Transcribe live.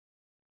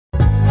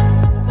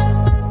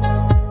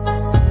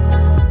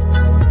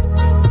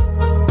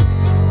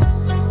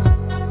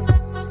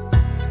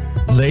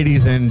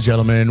Ladies and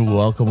gentlemen,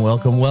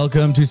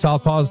 welcome to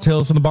Southpaw's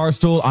Tales from the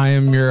Barstool. I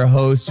am your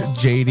host,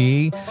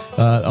 JD,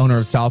 owner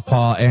of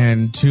Southpaw,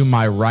 and to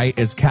my right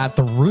is Kat,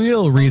 the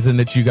real reason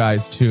that you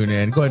guys tune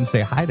in. Go ahead and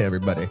say hi to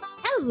everybody.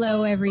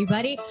 Hello,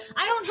 everybody.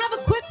 I don't have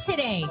a quip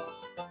today.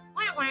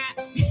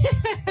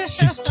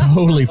 She's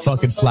totally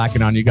fucking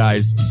slacking on you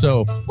guys,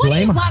 so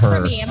blame her. What do you want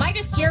from me? Am I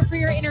just here for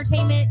your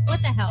entertainment?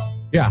 What the hell?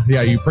 Yeah,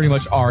 you pretty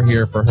much are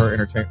here for their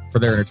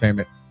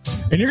entertainment.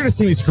 And you're going to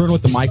see me screwing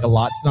with the mic a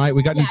lot tonight.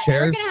 We got new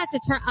chairs. You're going to have to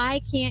turn. I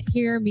can't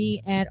hear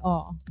me at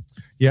all.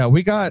 Yeah,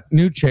 we got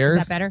new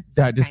chairs. Is that better?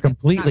 That just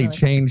completely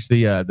changed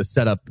the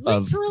setup.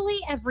 Literally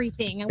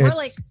everything. And we're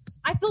like,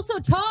 I feel so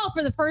tall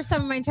for the first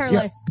time in my entire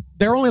life.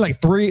 They're only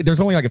like there's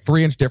only like a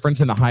 3-inch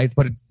difference in the height,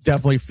 but it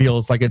definitely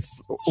feels like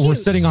we're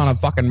sitting on a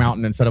fucking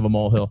mountain instead of a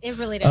molehill. It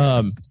really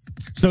does.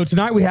 So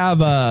tonight we have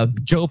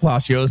Joe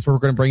Palacios. We're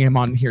going to bring him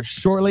on here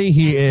shortly.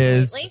 He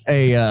is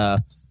a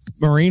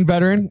Marine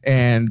veteran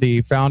and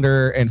the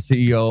founder and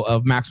CEO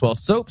of Maxwell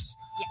Soaps.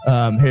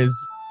 Yes.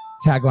 His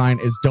tagline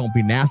is "Don't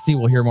be nasty."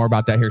 We'll hear more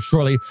about that here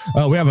shortly.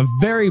 We have a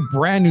very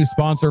brand new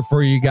sponsor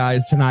for you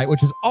guys tonight,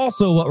 which is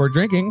also what we're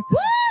drinking. Woo!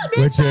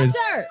 Which is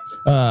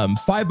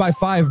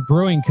 5x5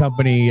 Brewing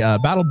Company,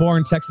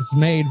 Battleborn, Texas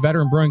made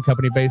veteran brewing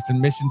company based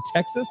in Mission,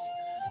 Texas.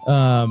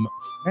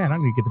 Man, I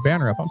need to get the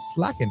banner up. I'm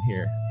slacking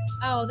here.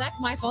 Oh, that's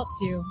my fault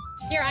too.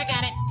 Here, I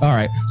got it. All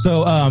right.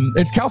 So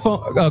it's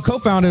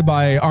co-founded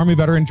by Army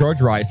veteran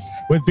George Rice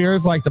with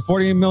beers like the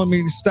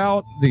 40mm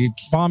Stout, the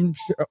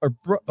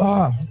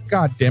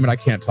God damn it, I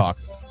can't talk.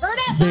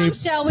 Brunette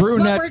Bombshell, which is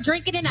what we're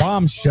drinking tonight.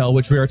 Bombshell,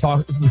 which we are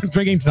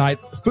drinking tonight.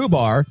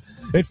 FUBAR.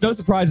 It's no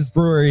surprise this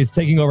brewery is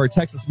taking over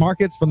Texas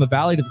markets from the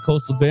valley to the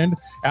coastal bend.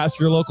 Ask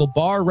your local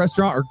bar,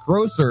 restaurant, or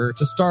grocer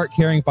to start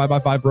carrying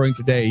 5x5 Brewing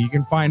today. You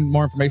can find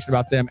more information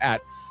about them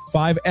at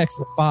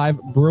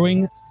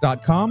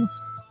 5x5brewing.com,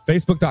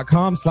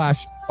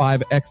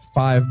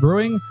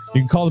 facebook.com/5x5brewing.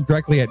 You can call them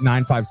directly at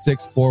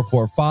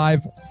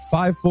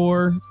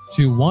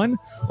 956-445-5421,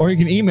 or you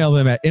can email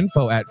them at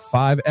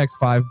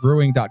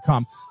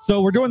info@5x5brewing.com.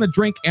 So we're doing the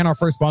drink and our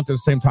first sponsor at the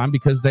same time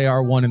because they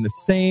are one and the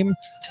same.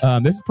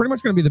 This is pretty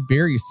much going to be the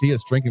beer you see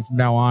us drinking from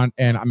now on,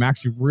 and I'm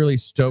actually really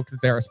stoked that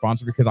they're a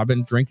sponsor because I've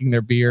been drinking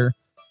their beer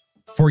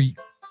for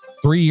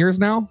 3 years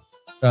now.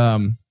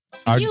 You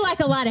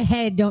like a lot of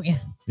head, don't you?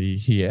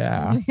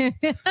 Yeah.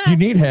 You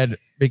need head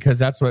because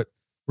that's what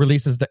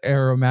releases the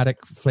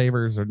aromatic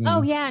flavors.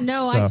 Oh, yeah.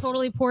 No, stuff. I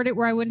totally poured it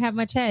where I wouldn't have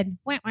much head.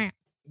 No,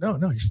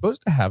 you're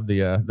supposed to have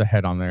the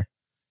head on there.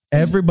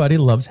 Everybody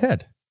loves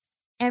head.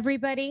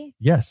 Everybody?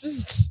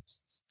 Yes.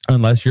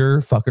 Unless you're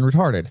fucking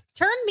retarded.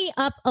 Turn me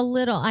up a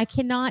little. I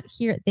cannot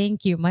hear it.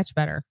 Thank you. Much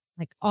better.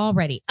 Like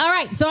already. All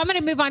right. So I'm going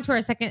to move on to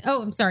our second.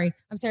 Oh, I'm sorry.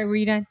 Were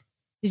you done?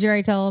 Did you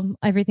already tell them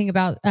everything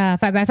about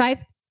 5x5?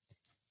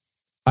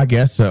 I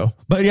guess so,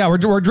 but yeah,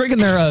 we're drinking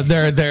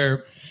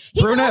their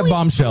Brunette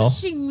Bombshell.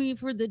 Pushing me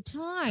for the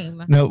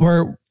time. No,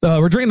 we're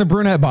drinking the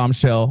Brunette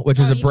Bombshell, which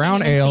is a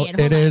brown ale.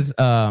 It is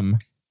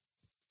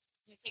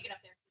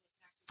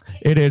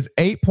it is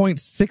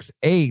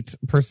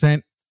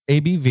 8.68%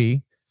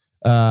 ABV.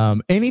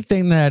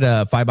 Anything that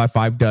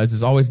 5x5 does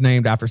is always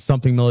named after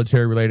something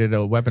military related,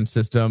 a weapon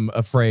system,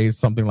 a phrase,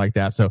 something like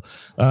that. So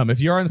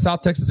if you are in the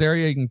South Texas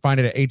area, you can find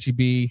it at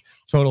HEB,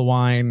 Total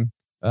Wine,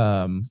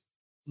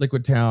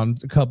 Liquid Town,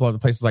 a couple other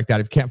places like that.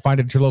 If you can't find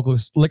it at your local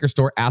liquor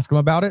store, ask them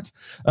about it.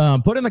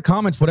 Put in the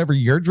comments whatever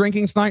you're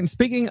drinking tonight. And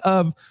speaking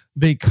of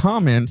the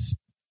comments,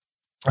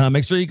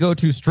 make sure you go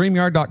to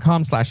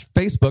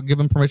StreamYard.com/Facebook. Give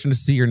them permission to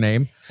see your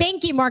name.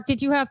 Thank you, Mark.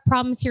 Did you have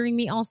problems hearing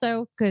me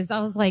also? Because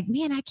I was like,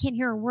 man, I can't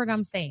hear a word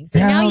I'm saying. So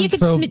now you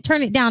can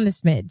turn it down a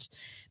smidge.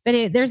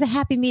 But there's a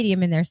happy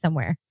medium in there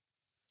somewhere.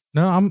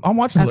 No, I'm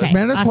watching. Okay,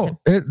 man,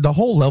 the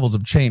whole levels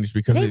have changed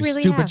because of these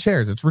really stupid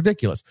chairs. It's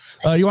ridiculous.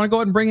 You want to go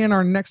ahead and bring in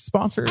our next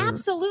sponsor?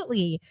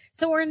 Absolutely.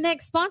 So our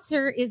next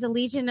sponsor is a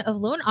Legion of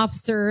Loan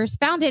Officers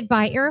founded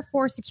by Air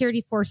Force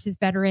Security Forces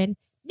veteran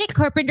Nick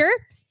Carpenter.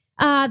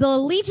 The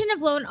Legion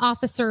of Loan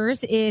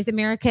Officers is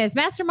America's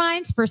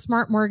masterminds for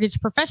smart mortgage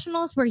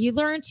professionals, where you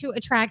learn to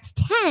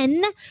attract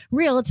 10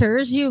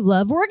 realtors you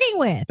love working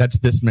with. That's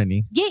this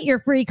many. Get your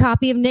free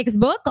copy of Nick's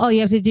book. All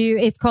you have to do,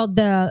 it's called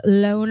the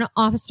Loan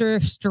Officer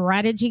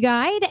Strategy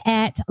Guide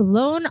at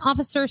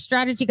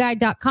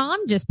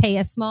loanofficerstrategyguide.com. Just pay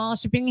a small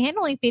shipping and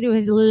handling fee to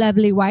his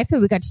lovely wife,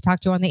 who we got to talk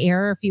to on the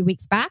air a few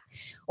weeks back.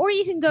 Or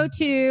you can go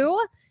to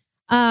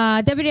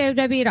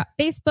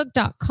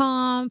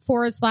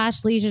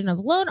www.facebook.com/Legion of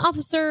Loan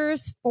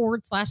Officers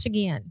 /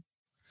 again.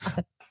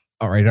 Awesome.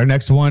 All right. Our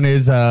next one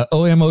is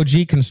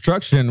OMOG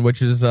Construction,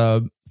 which is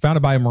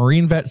founded by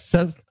Marine vet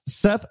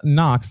Seth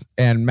Knox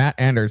and Matt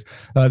Anders.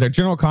 Their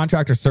general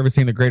contractor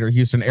servicing the greater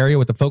Houston area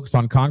with a focus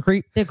on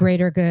concrete. The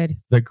greater good.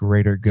 The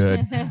greater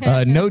good.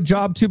 No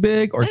job too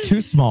big or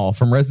too small.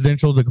 From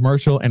residential to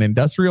commercial and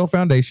industrial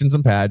foundations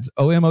and pads,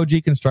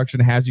 OMOG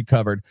Construction has you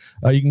covered.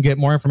 You can get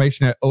more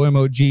information at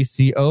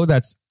OMOGCO.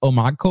 That's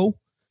omagco.com.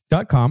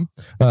 facebook.com,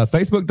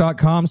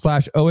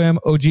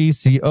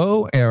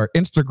 facebook.com/OMOGCO, or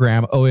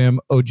Instagram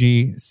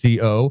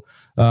OMOGCO.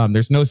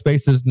 There's no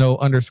spaces, no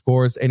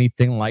underscores,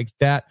 anything like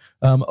that.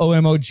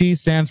 OMOG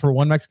stands for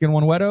One Mexican,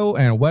 One Wedo,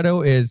 and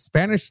Wedo is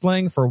Spanish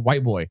slang for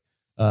white boy.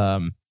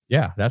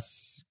 Yeah,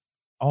 that's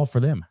all for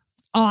them.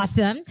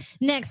 Awesome.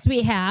 Next,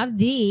 we have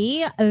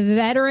the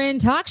Veteran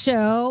Talk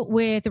Show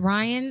with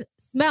Ryan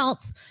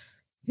Smeltz,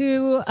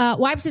 who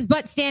wipes his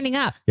butt standing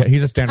up. Yeah,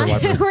 he's a standard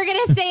wiper. We're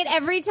going to say it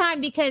every time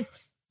because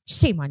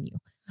shame on you.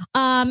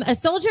 A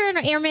soldier,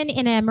 an airman,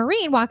 and a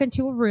Marine walk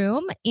into a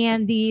room,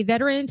 and the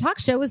Veteran Talk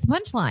Show is the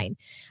punchline.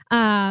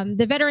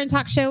 The Veteran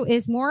Talk Show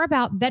is more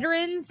about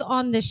veterans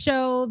on the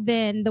show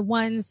than the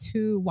ones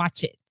who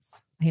watch it.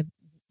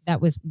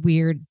 That was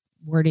weird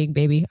wording,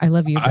 baby. I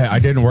love you. I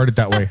didn't word it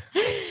that way.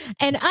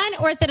 An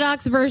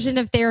unorthodox version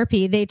of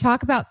therapy. They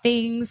talk about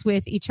things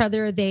with each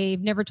other they've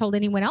never told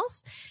anyone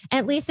else,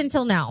 at least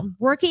until now.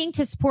 Working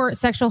to support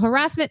sexual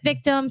harassment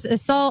victims,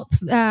 assault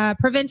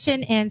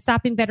prevention, and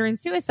stopping veteran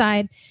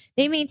suicide,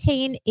 they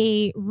maintain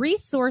a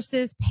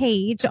resources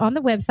page on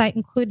the website,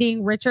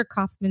 including Richard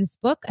Kaufman's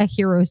book, A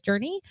Hero's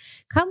Journey.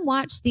 Come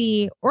watch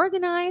the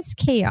organized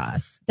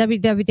chaos.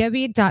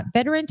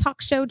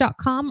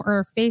 www.veterantalkshow.com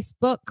or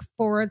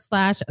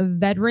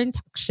Facebook.com/Veteran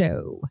Talk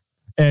Show.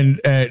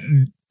 And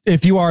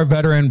if you are a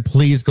veteran,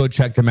 please go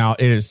check them out.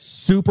 It is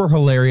super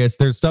hilarious.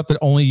 There's stuff that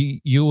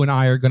only you and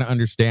I are going to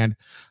understand.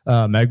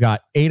 I've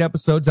got 8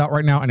 episodes out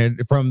right now,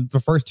 and from the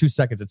first 2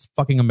 seconds, it's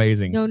fucking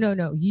amazing. No.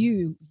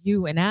 You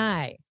and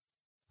I.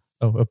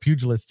 Oh, a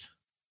pugilist.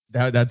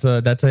 That's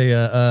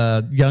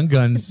a Young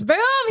Guns Boom,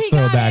 he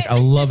throwback. got it. I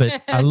love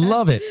it. I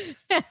love it.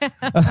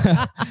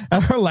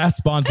 Our last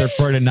sponsor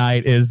for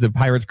tonight is the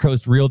Pirates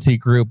Coast Realty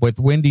Group with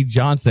Wendy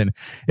Johnson.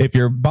 If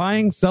you're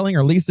buying, selling,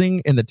 or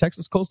leasing in the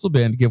Texas Coastal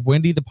Bend, give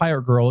Wendy the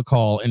Pirate Girl a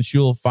call and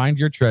she'll find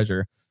your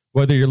treasure.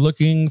 Whether you're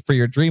looking for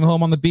your dream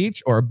home on the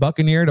beach or a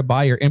buccaneer to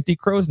buy your empty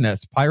crow's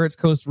nest, Pirates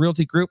Coast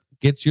Realty Group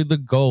gets you the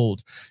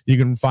gold. You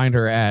can find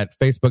her at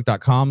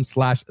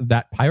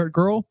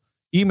facebook.com/thatpirategirl.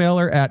 Email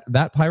her at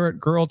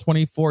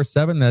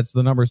thatpirategirl247. That's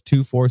the numbers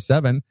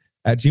 247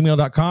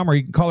 @gmail.com, or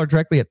you can call her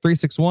directly at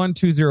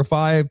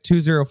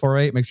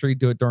 361-205-2048. Make sure you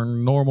do it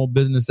during normal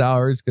business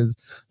hours because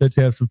let's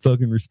have some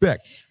fucking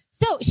respect.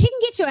 So she can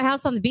get you a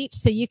house on the beach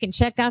so you can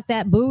check out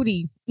that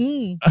booty.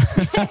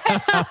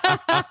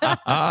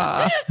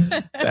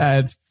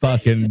 That's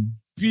fucking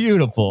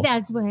beautiful.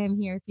 That's why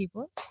I'm here,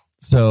 people.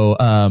 So,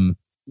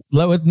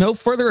 with no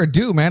further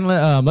ado, man,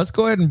 let's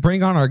go ahead and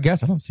bring on our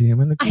guest. I don't see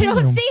him in the I don't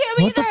see him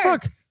either. What the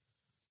fuck?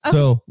 Okay.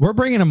 So we're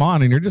bringing him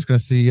on, and you're just going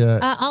to see.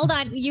 Hold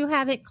on. You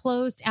haven't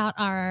closed out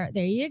our.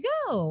 There you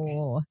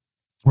go.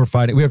 We're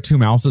fighting. We have 2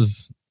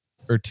 mouses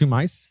or 2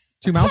 mice.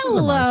 2 mouses.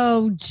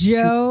 Hello,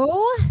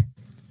 Joe.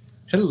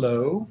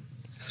 Hello.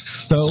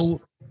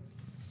 So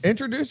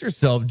introduce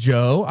yourself,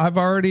 Joe. I've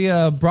already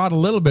brought a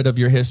little bit of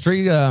your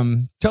history.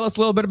 Tell us a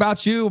little bit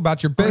about you,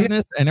 about your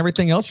business, and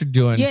everything else you're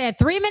doing. Yeah,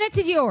 3 minutes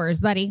is yours,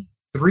 buddy.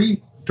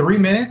 3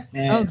 minutes.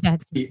 And,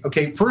 that's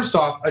okay. First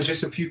off,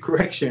 just a few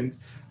corrections.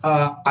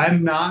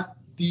 I'm not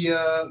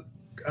a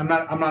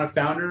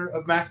founder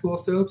of Maxwell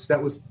Soaps.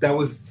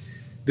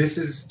 This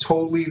is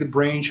totally the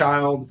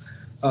brainchild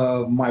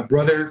of my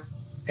brother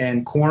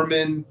and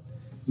Corman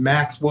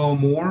Maxwell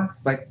Moore.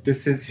 Like,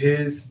 this is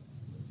his.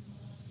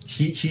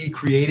 He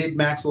created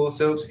Maxwell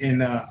Soaps,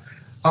 and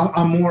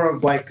I'm more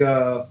of like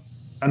an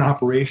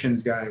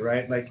operations guy,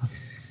 right? Like,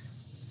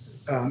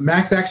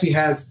 Max actually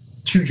has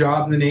 2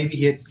 jobs in the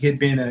Navy. He had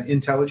been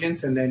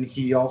intelligence, and then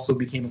he also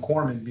became a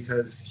corpsman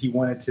because he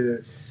wanted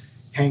to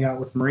hang out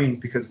with Marines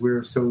because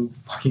we're so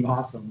fucking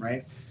awesome,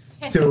 right?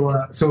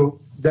 So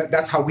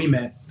that's how we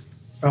met.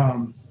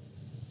 And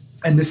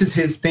this is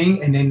his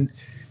thing. And then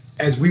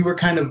as we were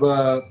kind of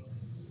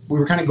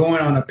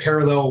going on a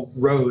parallel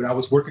road, I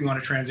was working on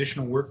a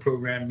transitional work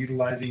program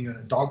utilizing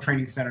a dog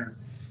training center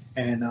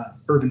and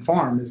urban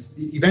farm.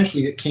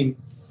 Eventually it became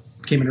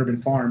an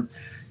urban farm.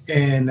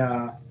 And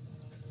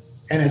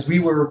as we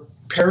were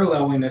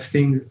paralleling this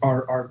thing,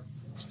 our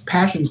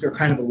passions are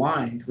kind of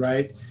aligned,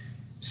 right?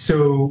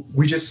 So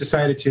we just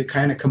decided to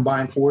kind of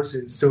combine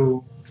forces.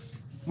 So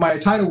my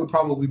title would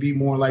probably be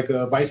more like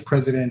a vice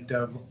president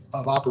of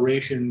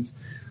operations.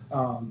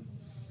 And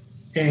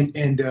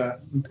the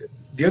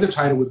other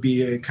title would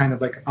be a kind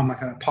of like, I'm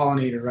like a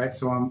pollinator, right?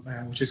 So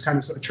which is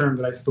kind of a term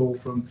that I stole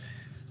from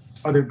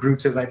other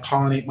groups as I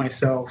pollinate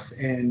myself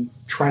and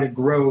try to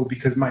grow,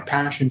 because my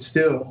passion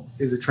still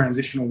is a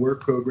transitional work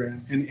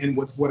program. And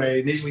what I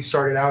initially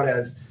started out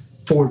as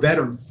for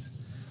veterans,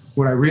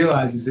 what I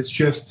realized is it's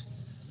just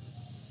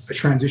a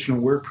transitional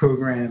work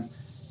program,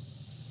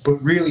 but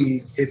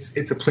really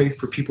it's a place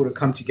for people to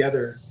come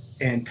together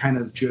and kind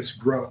of just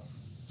grow.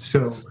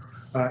 So,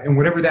 and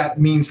whatever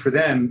that means for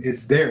them,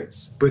 it's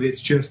theirs, but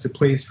it's just a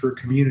place for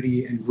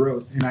community and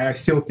growth. And I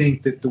still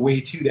think that the way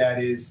to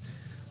that is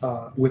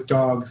with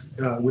dogs,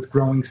 with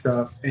growing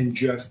stuff, and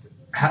just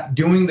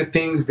doing the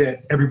things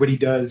that everybody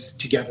does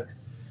together,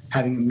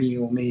 having a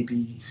meal,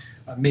 maybe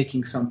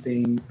making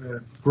something,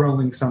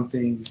 growing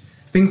something,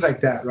 things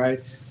like that, right?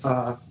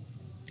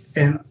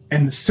 and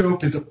the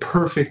soap is a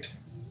perfect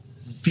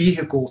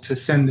vehicle to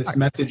send this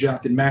message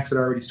out that Max had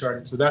already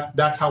started. So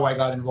that's how I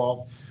got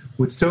involved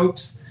with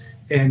soaps,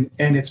 and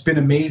it's been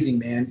amazing,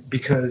 man,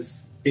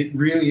 because it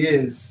really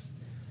is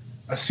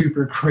a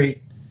super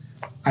great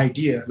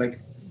idea. Like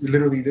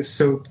literally, this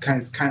soap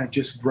kind of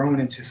just grown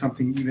into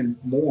something even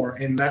more,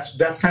 and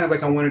that's kind of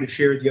like I wanted to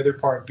share the other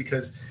part,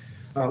 because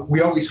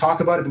we always talk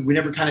about it, but we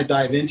never kind of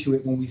dive into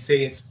it when we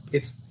say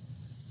it's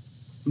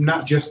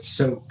not just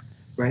soap,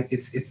 right?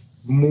 It's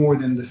more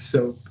than the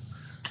soap.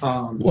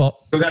 Well,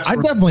 so I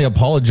definitely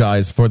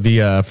apologize for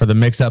the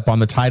mix up on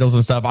the titles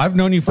and stuff. I've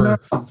known you for,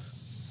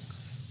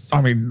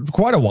 I mean,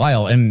 quite a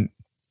while, and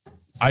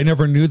I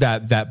never knew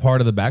that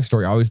part of the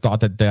backstory. I always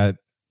thought that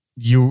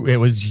it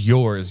was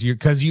yours,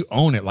 because you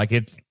own it. Like,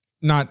 it's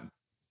not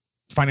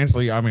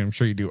financially. I mean, I'm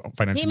sure you do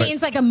financially. He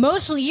means like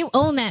emotionally, you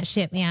own that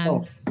shit, man.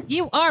 Oh.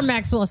 You are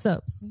Maxwell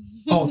Soaps.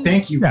 Oh,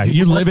 thank you. Yeah,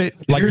 you live it.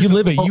 Like, you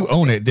live it. You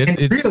own it.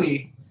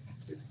 Really,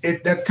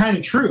 that's kind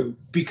of true,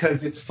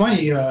 because it's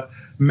funny.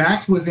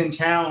 Max was in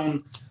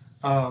town,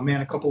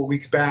 a couple of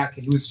weeks back.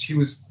 He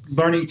was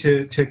learning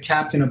to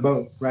captain a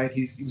boat, right?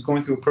 He was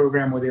going through a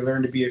program where they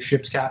learn to be a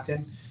ship's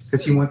captain,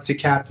 because he wants to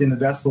captain a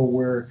vessel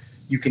where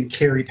you can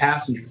carry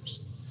passengers.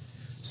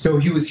 So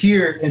he was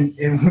here, and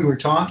we were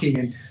talking,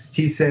 and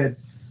he said,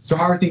 "So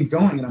how are things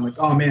going?" And I'm like,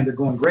 "Oh man, they're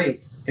going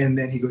great." And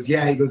then he goes,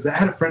 "Yeah." He goes, "I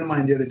had a friend of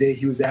mine the other day.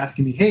 He was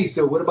asking me, 'Hey,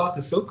 so what about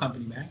the soap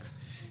company, Max?'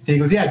 And he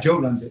goes, "Yeah, Joe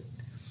runs it."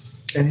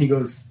 And he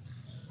goes,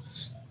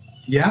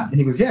 "Yeah?" And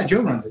he goes, "Yeah,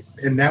 Joe runs it."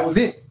 And that was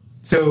it.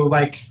 So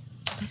like,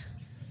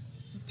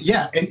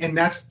 yeah. And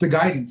that's the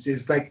guidance,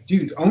 is like,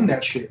 dude, own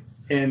that shit.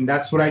 And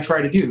that's what I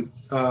try to do.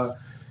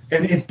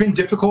 And it's been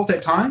difficult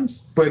at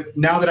times, but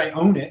now that I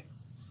own it,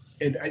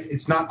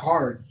 it's not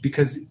hard,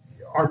 because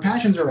our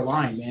passions are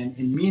aligned, man.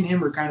 And me and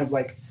him are kind of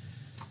like,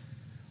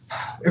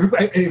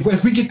 everybody,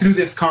 as we get through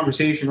this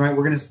conversation, right,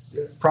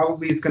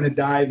 it's going to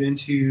dive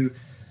into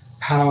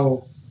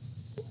how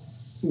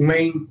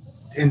Lane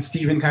and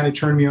Steven kind of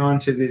turned me on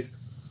to this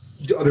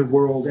other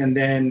world, and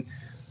then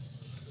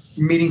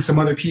meeting some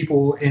other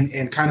people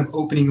and kind of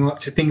opening up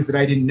to things that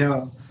I didn't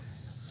know.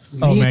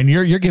 Oh man,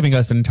 you're giving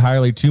us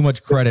entirely too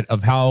much credit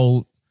of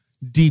how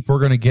deep we're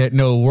going to get.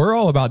 No, we're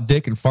all about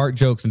dick and fart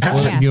jokes and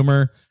toilet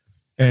humor.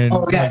 And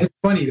it's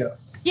funny though.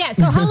 Yeah.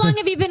 So how long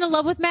have you been in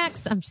love with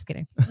Max? I'm just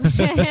kidding.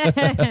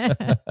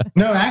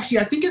 No, actually,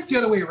 I think it's the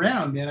other way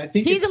around, man. I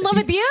think he's in love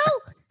with you.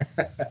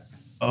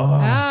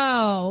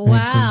 Oh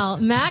wow,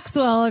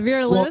 Maxwell! If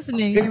you're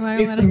listening,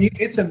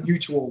 it's a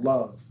mutual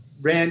love.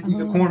 Rand, he's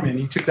a corpsman.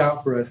 He took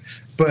out for us.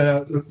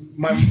 But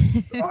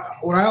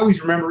what I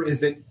always remember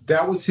is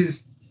that was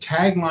his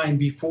tagline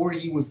before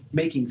he was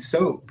making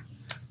soap.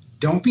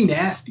 Don't be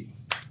nasty.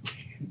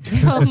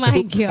 Oh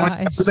my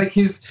gosh! It was like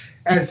his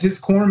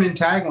corpsman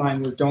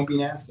tagline was "Don't be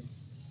nasty."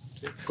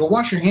 Go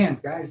wash your hands,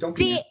 guys. Don't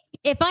be nasty.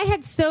 If I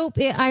had soap,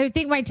 I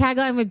think my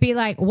tagline would be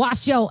like,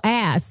 wash your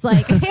ass.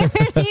 Like, it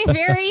would be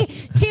very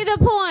to the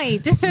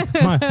point.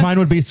 Mine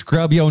would be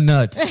scrub your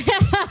nuts.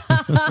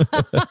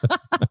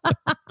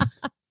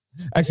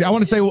 Actually, I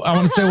want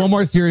to say one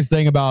more serious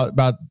thing about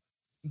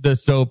the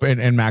soap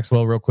and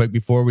Maxwell real quick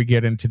before we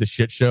get into the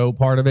shit show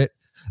part of it.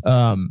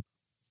 I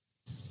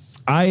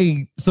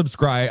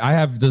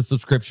have the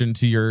subscription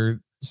to your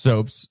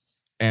soaps,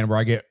 and where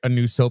I get a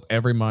new soap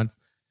every month.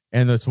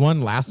 And this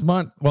one last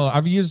month, well, I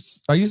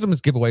used them as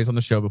giveaways on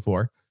the show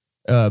before.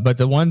 But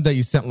the one that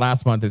you sent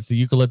last month, it's the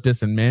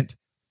eucalyptus and mint.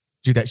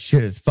 Dude, that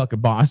shit is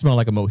fucking bomb. I smell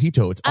like a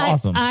mojito. It's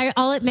awesome.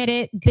 I'll admit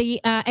it.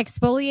 The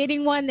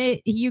exfoliating one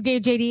that you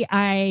gave JD,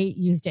 I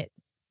used it.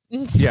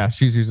 Yeah,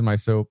 she's using my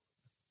soap.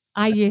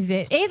 I use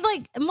it. It's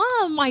like,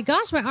 Mom, my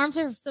gosh, my arms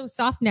are so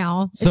soft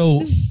now.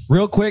 So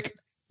real quick,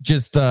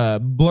 just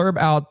blurb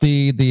out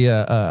the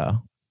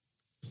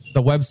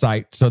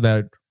website so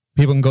that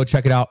people can go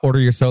check it out, order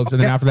your soaps,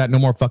 and then after that, no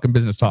more fucking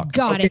business talk.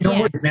 Got it. No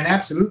worries, man.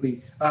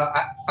 Absolutely.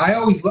 I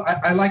always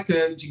like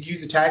to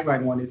use the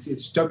tagline one. It's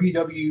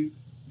www.don't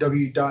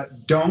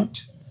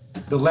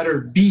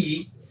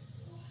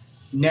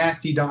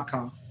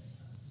nasty.com.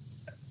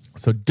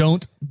 So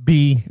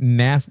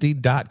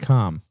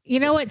don'tbenasty.com. You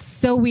know what's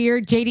so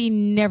weird? JD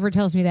never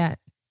tells me that.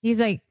 He's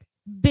like,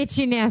 bitch,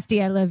 you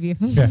nasty. I love you.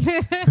 Yeah.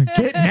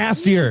 Get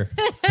nastier.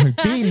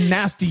 Be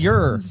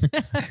nastier.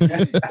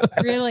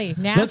 Really?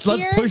 Nastier?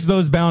 Let's push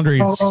those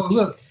boundaries. Oh,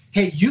 look.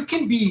 Hey, you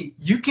can be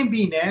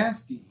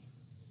nasty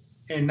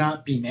and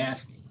not be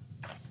nasty.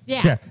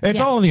 Yeah. It's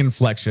all in the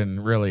inflection,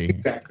 really.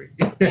 Exactly.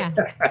 Yeah.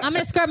 I'm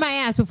going to scrub my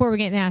ass before we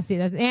get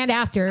nasty. And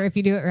after, if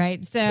you do it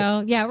right.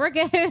 So, yeah, we're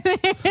good.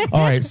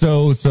 All right.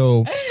 So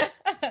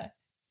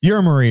you're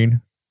a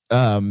Marine. He's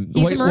a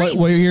Marine.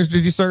 What years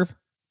did you serve?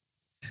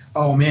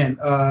 Oh, man.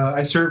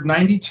 I served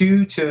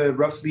 92 to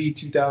roughly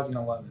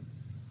 2011.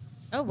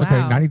 Oh, wow. Okay,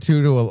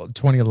 92 to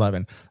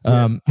 2011.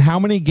 How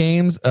many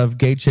games of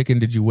Gay Chicken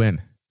did you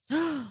win?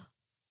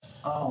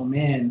 Oh,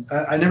 man.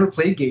 I never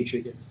played Gay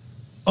Chicken.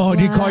 Oh,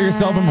 do you call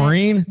yourself a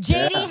Marine?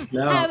 JD,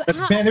 no.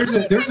 Man, there's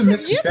a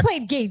misconception. You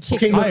played Gay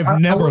Chicken. Okay, look, I have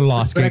never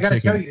lost Gay Chicken. I got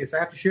to tell you this. I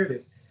have to share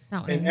this.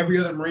 And every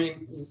other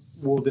Marine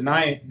will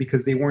deny it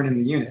because they weren't in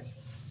the units.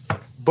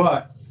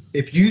 But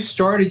if you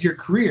started your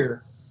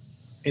career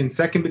in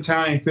 2nd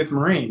Battalion, 5th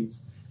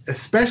Marines,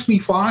 especially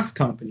Fox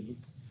Company,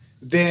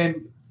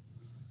 then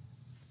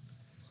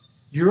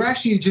you're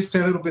actually just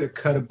a little bit of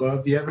cut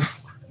above the other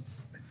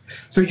ones.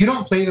 So you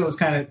don't play those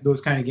kind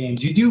of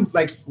games. You do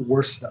like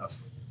worse stuff.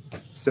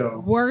 So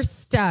worse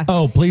stuff.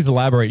 Oh, please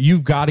elaborate.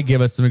 You've got to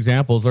give us some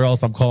examples, or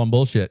else I'm calling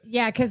bullshit.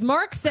 Yeah, because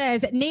Mark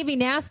says Navy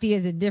nasty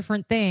is a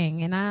different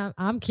thing, and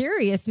I'm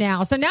curious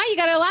now. So now you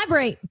got to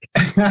elaborate.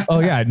 Oh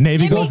yeah,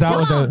 Navy goes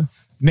out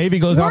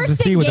to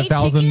sea with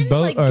 1,000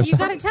 boats. Like, you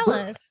got to tell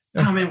us.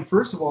 I mean,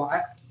 first of all,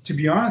 to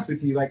be honest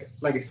with you, like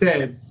I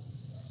said,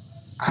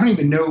 I don't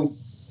even know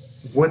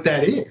what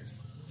that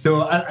is.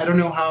 So I don't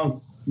know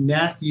how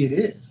nasty it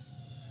is.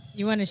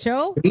 You want to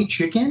show? Gay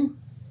chicken?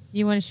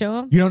 You want to show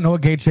them? You don't know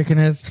what gay chicken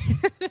is?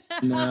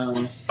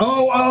 No.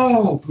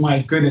 Oh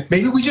my goodness.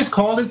 Maybe we just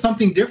called it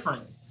something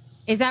different.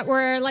 Is that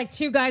where like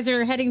two guys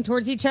are heading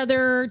towards each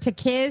other to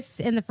kiss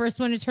and the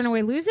first one to turn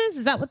away loses?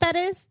 Is that what that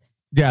is?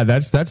 Yeah,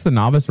 that's the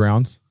novice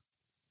rounds.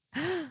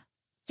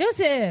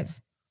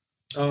 Joseph.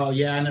 Oh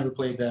yeah, I never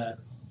played that.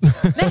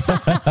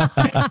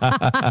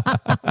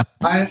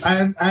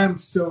 I am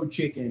so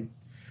chicken.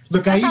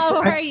 Look, I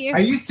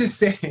used to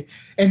say,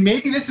 and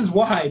maybe this is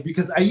why,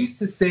 because I used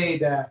to say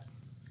that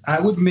I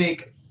would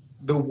make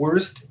the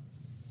worst.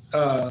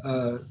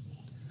 I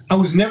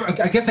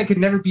guess I could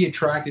never be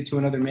attracted to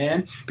another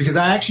man because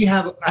I actually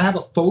have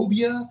a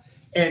phobia,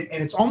 and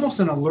it's almost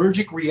an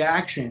allergic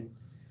reaction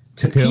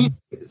to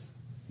penises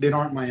that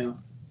aren't my own.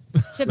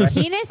 To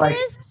penises? Like,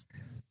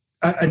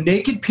 a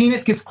naked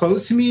penis gets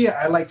close to me.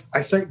 I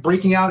start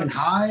breaking out in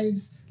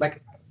hives.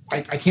 Like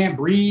I can't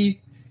breathe.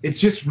 It's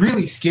just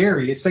really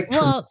scary. It's like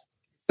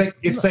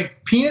it's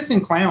like penis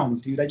and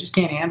clowns, dude. I just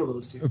can't handle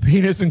those two.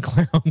 Penis and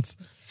clowns.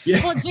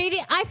 Yeah. Well, JD,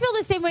 I feel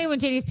the same way when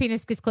JD's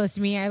penis gets close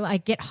to me. I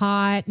like get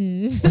hot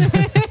and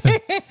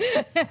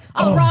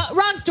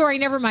wrong story.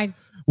 Never mind.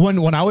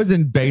 When I was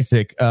in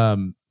basic,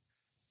 for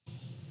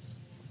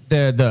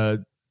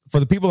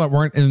the people that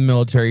weren't in the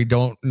military,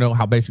 don't know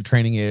how basic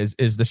training is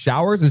the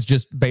showers is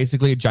just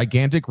basically a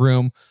gigantic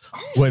room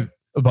with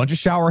a bunch of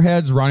shower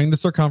heads running the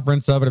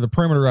circumference of it or the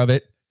perimeter of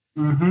it.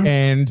 Mm-hmm.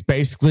 And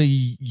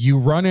basically you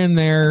run in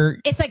there.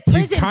 It's like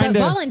prison, but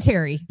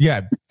voluntary.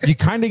 Yeah. You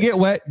kind of get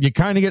wet. You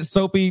kind of get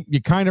soapy.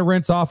 You kind of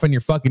rinse off and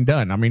you're fucking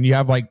done. I mean, you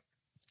have like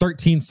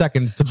 13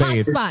 seconds to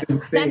bathe. Hot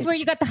spots. That's where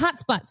you got the hot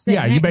spots.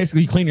 Yeah. You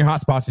basically clean your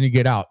hot spots and you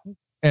get out.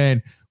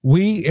 And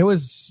it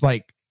was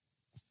like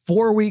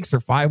 4 weeks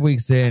or 5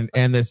 weeks in,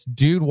 and this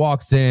dude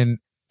walks in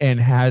and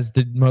has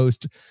the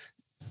most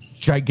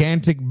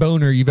gigantic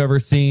boner you've ever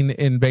seen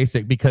in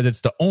basic, because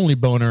it's the only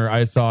boner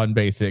I saw in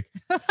basic.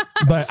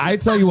 But I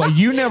tell you what,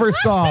 you never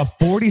saw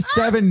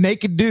 47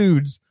 naked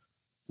dudes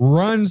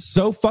run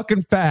so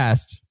fucking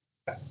fast,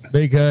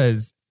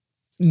 because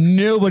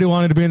nobody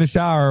wanted to be in the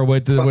shower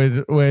with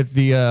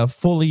the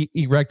fully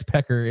erect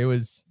pecker. It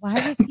was. Why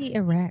was he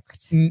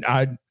erect?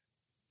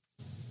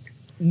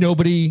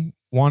 Nobody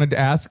wanted to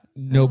ask.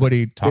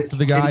 Nobody talked to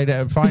the guy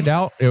to find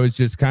out. It was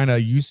just kind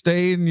of, you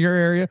stay in your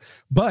area.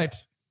 But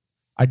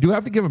I do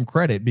have to give him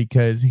credit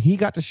because he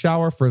got to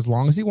shower for as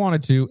long as he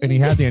wanted to, and he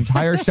had the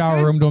entire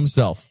shower room to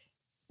himself.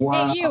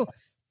 Wow.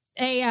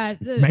 Hey,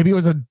 maybe it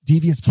was a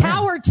devious plan.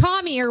 Tower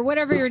Tommy or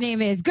whatever your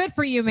name is. Good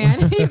for you, man.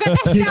 You got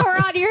that shower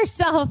on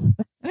yourself.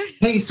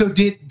 Hey, so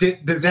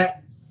does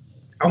that?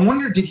 I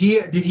wonder, did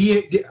he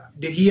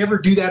ever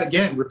do that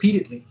again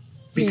repeatedly?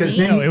 Because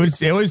then it was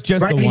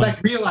just right, the he one.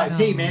 like realized,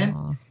 hey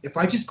man, if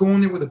I just go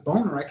in there with a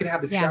boner, I could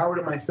have the shower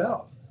to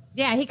myself.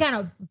 Yeah, he kind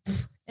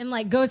of and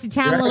like goes to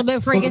town a little bit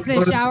before he gets in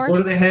the shower. Go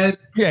to the head.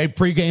 Yeah, he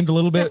pre-gamed a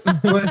little bit.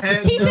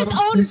 He's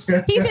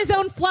his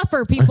own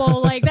fluffer,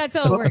 people. Like that's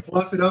how it works.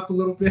 Fluff it up a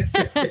little bit.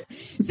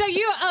 So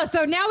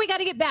now we got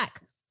to get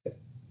back.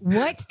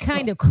 What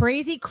kind of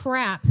crazy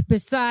crap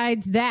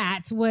besides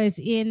that was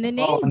in the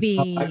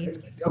Navy?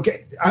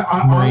 Okay,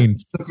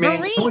 Marines. Man,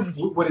 Marines.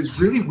 What is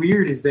really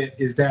weird is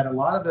that a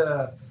lot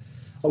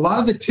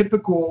of the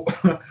typical,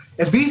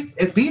 at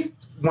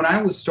least when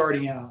I was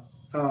starting out,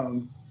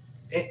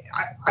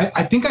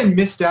 I think I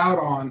missed out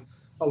on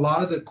a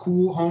lot of the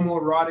cool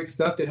homoerotic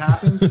stuff that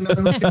happens in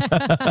the military.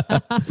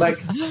 Like,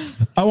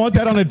 I want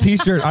that on a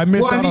T-shirt. I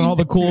missed out on all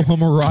the cool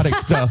homoerotic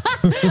stuff.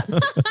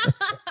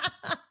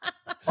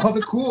 all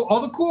the cool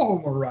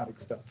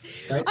homoerotic stuff.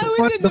 Right? I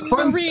was in the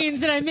Marines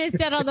stuff. And I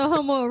missed out on the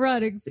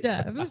homoerotic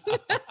stuff.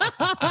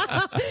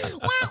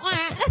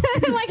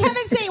 Like have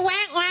it say wah,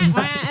 wah,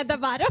 wah at the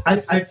bottom.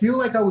 I feel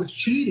like I was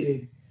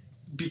cheated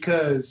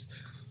because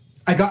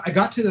I got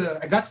to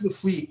the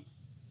fleet,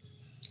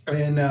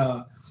 and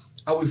I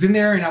was in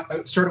there and I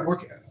started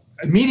working.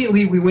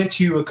 Immediately we went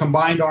to a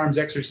combined arms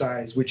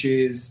exercise, which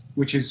is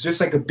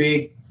just like a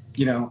big,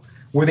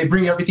 where they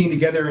bring everything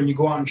together and you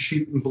go out and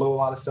shoot and blow a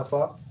lot of stuff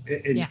up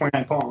in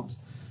 29 Palms.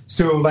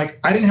 So like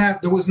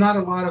there was not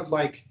a lot of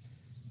like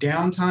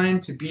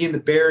downtime to be in the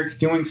barracks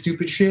doing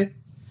stupid shit.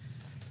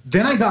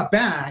 Then I got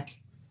back,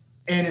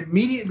 and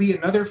immediately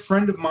another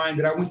friend of mine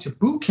that I went to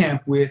boot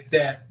camp with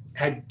that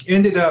had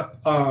ended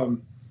up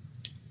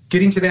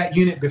getting to that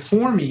unit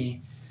before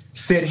me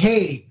said,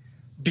 "Hey,"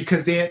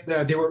 because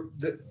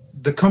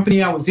the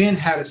company I was in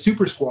had a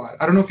super squad.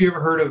 I don't know if you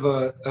ever heard of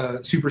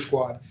a super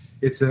squad.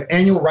 It's an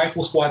annual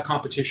rifle squad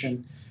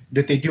competition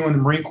that they do in the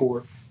Marine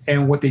Corps.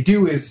 And what they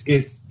do is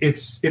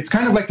it's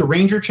kind of like the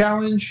Ranger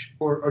Challenge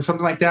or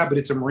something like that, but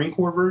it's a Marine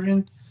Corps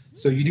version.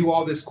 So you do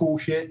all this cool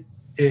shit,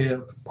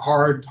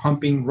 hard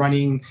humping,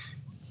 running,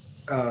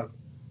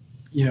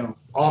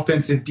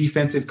 offensive,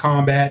 defensive,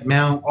 combat,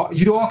 mount.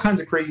 You do all kinds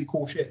of crazy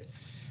cool shit.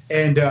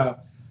 And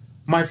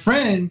my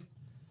friend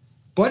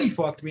buddy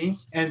fucked me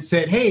and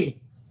said, "Hey,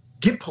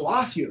 get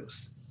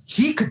Palacios.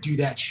 He could do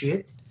that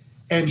shit."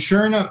 And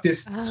sure enough,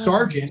 this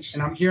sergeant,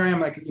 and here I am,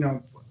 like,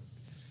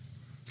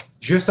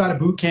 just out of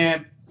boot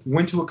camp,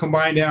 went to a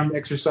combined arm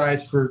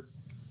exercise for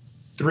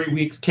 3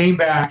 weeks, came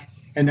back,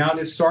 and now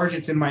this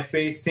sergeant's in my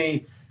face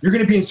saying, "You're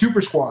going to be in super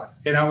squad."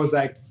 And I was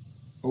like,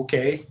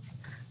 okay.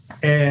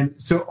 And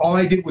so all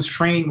I did was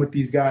train with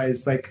these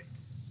guys like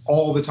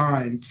all the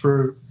time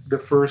for the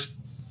first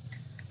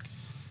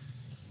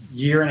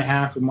year and a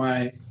half of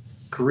my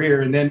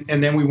career. And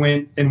then we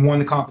went and won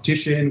the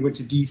competition, went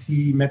to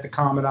DC, met the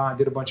Commandant,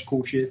 did a bunch of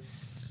cool shit.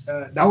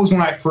 That was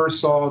when I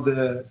first saw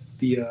the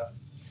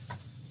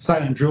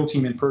silent drill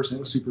team in person. It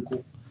was super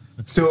cool.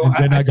 So and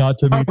then I got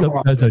to meet the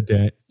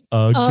president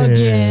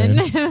again.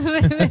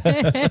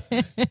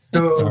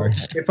 So Sorry.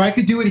 if I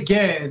could do it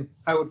again,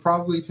 I would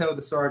probably tell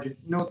the sergeant,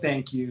 "No,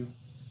 thank you.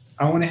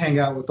 I want to hang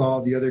out with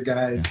all the other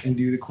guys and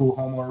do the cool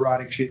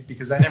homoerotic shit,"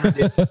 because I never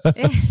did.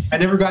 I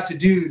never got to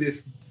do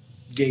this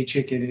gay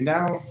chicken, and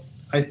now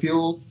I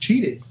feel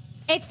cheated.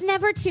 It's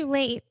never too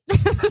late.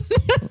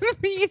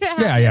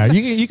 Yeah.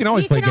 You can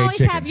always play You can gay always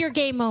chicken. have your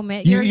gay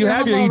moment. You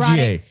have your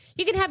EGA.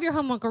 You can have your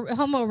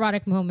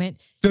homoerotic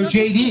moment. So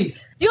JD,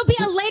 You'll be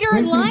a later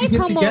in life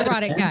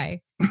homoerotic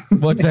guy.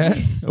 What's that?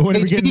 When are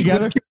we getting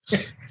together?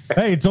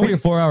 Hey, it's only a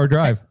 4-hour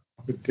drive.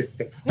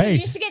 Hey,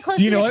 you should get close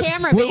you to know the what?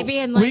 camera, baby,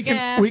 and like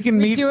we can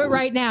meet. do it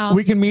right now.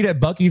 We can meet at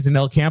Buc-ee's in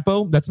El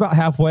Campo. That's about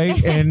halfway,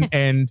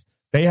 and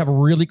they have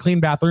really clean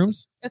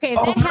bathrooms. Okay,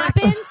 if that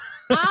happens,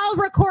 I'll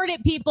record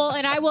it, people,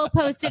 and I will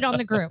post it on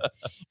the group.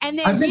 And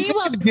then we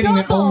will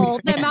double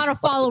the amount of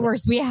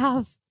followers we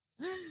have.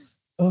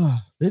 Oh,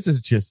 this is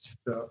just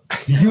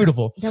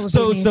beautiful.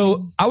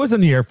 So I was in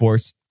the Air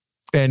Force,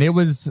 and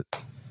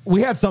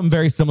we had something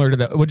very similar to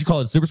that. What'd you call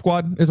it? Super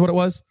Squad is what it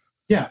was?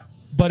 Yeah.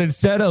 But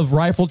instead of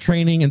rifle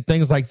training and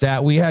things like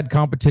that, we had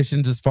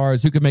competitions as far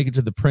as who could make it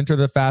to the printer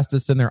the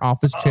fastest in their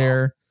office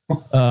chair,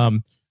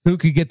 who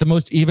could get the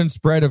most even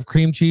spread of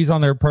cream cheese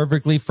on their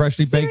perfectly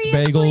freshly baked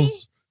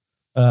bagels.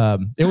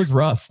 It was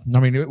rough.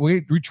 I mean,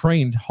 we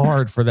trained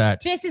hard for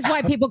that. This is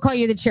why people call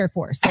you the chair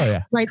force. Oh,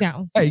 yeah. Right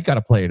now. Hey, you got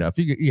to play it up.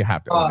 You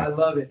have to. Oh, I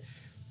love it.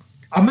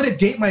 I'm going to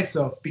date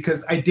myself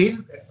because I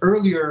dated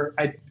earlier.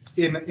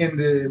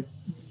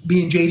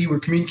 Me and JD were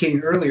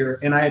communicating earlier,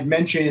 and I had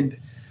mentioned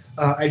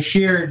I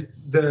shared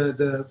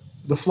the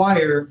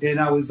flyer, and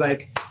I was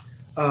like,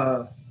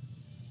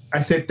 I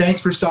said,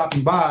 "Thanks for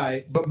stopping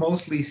by, but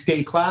mostly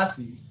stay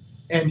classy."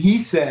 And he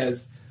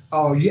says,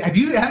 "Oh,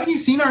 haven't you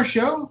seen our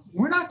show?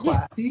 We're not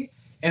classy."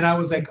 And I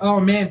was like, "Oh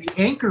man, the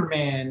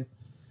Anchorman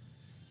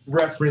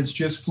reference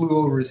just flew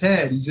over his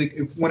head." He's like,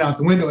 it went out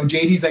the window. And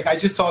JD's like, "I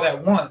just saw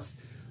that once."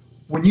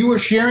 When you were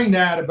sharing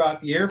that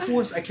about the Air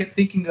Force, I kept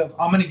thinking of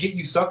 "I'm Gonna Get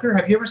You, Sucker."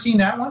 Have you ever seen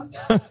that one?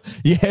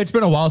 Yeah, it's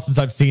been a while since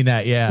I've seen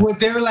that. Yeah. Well,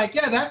 they were like,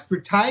 "Yeah, that's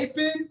for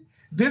typing."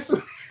 This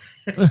one.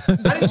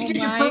 How did you get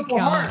your Purple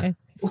Heart?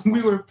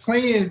 We were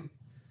playing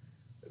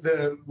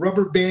the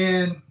rubber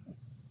band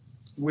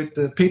with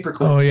the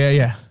paperclip. Oh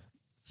yeah.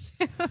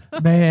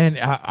 Man,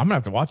 I'm gonna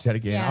have to watch that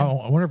again. Yeah.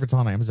 I wonder if it's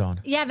on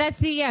Amazon. Yeah, that's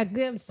so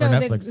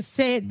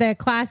the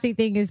classy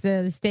thing is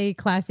the Stay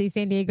Classy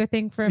San Diego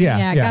thing from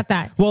I got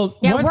that. Well,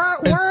 yeah,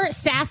 we're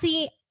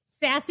sassy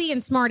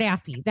and smart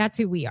assy. That's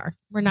who we are.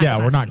 We're not. Yeah,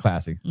 classy. we're not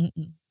classy.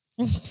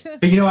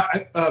 You know,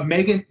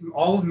 Megan,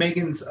 all of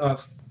Megan's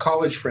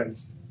college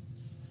friends,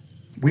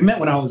 we met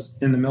when I was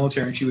in the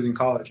military and she was in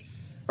college,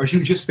 or she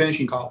was just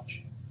finishing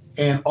college,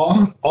 and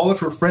all of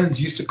her friends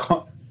used to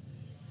call.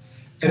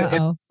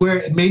 And where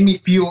it made me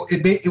feel,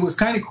 it was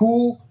kind of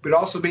cool, but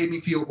also made me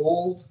feel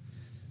old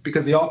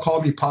because they all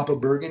called me Papa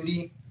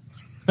Burgundy.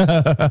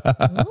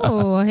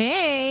 Oh,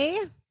 hey.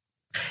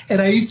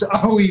 And I used to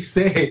always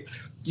say,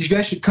 "You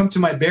guys should come to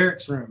my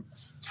barracks room.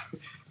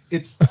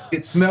 It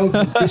smells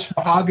of fish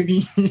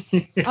mahogany."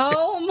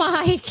 Oh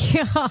my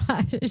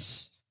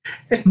gosh.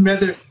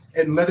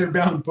 and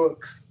leather-bound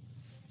books.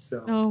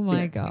 So. Oh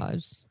my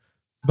gosh.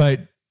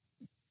 But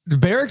the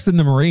barracks in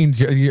the Marines,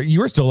 you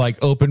were still like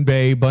open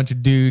bay, bunch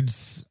of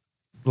dudes.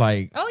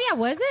 Like, oh yeah,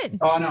 was it?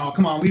 Oh no,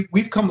 come on,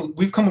 we've come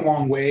a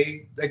long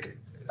way. Like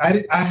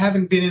I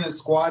haven't been in a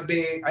squad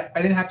bay.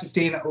 I didn't have to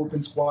stay in an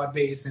open squad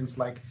bay since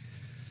like,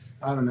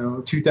 I don't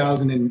know,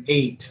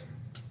 2008.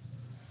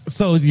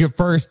 So your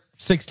first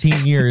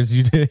 16 years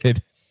you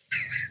did.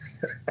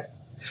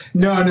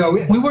 No,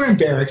 we were in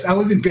barracks. I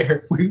was in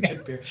barracks. We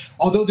had barracks.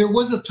 Although there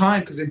was a time,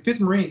 because in 5th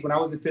Marines, when I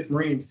was in 5th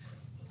Marines,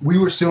 we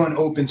were still in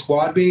open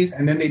squad bays,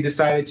 and then they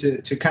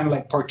decided to kind of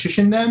like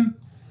partition them.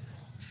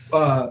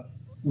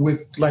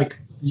 with like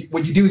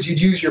what you do is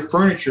you'd use your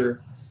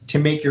furniture to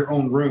make your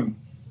own room.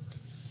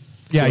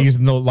 Yeah, So-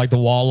 using the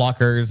wall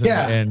lockers.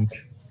 Yeah. And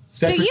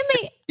So you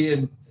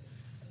may.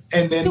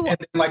 and then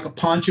like a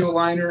poncho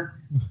liner.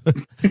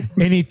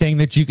 anything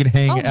that you could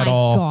hang Oh at my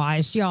all.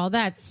 gosh, y'all!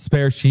 That's.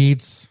 Spare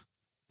sheets,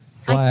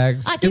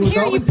 flags. I can was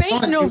hear you always baiting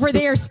fun. over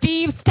there,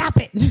 Steve. Stop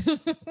it.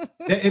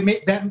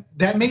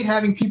 That made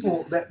having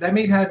people that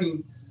made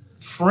having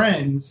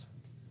friends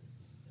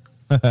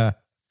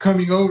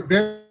coming over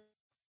very.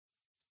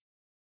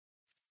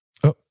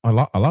 Oh, I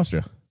lost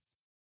you.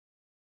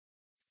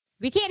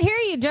 We can't hear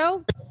you,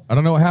 Joe. I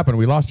don't know what happened.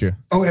 We lost you.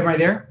 Oh, am I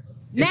there?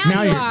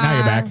 Now you're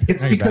back.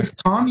 It's Now you're because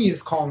back. Tommy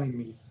is calling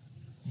me.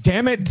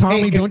 Damn it,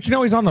 Tommy! Hey, don't you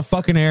know he's on the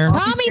fucking air?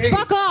 Tommy,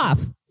 fuck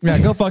off. Yeah,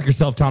 go fuck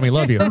yourself, Tommy.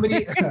 Love you.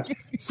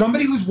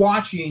 Somebody who's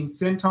watching,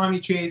 send Tommy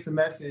Chase a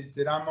message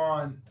that I'm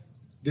on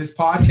this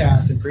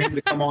podcast and for him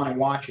to come on and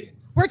watch it.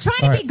 We're trying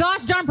to All be right.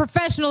 gosh darn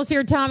professionals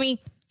here,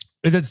 Tommy.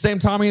 Is it the same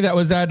Tommy that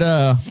was at? Is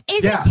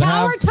Yeah. it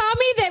Tower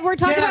Tommy that we're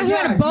talking about who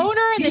had a boner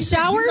in the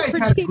showers You guys for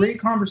had a cheating? great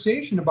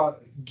conversation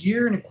about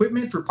gear and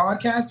equipment for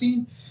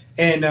podcasting,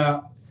 and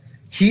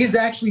he has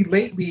actually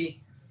lately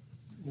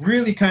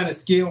really kind of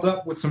scaled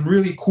up with some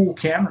really cool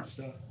camera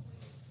stuff.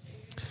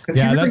 'Cause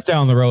Yeah, he really- that's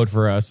down the road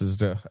for us. Is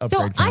to upgrade. So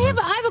I have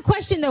cameras. a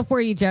question though for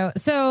you, Joe.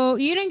 So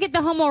you didn't get the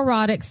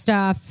homoerotic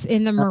stuff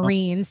in the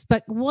Marines,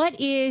 but what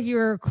is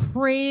your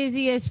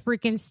craziest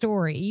freaking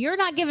story? You're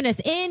not giving us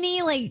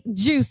any like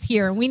juice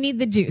here. We need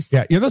the juice.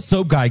 Yeah, you're the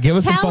soap guy. Give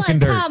us Tell some us, fucking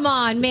dirt. come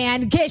on,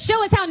 man.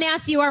 Show us how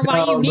nasty you are and why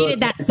No, you needed look.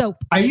 that soap.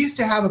 I used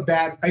to have a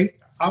bad.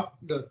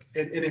 Look,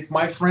 and if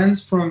my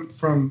friends from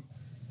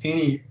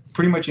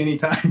pretty much any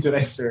time that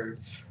I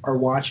served are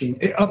watching,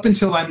 up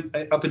until I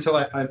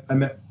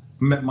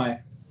met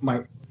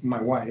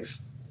my wife,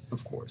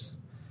 of course.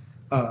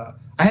 I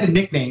had a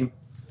nickname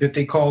that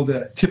they called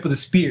Tip of the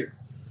Spear.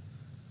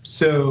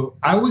 So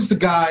I was the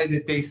guy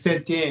that they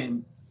sent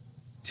in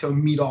to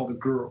meet all the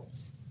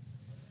girls,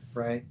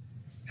 right?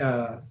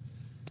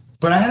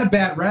 But I had a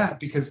bad rap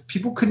because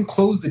people couldn't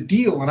close the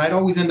deal, and I'd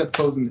always end up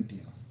closing the deal.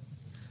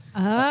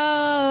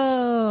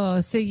 Oh,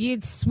 so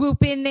you'd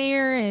swoop in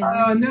there and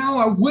No,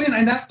 I wouldn't,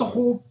 and that's the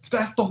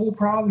whole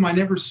problem. I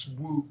never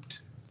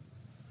swooped.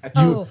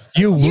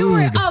 You were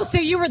wooed. so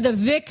you were the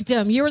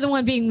victim. You were the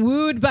one being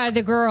wooed by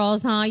the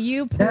girls, huh?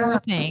 You poor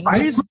thing.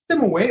 I put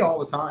them away all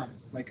the time.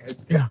 Like,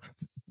 Yeah,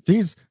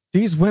 these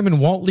women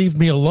won't leave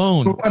me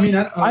alone. I mean,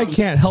 I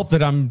can't help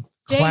that I'm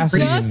They classy.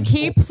 just and-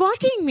 keep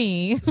fucking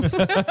me.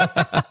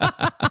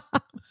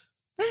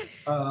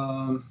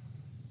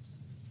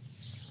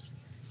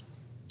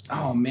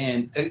 Oh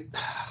man.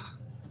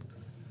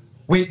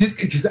 Wait, this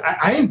because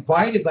I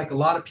invited like a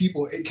lot of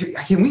people.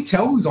 Can we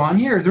tell who's on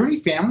here? Are there any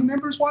family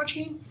members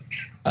watching?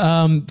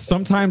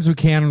 Sometimes we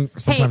can. Hey,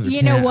 Sometimes we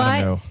you know can't.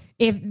 I don't what?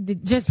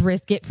 If just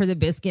risk it for the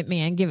biscuit,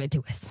 man, give it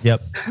to us.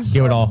 Yep,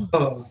 give it all.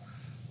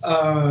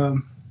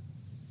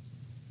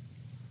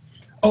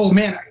 Oh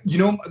man, you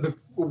know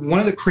one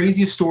of the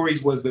craziest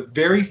stories was the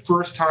very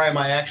first time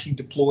I actually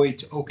deployed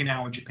to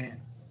Okinawa, Japan.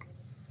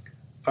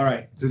 All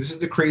right, so this is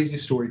the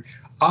craziest story.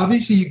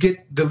 Obviously, you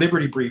get the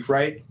Liberty Brief,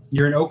 right?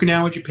 You're in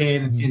Okinawa,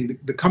 Japan, and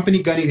the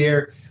company gunny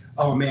there.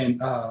 Oh man,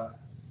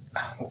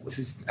 what was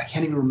his? I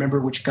can't even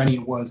remember which gunny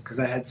it was because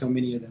I had so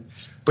many of them.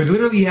 But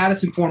literally, he had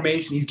us in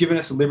formation. He's giving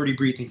us a Liberty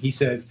briefing. He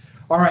says,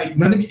 "All right,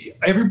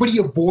 everybody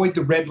avoid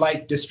the red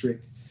light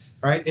district,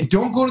 all right, and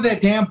don't go to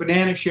that damn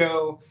banana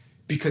show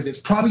because it's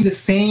probably the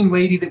same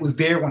lady that was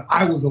there when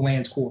I was a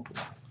Lance Corporal."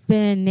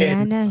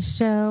 Banana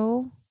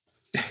show.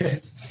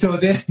 So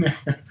then,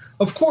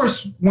 of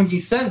course, when he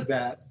says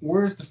that,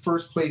 where's the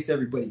first place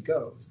everybody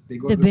goes? They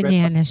go The to the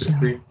banana red light show.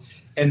 district,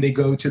 and they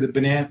go to the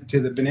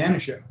banana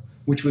show,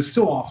 which was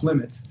still off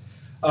limits.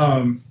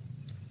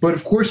 But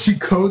of course, you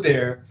go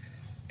there,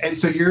 and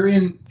so you're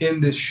in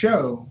this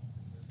show,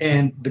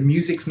 and the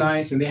music's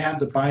nice, and they have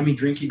the buy me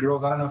drinky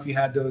girls. I don't know if you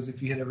had those,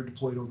 if you had ever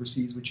deployed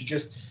overseas, which you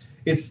just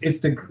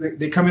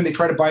they come in, they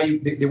try to buy you,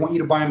 they want you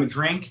to buy them a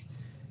drink,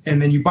 and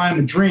then you buy them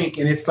a drink,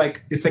 and it's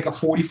like a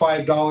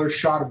 $45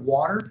 shot of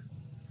water.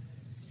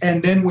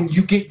 And then when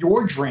you get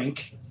your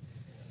drink,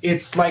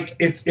 it's like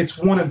it's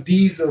one of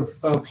these of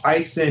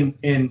ice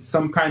and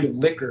some kind of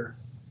liquor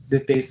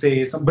that they say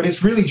is but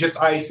it's really just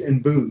ice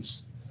and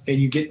booze. And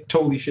you get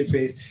totally shit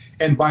faced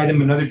and buy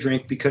them another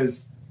drink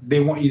because they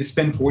want you to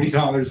spend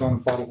 $40 on a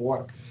bottle of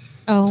water.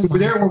 Oh, So we're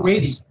there, we're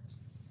waiting.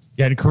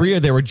 Yeah, in Korea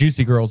there were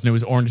juicy girls, and it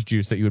was orange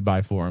juice that you would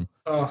buy for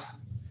them.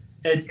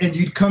 And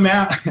you'd come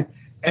out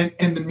and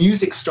the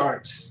music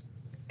starts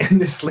and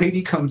this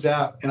lady comes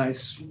out, and I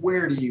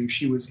swear to you,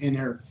 she was in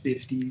her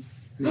 50s.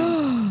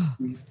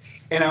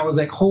 And I was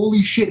like,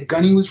 holy shit,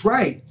 Gunny was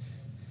right.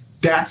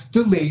 That's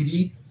the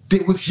lady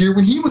that was here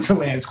when he was a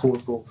Lance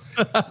Corporal.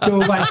 So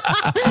like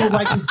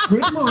a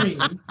good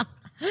Marine,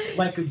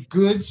 like a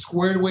good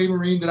squared away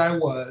Marine that I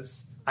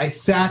was, I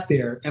sat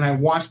there and I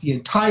watched the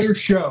entire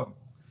show.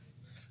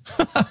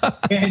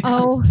 And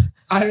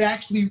I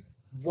actually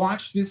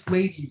watched this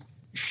lady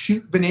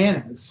shoot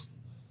bananas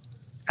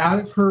out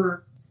of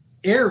her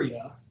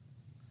area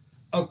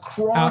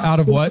across Out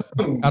of the what?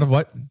 room. Out of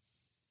what?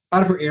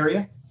 Out of her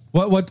area.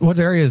 What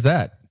area is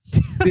that?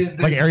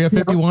 Like Area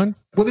 51?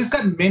 Well, it's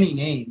got many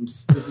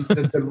names.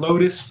 The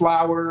lotus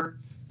flower,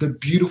 the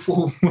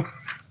beautiful,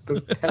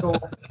 the petal.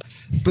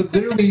 But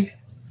literally,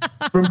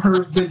 from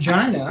her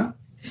vagina,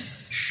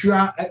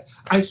 shot.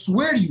 I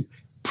swear to you,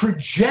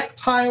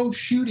 projectile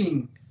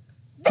shooting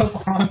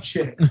of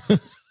objects.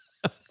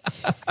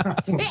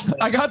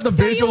 I got the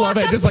visual of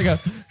it, just like a.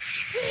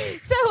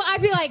 So I'd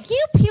be like,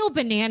 "You peel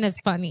bananas,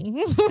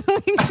 funny."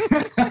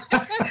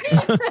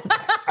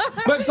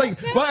 But it's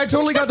like, well, I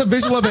totally got the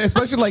visual of it,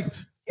 especially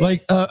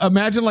like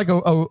imagine like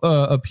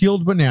a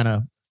peeled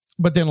banana,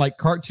 but then like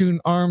cartoon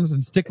arms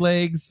and stick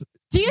legs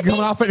Do you coming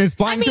think? off it, and it's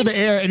flying through the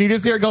air, and you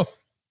just hear it go.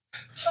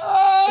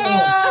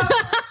 "Ah!"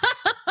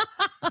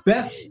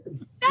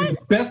 The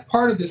best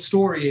part of this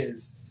story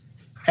is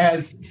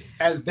as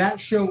that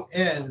show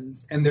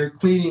ends and they're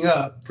cleaning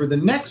up for the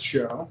next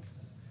show,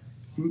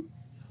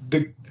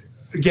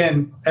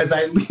 again, as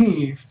I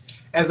leave,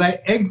 as I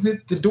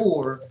exit the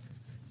door,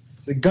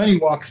 the gunny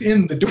walks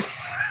in the door.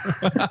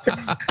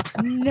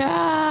 No.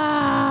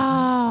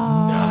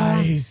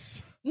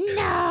 Nice.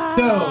 No.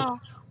 So,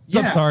 What's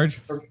up, Sarge?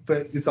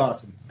 But it's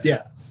awesome.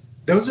 Yeah.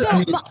 Those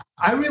are,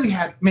 I really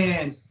had,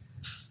 man.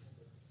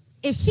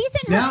 If she's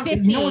in her Now,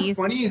 50s. you know what's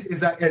funny is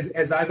that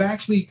as I've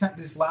actually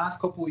this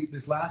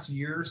last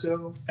year or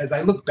so, as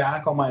I look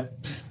back on my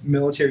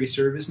military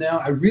service now,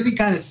 I really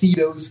kind of see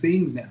those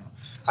things now.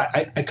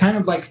 I kind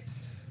of like,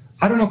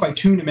 I don't know if I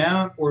tune them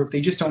out or if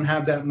they just don't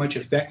have that much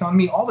effect on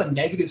me. All the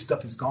negative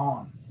stuff is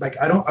gone. Like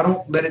I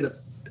don't let it.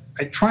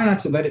 I try not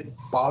to let it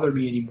bother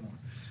me anymore.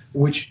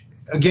 Which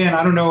again,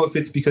 I don't know if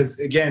it's because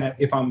again,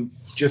 if I'm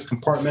just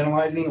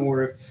compartmentalizing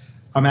or if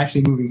I'm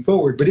actually moving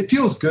forward. But it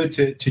feels good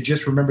to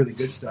just remember the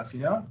good stuff,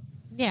 you know?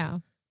 Yeah,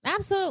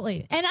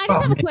 absolutely. And I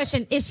just have a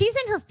question. If she's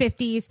in her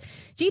 50s,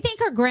 do you think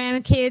her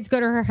grandkids go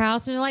to her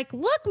house and they're like,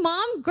 "Look,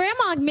 Mom,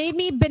 Grandma made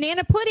me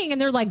banana pudding," and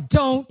they're like,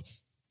 "Don't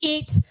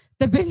eat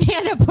the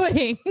banana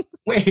pudding."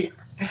 Wait.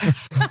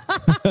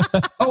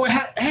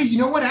 Hey, you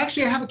know what?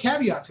 Actually, I have a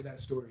caveat to that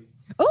story.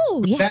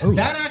 Oh, yeah.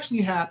 That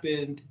actually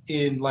happened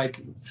in like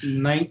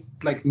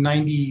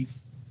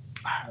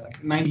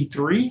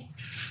 93.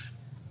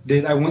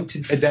 That I went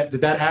to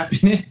that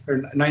happened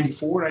or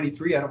 94,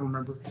 93, I don't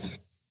remember.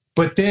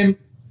 But then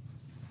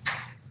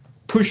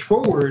push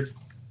forward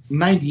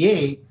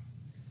 98.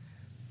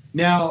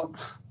 Now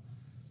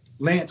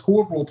Lance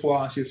Corporal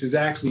Palacios is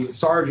actually a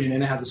sergeant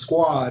and has a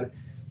squad.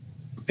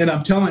 And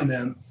I'm telling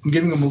them, I'm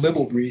giving them a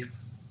libel brief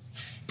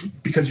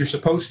because you're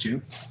supposed to.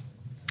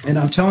 And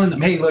I'm telling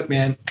them, hey, look,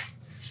 man,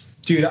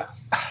 dude,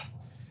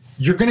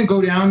 you're going to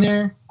go down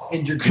there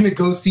and you're going to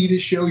go see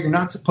this show. You're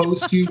not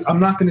supposed to. I'm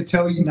not going to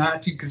tell you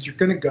not to because you're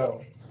going to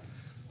go.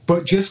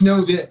 But just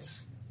know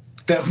this,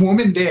 that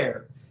woman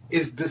there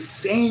is the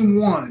same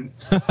one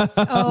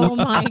Oh,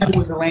 my God. who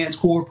was a Lance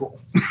Corporal.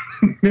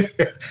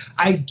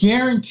 I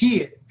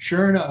guarantee it.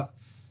 Sure enough,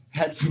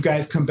 had some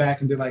guys come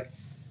back and they're like,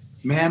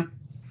 man,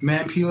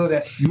 Pilo,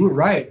 that you were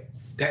right.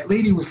 That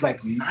lady was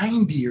like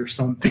 90 or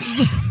something.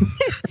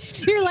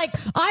 You're like,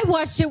 I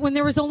watched it when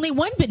there was only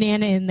one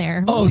banana in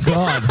there. Oh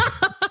God.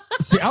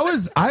 See,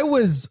 I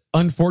was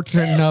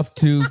unfortunate enough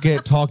to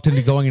get talked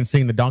into going and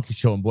seeing the Donkey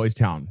Show in Boys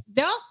Town.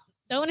 Don't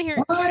want to hear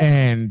it. What?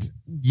 And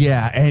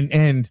yeah,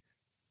 and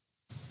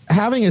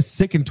having a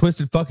sick and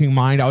twisted fucking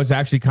mind, I was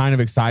actually kind of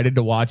excited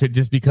to watch it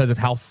just because of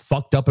how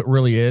fucked up it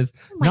really is.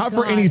 my Not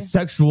for God. any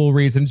sexual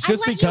reasons, I'd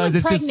just let you because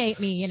it's just impregnate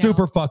me, you know?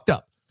 super fucked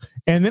up.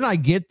 And then I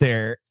get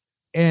there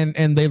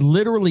and they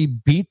literally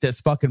beat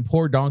this fucking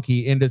poor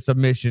donkey into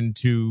submission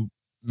to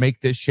make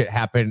this shit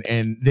happen.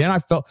 And then I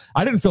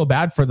didn't feel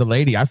bad for the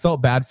lady. I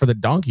felt bad for the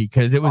donkey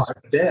because it was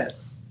Dead.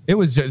 it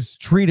was just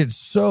treated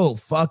so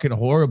fucking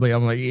horribly.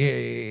 I'm like,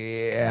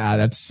 yeah,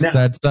 that's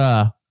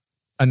a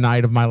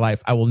night of my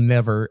life I will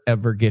never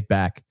ever get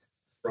back.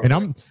 And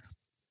I'm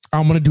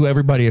going to do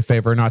everybody a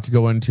favor not to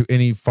go into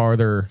any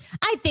farther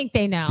I think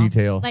they know.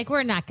 detail. Like,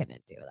 we're not going to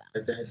do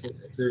that.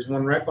 There's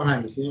one right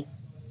behind me. See?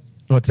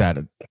 What's that?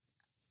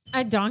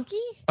 A donkey?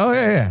 Oh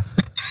yeah.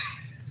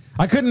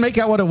 I couldn't make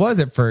out what it was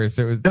at first.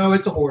 It was No,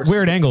 it's a horse.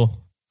 weird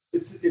angle.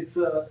 It's It's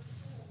a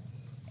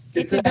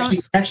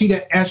actually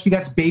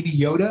that's Baby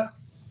Yoda.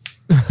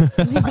 Oh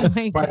my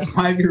My God.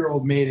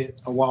 5-year-old made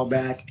it a while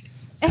back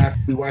after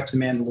we watched The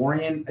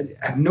Mandalorian.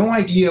 I have no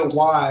idea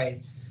why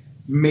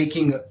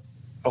making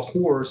a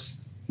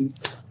horse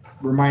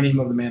reminded him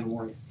of The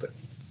Mandalorian, but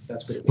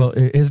that's what it was.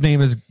 Well, his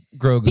name is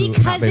Grogu, not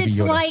Because Baby it's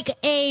Yoda. like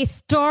a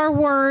Star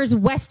Wars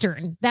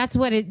Western. That's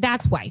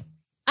why.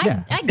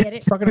 Yeah. I get it.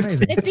 It's fucking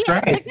amazing. It's, That's it's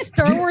right. like a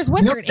Star Wars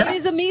Western. No, It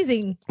is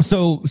amazing.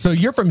 So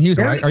you're from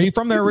Houston, right? Are you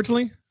from there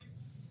originally?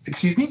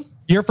 Excuse me?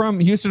 You're from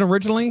Houston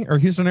originally, or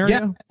Houston area?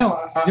 Yeah, no,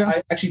 Yeah.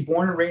 I actually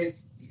born and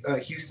raised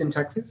Houston,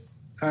 Texas.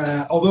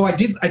 Although I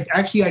did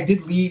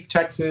leave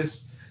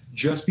Texas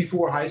just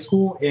before high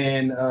school,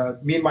 and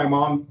me and my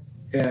mom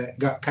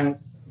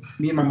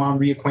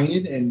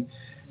reacquainted, and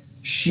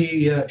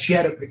she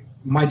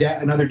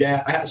had another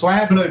dad. So I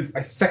have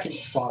a second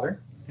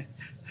father,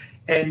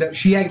 and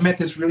she had met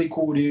this really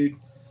cool dude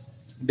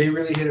they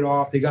really hit it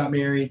off. They got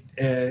married,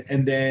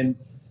 and then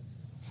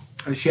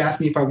she asked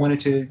me if I wanted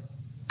to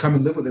come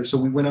and live with her. So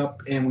we went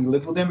up and we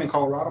lived with them in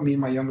Colorado, me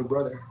and my younger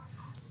brother.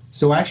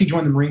 So I actually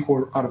joined the Marine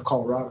Corps out of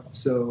Colorado.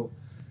 So,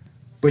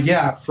 but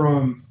yeah,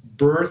 from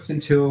birth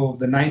until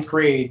the 9th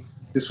grade,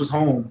 this was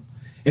home.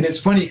 And it's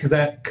funny because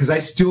I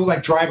still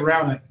like drive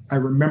around. I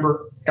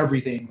remember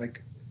everything.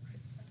 Like,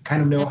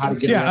 kind of know how to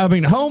get. Yeah, around. I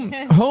mean,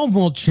 home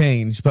will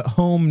change, but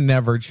home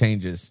never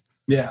changes.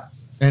 Yeah,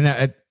 and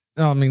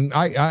I mean,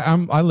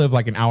 I live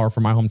like an hour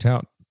from my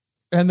hometown,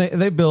 and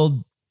they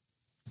build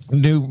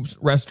new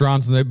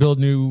restaurants and they build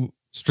new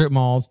strip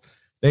malls.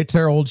 They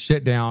tear old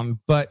shit down,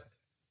 but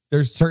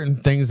there's certain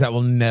things that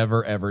will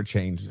never ever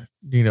change.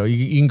 You know,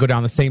 you can go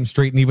down the same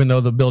street, and even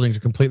though the buildings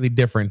are completely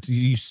different,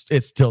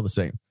 it's still the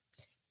same.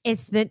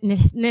 It's the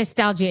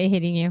nostalgia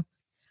hitting you.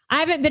 I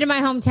haven't been in my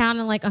hometown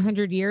in like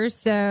 100 years,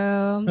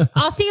 so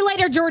I'll see you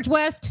later, George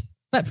West.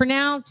 But for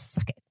now,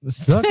 suck it.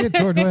 Suck it,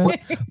 George West.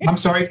 I'm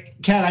sorry,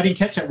 Kat, I didn't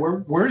catch that.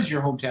 Where's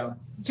your hometown?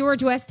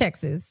 George West,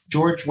 Texas.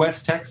 George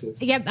West,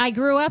 Texas. Yep. I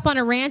grew up on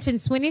a ranch in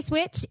Swinney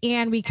Switch,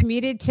 and we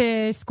commuted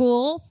to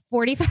school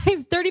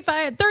 45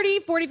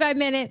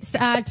 minutes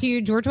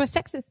to George West,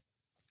 Texas.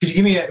 Could you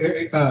give me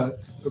a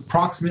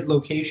approximate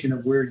location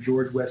of where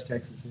George West,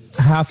 Texas is?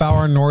 Half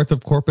hour north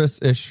of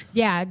Corpus-ish.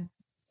 Yeah.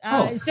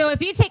 So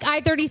if you take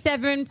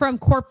I-37 from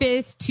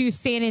Corpus to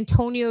San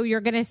Antonio,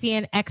 you're going to see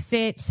an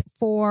exit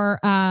for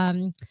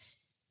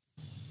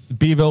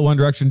Beeville one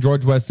direction,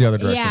 George West the other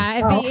direction.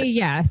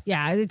 Yeah.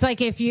 Yeah. It's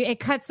like it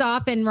cuts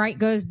off and right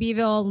goes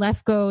Beeville,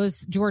 left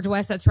goes George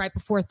West. That's right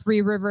before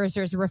Three Rivers.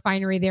 There's a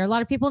refinery there. A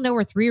lot of people know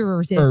where Three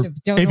Rivers is.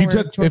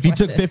 If you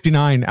took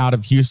 59 out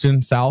of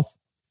Houston south,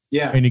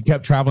 and you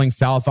kept traveling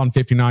south on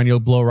 59, you'll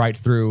blow right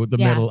through the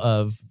middle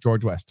of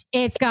George West.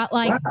 It's got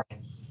like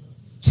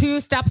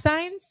 2 stop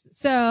signs,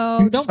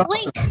 so don't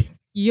blink.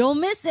 You'll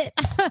miss it.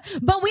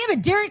 But we have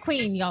a Dairy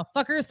Queen, y'all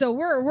fuckers, so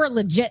we're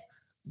legit.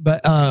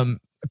 But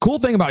cool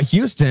thing about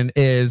Houston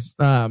is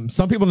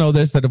some people know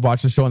this that have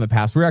watched the show in the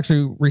past. We were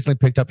actually recently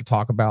picked up to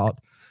talk about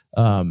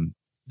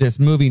this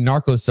movie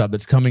Narco Sub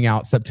that's coming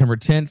out September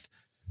 10th.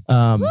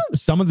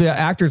 Some of the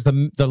actors,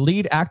 the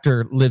lead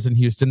actor lives in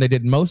Houston. They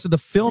did most of the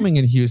filming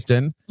in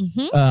Houston.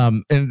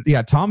 And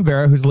yeah, Tom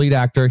Vera, who's the lead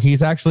actor,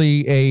 he's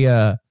actually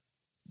a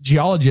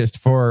geologist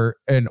for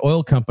an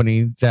oil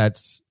company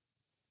that's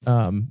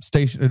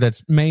based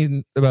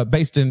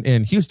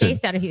in Houston.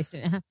 Based out of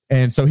Houston. Uh-huh.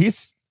 And so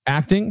he's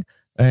acting,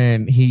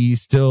 and he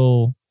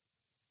still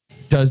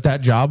does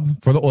that job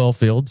for the oil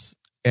fields,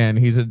 and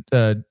he's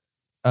a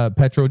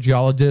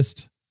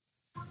petrogeologist.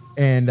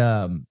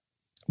 And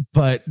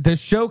but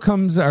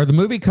the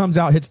movie comes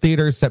out, hits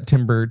theaters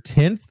September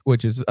 10th,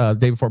 which is the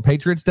day before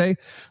Patriots Day.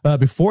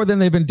 Before then,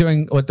 they've been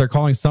doing what they're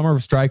calling Summer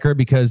of Stryker,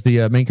 because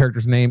the main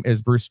character's name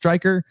is Bruce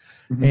Stryker.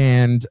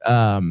 And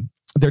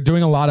they're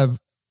doing a lot of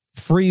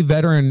free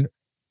veteran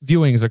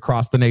viewings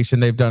across the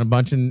nation. They've done a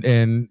bunch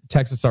in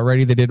Texas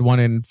already. They did one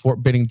in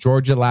Fort Benning,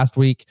 Georgia last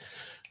week.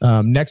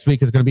 Next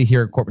week is going to be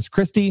here in Corpus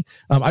Christi.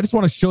 I just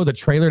want to show the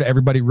trailer to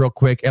everybody real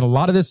quick. And a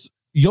lot of this,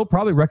 you'll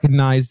probably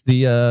recognize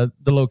the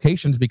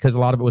locations because a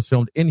lot of it was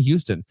filmed in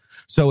Houston.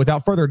 So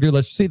without further ado,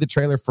 let's see the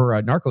trailer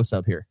for Narco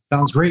Sub here.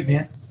 Sounds great,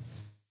 man.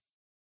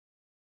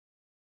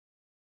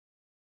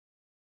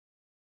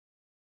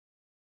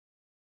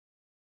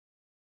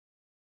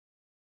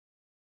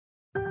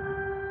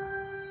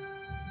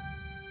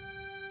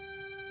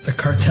 The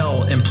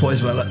cartel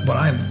employs what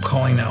I'm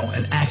calling now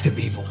an active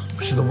evil,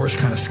 which is the worst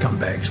kind of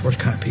scumbags, worst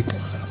kind of people.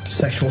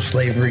 Sexual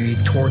slavery,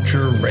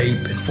 torture,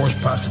 rape, and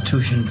forced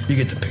prostitution. You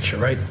get the picture,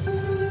 right?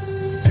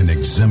 An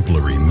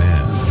exemplary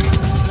man.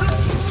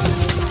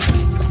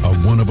 A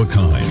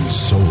one-of-a-kind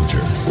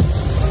soldier.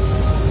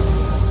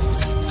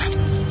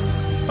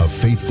 A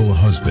faithful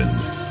husband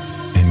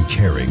and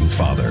caring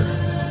father.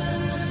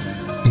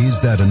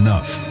 Is that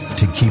enough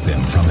to keep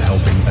him from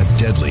helping a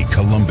deadly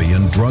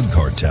Colombian drug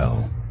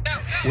cartel?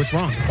 What's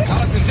wrong?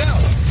 Allison,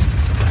 down!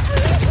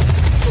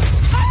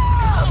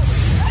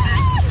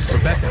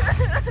 Rebecca.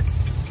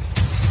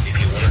 If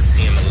you want to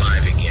see him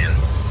alive again,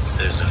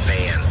 there's a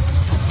van.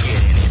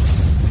 Get in it.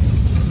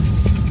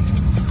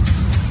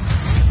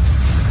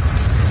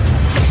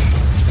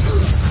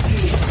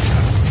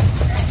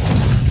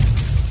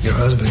 Your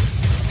husband.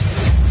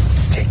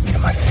 Take me to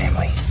my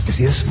family. Is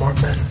he a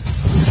smart man?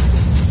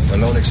 I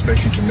don't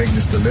expect you to make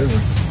this delivery.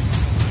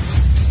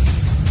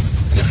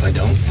 And if I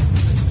don't?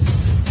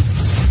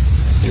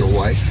 Your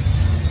wife,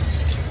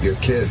 your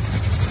kid,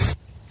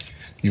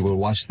 you will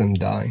watch them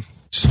die.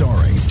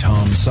 Starring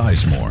Tom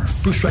Sizemore.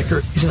 Bruce Stryker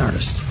is an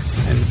artist,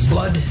 and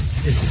blood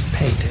is his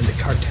paint, and the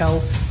cartel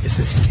is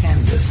his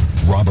canvas.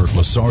 Robert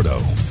Lasardo.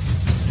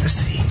 Let's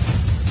see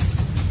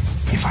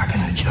if I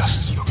can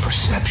adjust your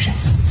perception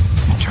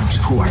in terms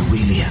of who I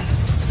really am.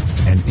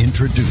 And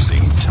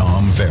introducing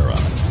Tom Vera.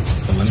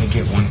 But let me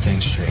get one thing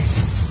straight.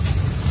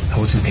 I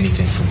will do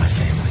anything for my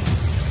family.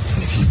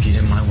 And if you get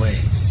in my way,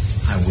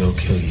 I will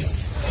kill you.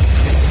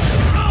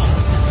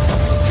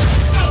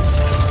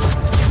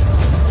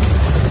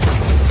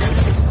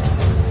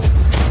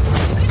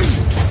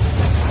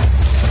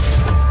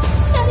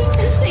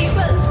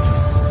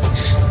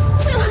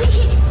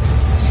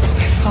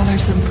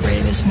 father's the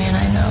bravest man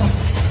I know.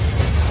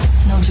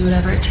 And he'll do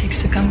whatever it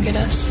takes to come get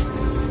us.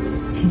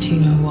 And do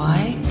you know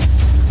why?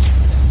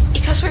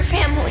 Because we're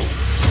family.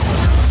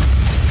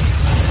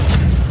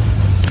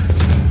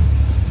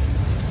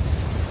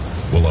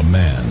 Will a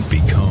man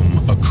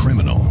become a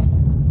criminal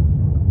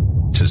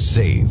to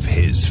save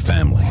his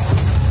family?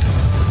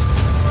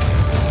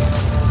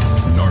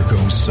 Narco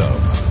Sub,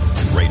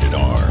 rated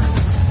R.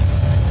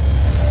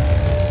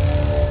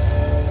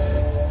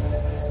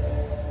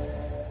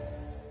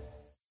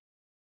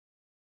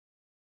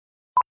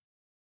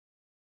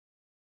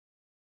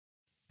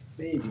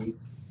 Baby.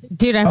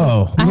 Dude,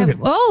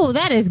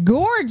 that is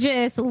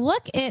gorgeous.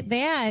 Look at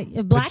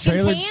that. Black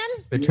and tan?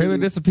 The trailer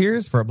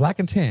disappears for a black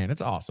and tan.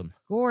 It's awesome.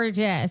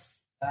 Gorgeous.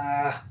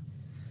 I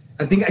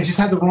think I just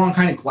had the wrong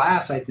kind of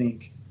glass, I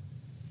think.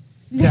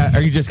 Yeah, or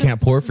you just can't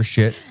pour for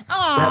shit.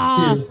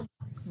 Oh,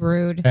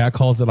 rude. Yeah, I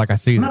calls it like I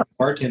see it. I'm not a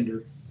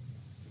bartender.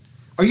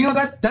 Oh, you know,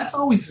 that's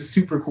always a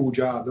super cool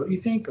job, don't you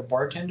think? A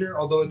bartender?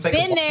 Although it's like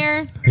been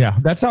there. Yeah,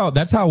 that's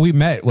how we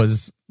met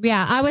was.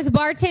 Yeah, I was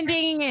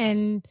bartending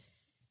and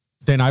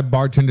then I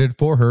bartended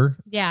for her.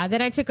 Yeah,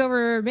 then I took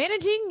over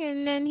managing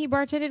and then he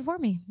bartended for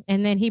me.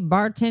 And then he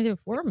bartended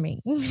for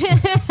me.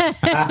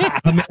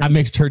 I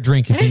mixed her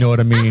drink, if you know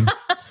what I mean.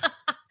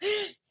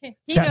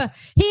 He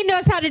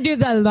knows how to do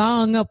the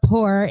long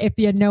pour, if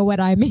you know what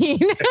I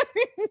mean.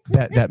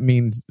 that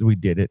means we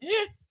did it.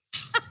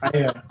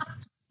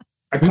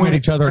 We met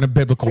each other in a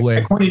biblical way.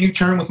 I coined a new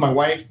term with my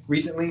wife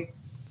recently,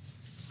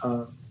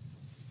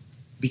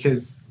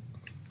 because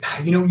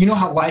you know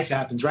how life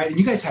happens, right? And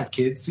you guys have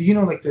kids, so you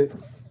know, like the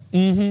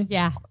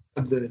yeah,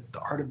 the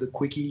art of the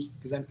quickie.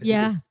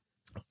 Yeah.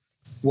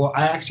 Well,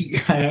 I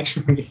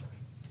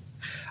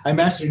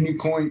mastered a new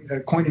coined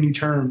a new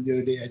term the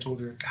other day. I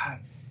told her, God,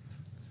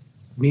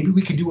 maybe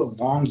we could do a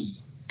longie,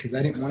 because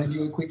I didn't want to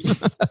do a quickie.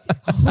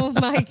 Oh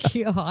my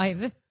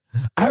God.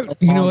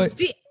 You know what?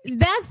 See,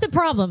 that's the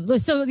problem.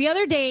 So the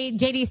other day,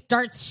 JD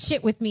starts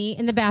shit with me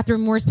in the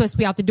bathroom. We're supposed to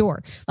be out the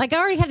door. Like, I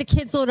already have the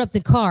kids load up the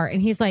car,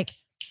 and he's like,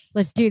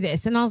 let's do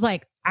this. And I was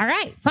like, all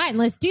right, fine,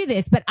 let's do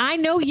this. But I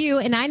know you,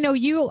 and I know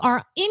you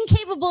are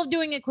incapable of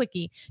doing a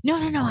quickie. No,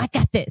 I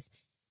got this.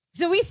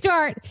 So we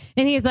start,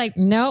 and he's like,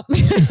 nope.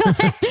 He's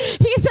like,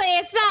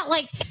 it's not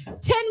like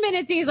 10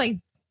 minutes. He's like,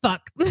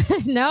 fuck.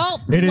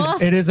 Nope.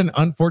 It is an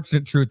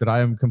unfortunate truth that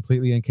I am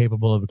completely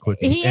incapable of a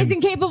quickie. He is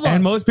incapable.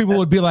 And most people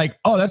would be like,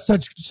 oh, that's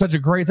such a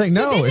great thing.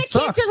 So no, then the kids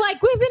are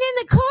like, we've been in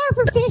the car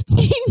for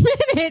 15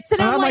 minutes.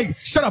 And I'm like,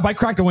 shut up. I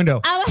cracked a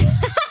window.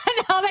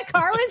 No, the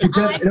car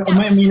was on.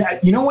 I mean,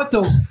 you know what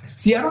though?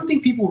 See, I don't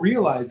think people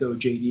realize though,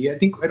 JD.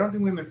 I don't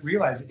think women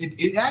realize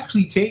it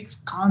actually takes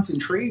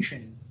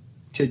concentration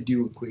to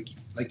do a quickie.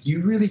 Like,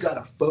 you really got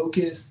to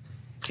focus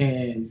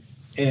and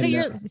so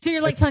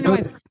you're like telling your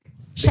wife,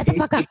 shut the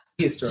fuck up.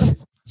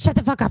 Shut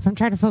the fuck up. I'm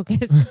trying to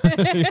focus.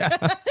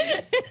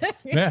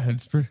 Yeah,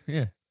 it's pretty,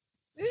 yeah.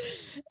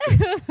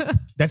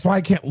 That's why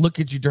I can't look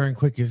at you during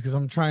quickies, because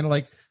I'm trying to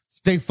like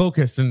stay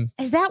focused. And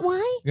is that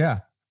why? Yeah.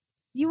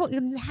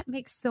 That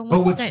makes so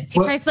much sense.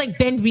 He tries to like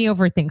bend me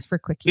over things for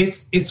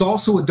quickies. It's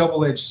also a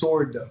double-edged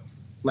sword though.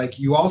 Like,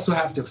 you also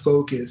have to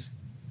focus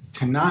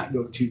to not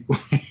go too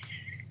quick.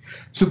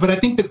 So, but I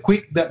think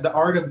the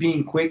art of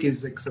being quick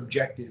is like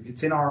subjective.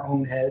 It's in our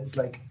own heads.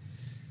 Like,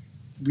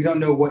 we don't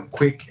know what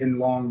quick and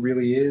long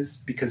really is,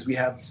 because we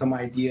have some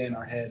idea in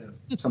our head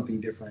of something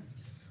different.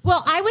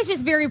 Well, I was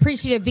just very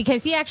appreciative,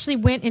 because he actually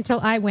went until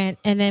I went,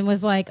 and then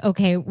was like,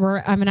 okay, I'm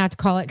going to have to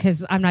call it,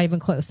 because I'm not even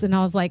close. And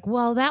I was like,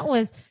 well, that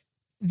was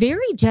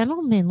very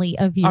gentlemanly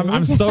of you.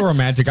 I'm so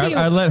romantic.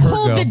 I let her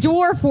hold the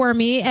door for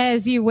me,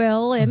 as you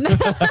will. And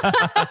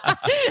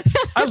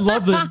I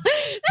love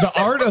the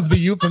art of the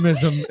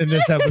euphemism in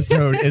this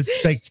episode is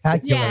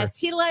spectacular. Yes,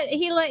 he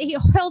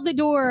held the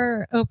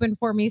door open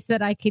for me so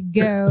that I could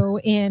go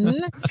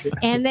in,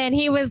 and then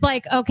he was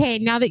like, "Okay,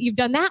 now that you've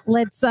done that,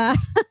 let's go."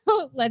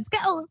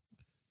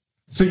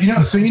 So you know,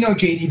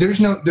 JD,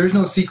 there's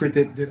no secret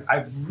that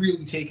I've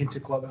really taken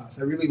to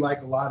Clubhouse. I really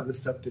like a lot of the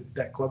stuff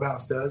that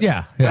Clubhouse does.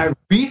 Yeah. I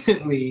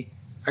recently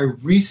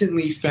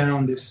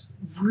found this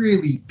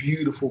really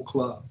beautiful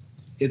club.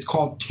 It's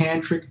called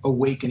Tantric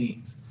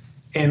Awakenings,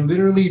 and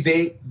literally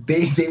they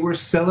were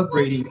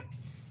celebrating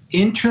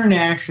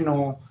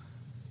International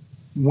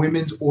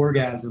Women's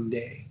Orgasm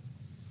Day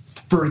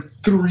for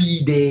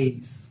 3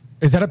 days.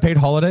 Is that a paid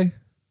holiday?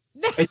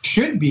 It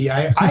should be.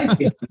 I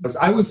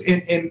was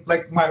in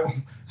like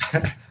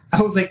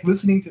I was like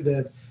listening to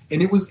them,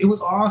 and it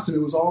was awesome.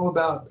 It was all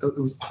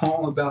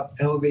about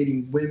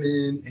elevating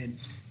women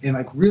and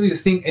like really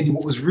this thing. And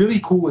what was really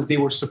cool was they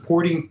were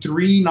supporting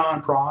 3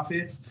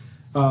 nonprofits.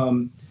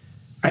 I'm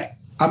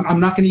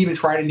not going to even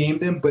try to name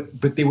them,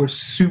 but they were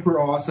super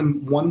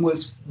awesome. One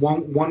was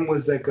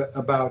like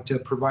about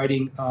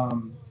providing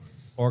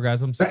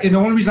orgasms. And the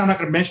only reason I'm not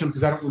going to mention them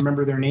because I don't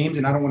remember their names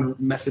and I don't want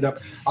to mess it up.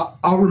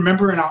 I'll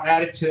remember and I'll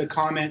add it to a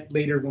comment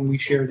later when we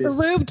share this.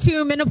 Lube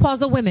to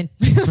menopausal women.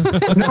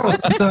 No,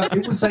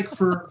 it was like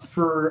for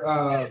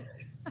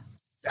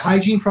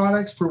hygiene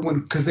products for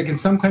when, because like in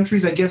some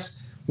countries, I guess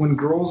when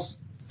girls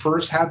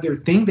first have their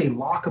thing, they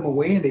lock them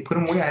away and they put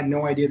them away. I had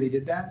no idea they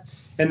did that.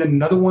 And then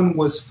another one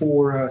was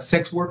for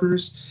sex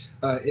workers.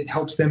 It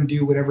helps them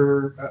do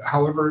whatever,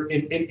 however,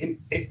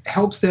 it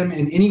helps them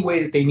in any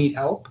way that they need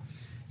help.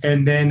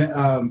 And then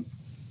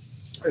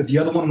the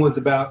other one was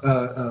about,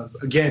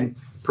 again,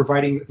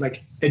 providing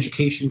like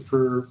education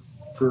for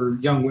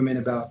young women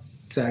about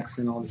sex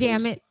and all this.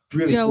 Damn it,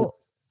 really Joe. Cool.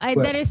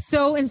 That is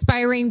so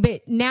inspiring,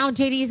 but now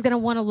JD is going to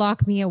want to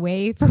lock me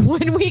away for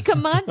 1 week a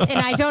month, and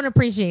I don't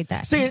appreciate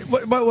that. See,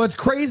 what's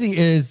crazy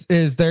is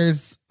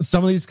there's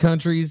some of these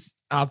countries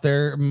out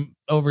there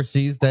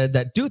overseas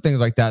that do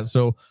things like that.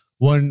 So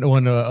when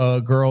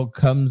a girl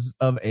comes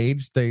of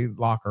age, they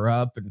lock her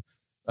up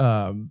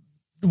and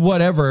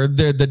whatever.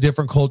 The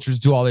different cultures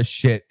do all this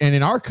shit, and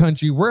in our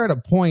country, we're at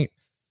a point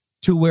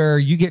to where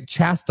you get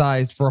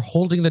chastised for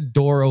holding the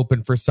door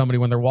open for somebody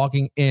when they're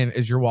walking in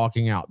as you're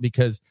walking out,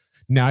 because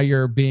now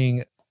you're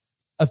being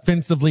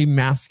offensively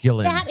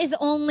masculine. That is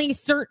only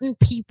certain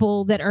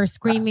people that are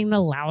screaming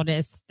the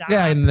loudest.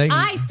 Yeah, and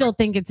I still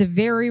think it's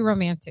very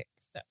romantic.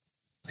 So.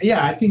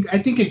 Yeah, I think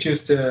it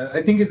just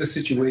I think the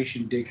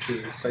situation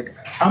dictates. Like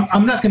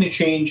I'm not going to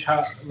change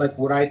how like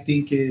what I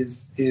think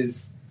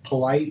is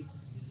polite.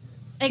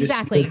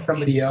 Exactly. Just because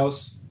somebody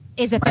else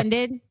is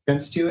offended.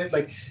 Offense to it,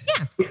 like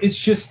yeah, it's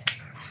just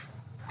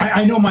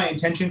I know my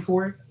intention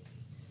for it,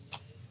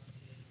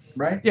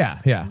 right? Yeah.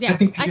 I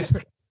think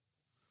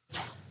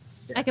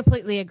I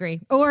completely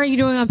agree. Or are you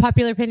doing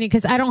unpopular opinion?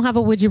 Because I don't have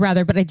a would you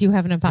rather, but I do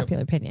have an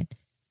unpopular opinion.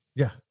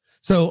 Yeah.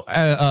 So,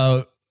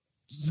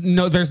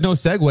 no, there's no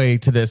segue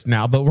to this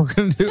now, but we're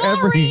going to do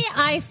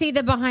I see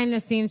the behind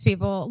the scenes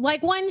people.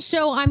 Like one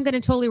show, I'm going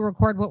to totally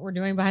record what we're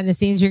doing behind the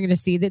scenes. You're going to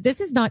see that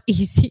this is not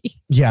easy.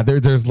 Yeah,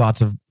 there's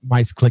lots of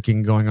mice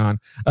clicking going on.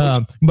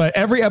 But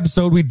every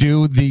episode we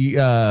do the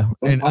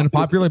an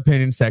unpopular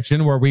opinion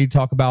section where we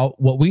talk about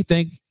what we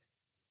think,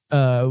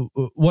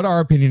 what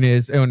our opinion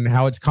is and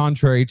how it's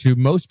contrary to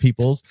most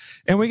people's,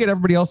 and we get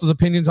everybody else's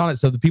opinions on it.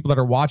 So the people that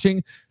are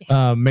watching,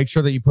 make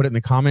sure that you put it in the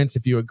comments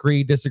if you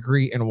agree,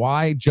 disagree, and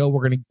why. Joe,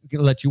 we're going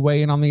to let you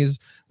weigh in on these.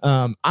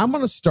 I'm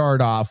going to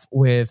start off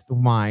with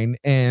mine,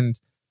 and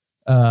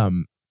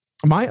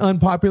my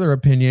unpopular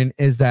opinion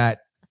is that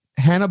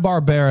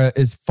Hanna-Barbera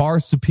is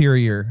far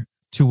superior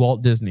to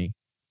Walt Disney.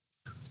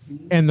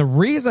 And the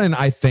reason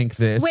I think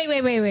this... Wait.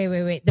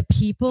 The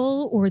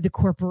people or the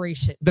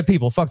corporation? The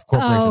people. Fuck the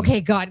corporation. Oh, okay,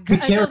 God. The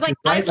characters, like,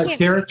 right? Like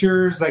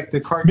characters, like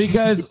the cartoons.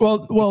 Because,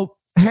 well,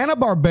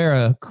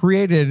 Hanna-Barbera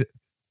created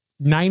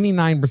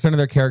 99% of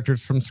their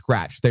characters from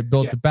scratch. They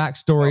built the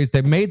backstories.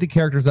 They made the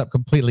characters up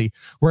completely.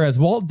 Whereas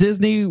Walt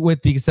Disney,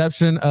 with the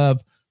exception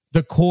of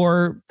the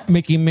core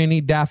Mickey, Minnie,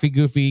 Daffy,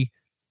 Goofy,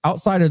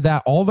 outside of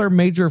that, all their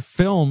major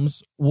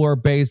films were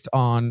based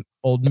on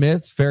old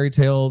myths, fairy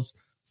tales,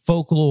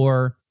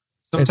 folklore,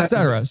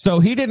 etc. So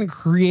he didn't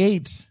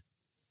create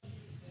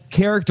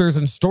characters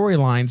and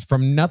storylines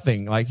from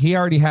nothing. Like he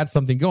already had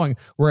something going.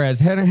 Whereas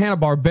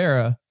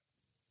Hanna-Barbera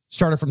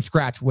started from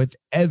scratch with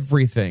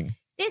everything.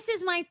 This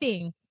is my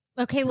thing.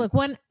 Okay, look,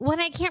 when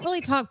I can't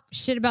really talk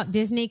shit about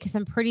Disney because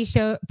I'm pretty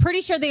sure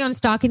they own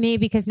stock in me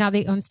because now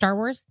they own Star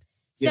Wars.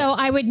 So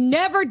I would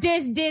never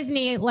diss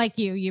Disney like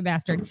you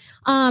bastard.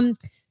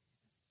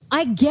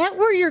 I get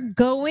where you're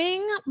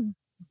going,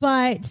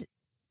 but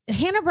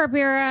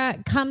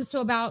Hanna-Barbera comes to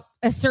about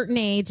a certain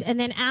age, and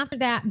then after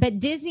that, but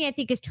Disney, I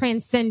think, is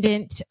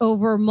transcendent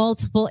over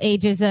multiple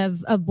ages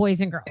of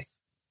boys and girls.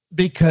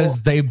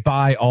 Because they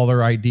buy all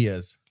their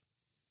ideas.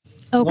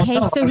 Okay,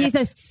 so he's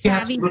a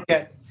savvy...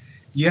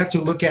 You have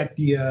to look at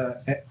the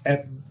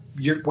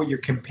what you're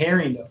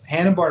comparing them.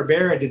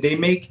 Hanna-Barbera,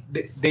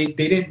 they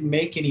didn't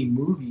make any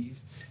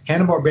movies.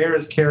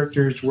 Hanna-Barbera's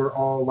characters were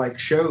all like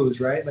shows,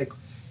 right? Like,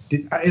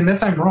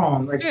 unless I'm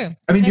wrong, like I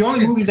mean, the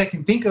only movies I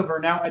can think of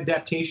are now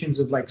adaptations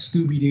of like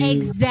Scooby-Doo,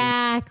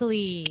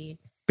 exactly,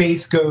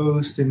 Space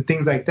Ghost, and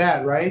things like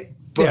that, right?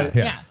 But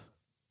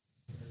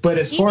but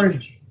as far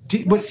as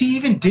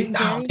even didn't,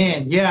 oh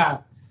man, yeah.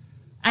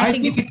 I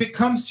think if it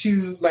comes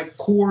to like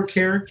core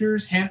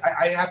characters,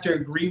 I have to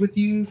agree with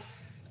you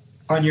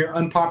on your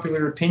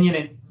unpopular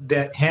opinion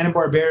that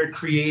Hanna-Barbera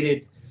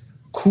created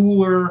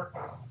cooler,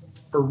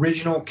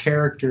 original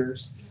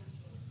characters.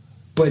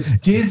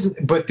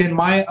 But then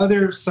my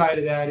other side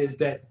of that is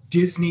that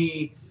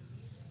Disney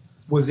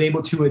was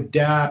able to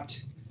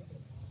adapt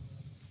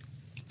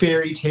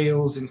fairy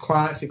tales and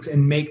classics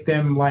and make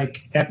them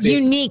like epic,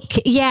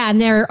 unique,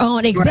 and their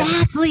own,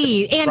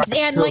 exactly. And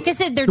so, like I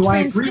said, they're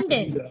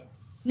transcendent.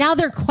 Now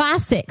they're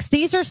classics.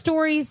 These are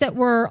stories that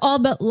were all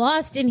but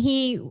lost, and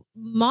they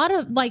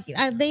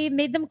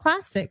made them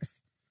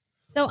classics.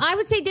 So I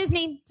would say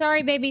Disney.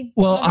 Sorry, baby.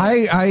 Well,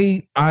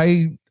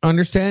 I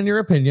understand your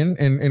opinion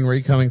and where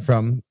you're coming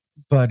from,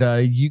 but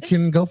you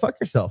can go fuck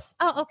yourself.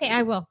 Oh, okay,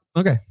 I will.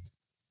 Okay.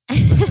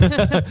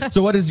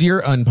 So what is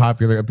your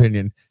unpopular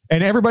opinion?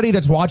 And everybody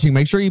that's watching,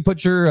 make sure you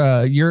put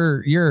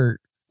your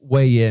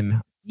way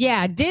in.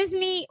 Yeah,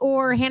 Disney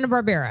or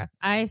Hanna-Barbera.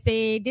 I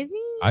say Disney.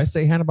 I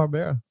say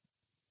Hanna-Barbera.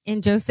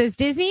 And Joe says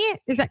Disney.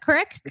 Is that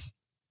correct?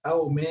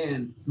 Oh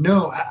man,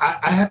 no,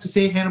 I have to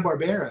say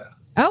Hanna-Barbera.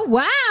 Oh,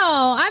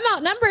 wow. I'm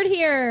outnumbered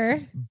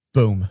here.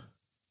 Boom.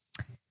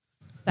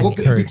 Well,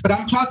 but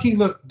I'm talking,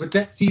 look, but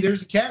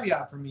there's a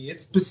caveat for me.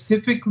 It's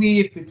specifically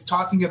if it's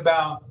talking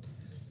about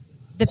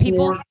the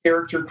people core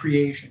character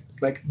creation.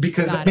 Like,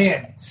 because,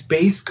 man,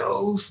 Space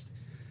Ghost,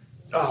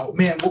 oh,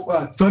 man,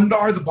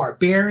 Thundar the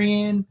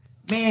Barbarian,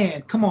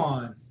 man, come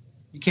on.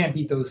 You can't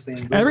beat those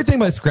things. Everything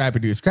but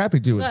Scrappy-Doo.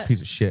 Scrappy-Doo is a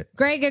piece of shit.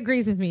 Greg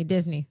agrees with me,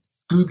 Disney.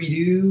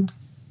 Scooby-Doo.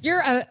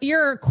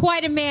 You're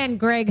quite a man,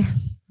 Greg.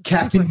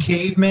 Captain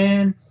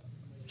Caveman.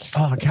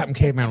 Oh, Captain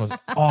Caveman was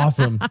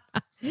awesome.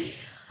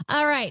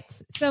 All right.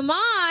 So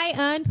my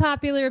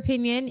unpopular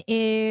opinion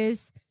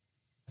is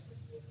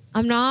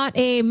I'm not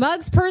a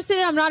Mugs person.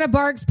 I'm not a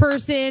Barks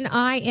person.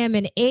 I am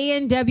an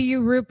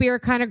A&W root beer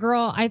kind of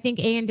girl. I think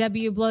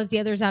A&W blows the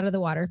others out of the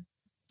water.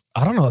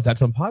 I don't know if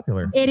that's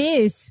unpopular. It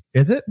is.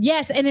 Is it?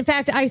 Yes. And in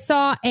fact, I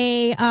saw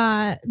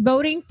a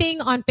voting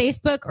thing on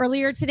Facebook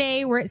earlier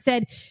today where it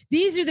said,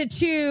 these are the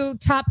 2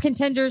 top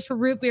contenders for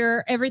root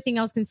beer. Everything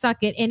else can suck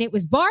it. And it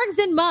was Barks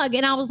and Mug.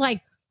 And I was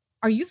like,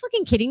 are you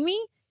fucking kidding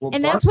me? Well,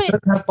 and that's what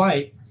it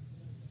bite.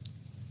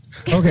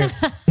 Okay.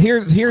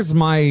 Here's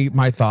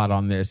my thought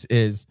on this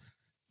is,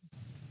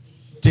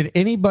 did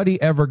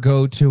anybody ever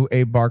go to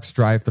a Barks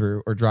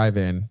drive-through or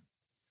drive-in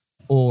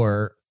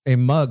or a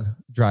Mug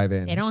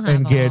drive-in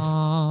and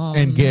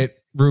get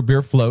root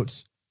beer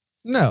floats?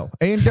 No,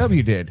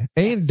 A&W did.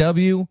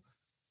 A&W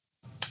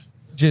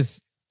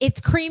just, it's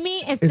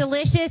creamy, it's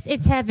delicious,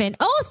 it's heaven.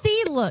 Oh,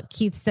 see, look,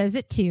 Keith says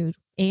it too.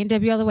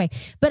 A&W all the way.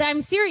 But I'm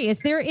serious.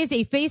 There is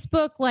a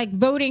Facebook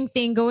voting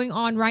thing going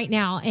on right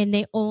now, and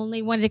they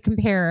only wanted to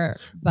compare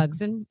Barks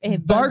and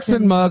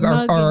Mug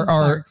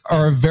are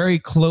a very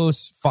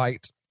close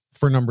fight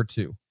for number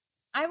 2.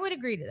 I would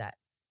agree to that.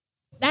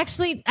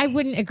 Actually, I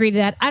wouldn't agree to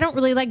that. I don't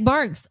really like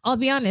Barks. I'll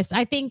be honest.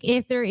 I think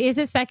if there is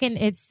a second,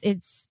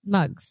 it's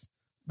Mugs.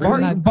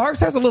 Barks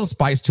has a little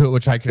spice to it,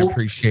 which I can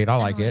appreciate. I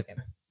like it.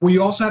 Well,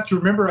 you also have to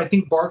remember, I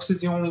think Barks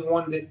is the only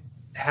one that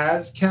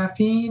has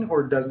caffeine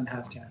or doesn't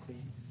have caffeine.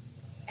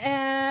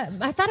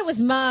 I thought it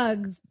was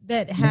Mugs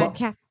that had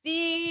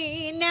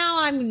caffeine. Now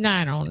I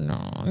don't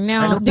know.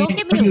 Now don't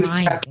get me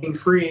lying. Caffeine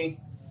free.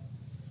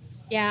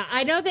 Yeah,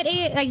 I know that.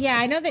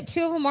 I know that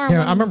 2 of them are.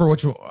 Yeah, I remember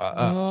which.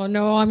 Oh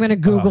no, I'm gonna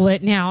Google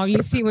it now.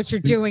 You see what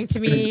you're doing to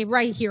me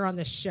right here on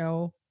the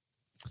show.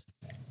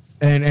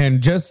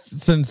 And just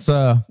since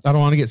I don't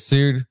want to get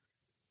sued,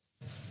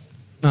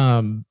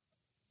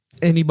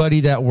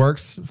 anybody that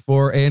works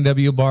for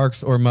A&W,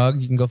 Barks, or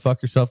Mug, you can go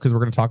fuck yourself because we're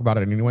going to talk about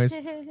it anyways.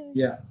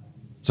 Yeah.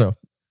 So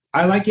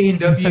I like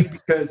A&W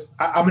because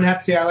I'm going to have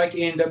to say I like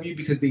A&W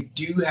because they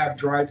do have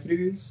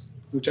drive-thrus,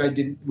 which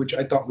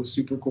I thought was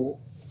super cool.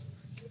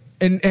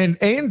 And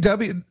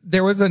A&W,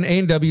 there was an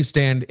A&W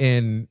stand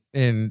in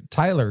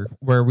Tyler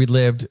where we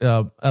lived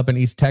up in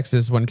East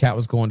Texas when Kat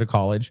was going to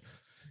college,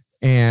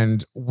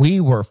 and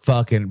we were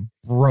fucking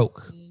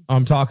broke.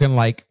 I'm talking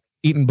like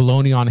eating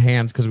bologna on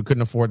hands because we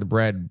couldn't afford the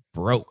bread.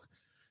 Broke.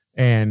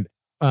 And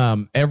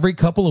every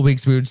couple of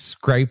weeks we would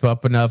scrape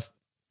up enough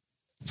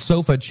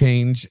sofa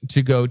change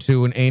to go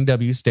to an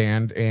A&W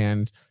stand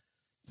and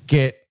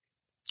get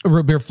a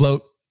root beer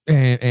float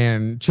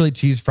and chili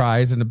cheese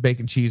fries and a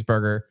bacon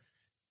cheeseburger.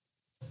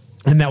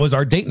 And that was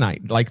our date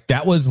night. Like,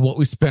 that was what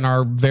we spent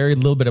our very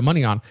little bit of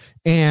money on.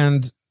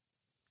 And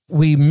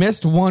we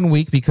missed 1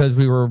 week because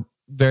we were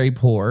very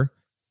poor.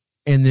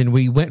 And then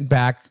we went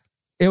back.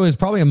 It was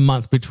probably a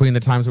month between the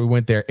times we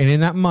went there. And in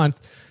that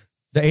month,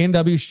 the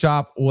A&W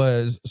shop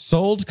was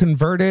sold,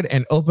 converted,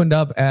 and opened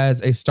up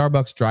as a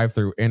Starbucks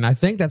drive-thru. And I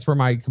think that's where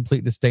my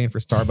complete disdain for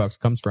Starbucks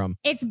comes from.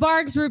 It's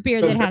Barks root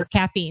beer that has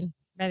caffeine,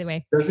 by the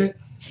way. Does it?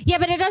 Yeah,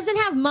 but it doesn't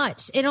have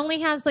much. It only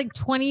has like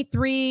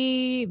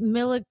 23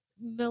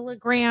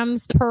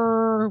 milligrams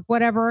per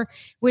whatever,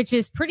 which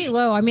is pretty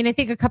low. I mean, I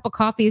think a cup of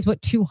coffee is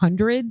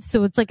 200,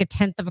 so it's like a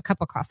tenth of a cup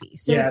of coffee.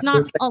 So it's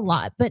not a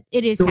lot, but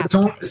it is. So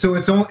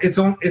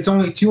it's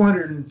only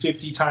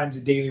 250 times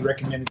the daily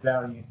recommended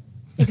value.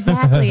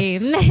 Exactly.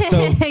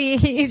 So,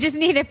 you just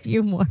need a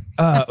few more.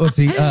 Let's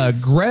see.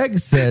 Greg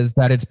says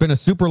that it's been a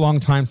super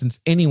long time since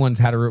anyone's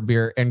had a root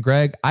beer. And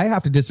Greg, I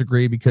have to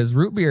disagree because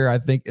root beer, I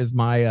think, is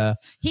my.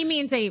 He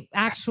means a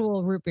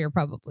actual root beer,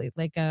 probably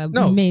like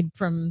made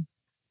from.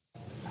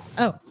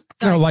 Oh,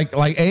 sorry. No, like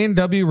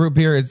A&W root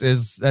beer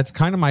is that's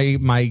kind of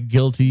my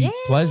guilty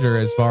pleasure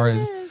as far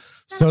as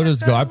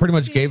sodas go. I pretty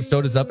much gave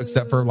sodas up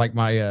except for like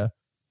my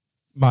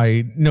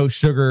my no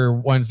sugar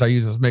ones I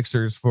use as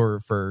mixers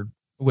for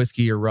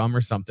whiskey or rum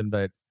or something.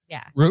 But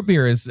yeah, root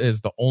beer is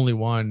the only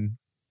one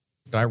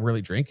that I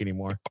really drink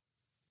anymore.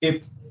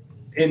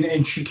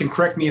 And she can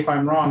correct me if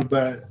I'm wrong,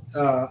 but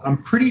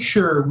I'm pretty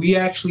sure we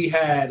actually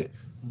had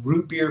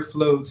root beer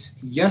floats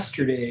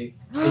yesterday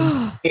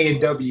in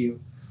A&W.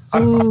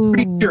 I'm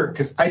pretty sure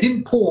because I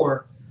didn't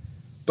pour,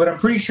 but I'm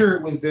pretty sure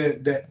it was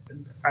that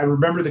I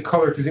remember the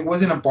color because it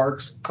wasn't a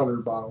Barks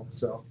colored bottle.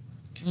 So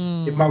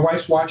if my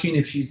wife's watching, I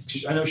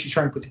know she's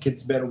trying to put the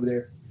kids to bed over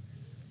there,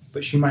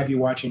 but she might be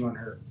watching on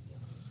her.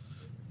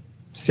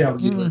 See how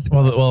good.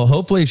 Well,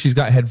 hopefully she's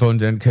got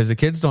headphones in because the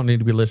kids don't need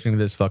to be listening to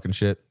this fucking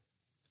shit.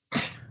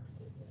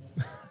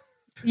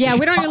 Yeah,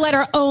 we don't even let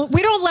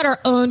our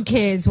own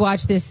kids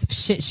watch this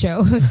shit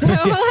show. So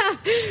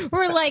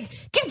we're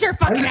like, get your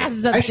fucking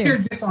asses up. I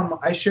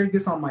shared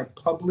this on my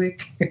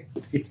public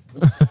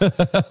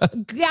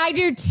Facebook. I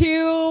do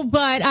too,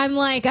 but I'm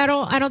like, I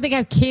don't think I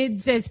have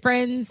kids as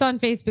friends on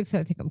Facebook, so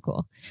I think I'm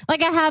cool.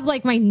 Like I have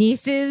like my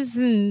nieces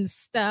and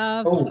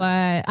stuff,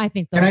 but I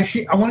think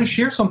I want to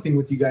share something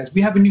with you guys.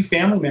 We have a new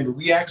family member.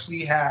 We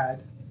actually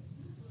had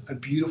a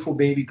beautiful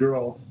baby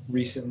girl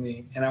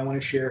recently, and I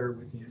want to share her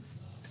with you.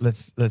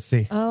 Let's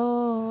see.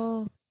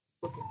 Oh.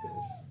 Look at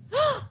this.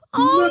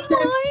 Oh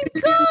my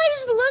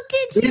gosh, look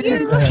at you.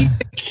 Isn't she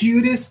the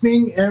cutest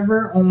thing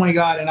ever? Oh my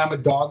God. And I'm a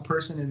dog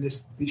person,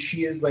 and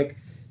she is like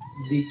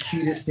the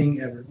cutest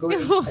thing ever. Go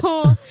ahead.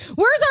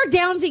 Where's our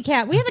Downsy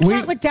cat? We have a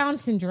cat with Down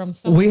syndrome.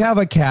 We have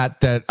a cat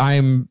that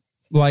I'm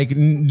like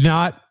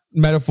not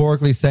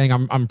metaphorically saying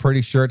I'm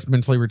pretty sure it's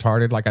mentally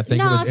retarded. Like I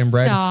think it was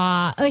inbred.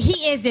 Stop.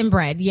 He is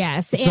inbred,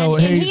 yes. And, So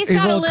and he's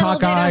got a little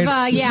cockeyed.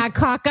 bit of a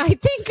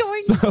cockeyed thing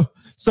going.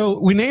 So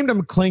we named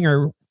him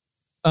Klinger,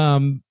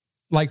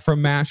 like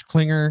from MASH,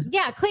 Klinger.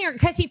 Yeah, Klinger,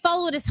 because he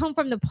followed us home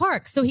from the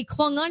park. So he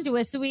clung onto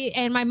us.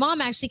 And my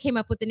mom actually came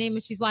up with the name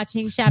if she's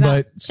watching. Shout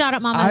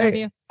out, Mom. I love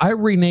you. I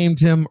renamed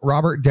him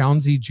Robert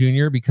Downsy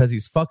Jr. because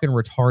he's fucking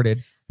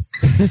retarded.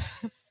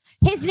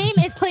 His name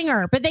is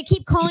Klinger, but they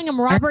keep calling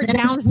him Robert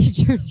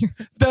Downsy Jr.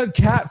 The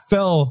cat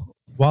fell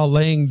while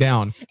laying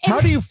down. How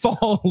do you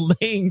fall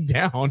laying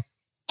down?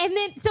 And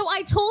then, so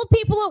I told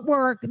people at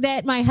work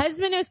that my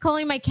husband is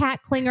calling my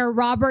cat Klinger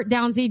Robert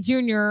Downsy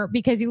Jr.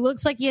 because he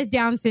looks like he has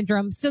Down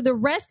syndrome. So the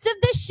rest of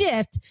the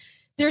shift,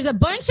 there's a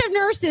bunch of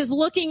nurses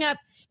looking up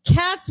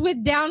cats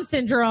with Down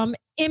syndrome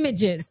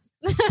images.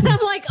 And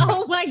I'm like,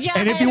 oh my God.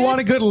 And if you want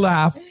a good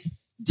laugh,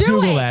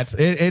 Google that.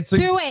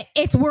 Do it.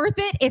 It's worth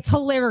it. It's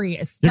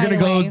hilarious. You're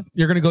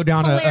gonna go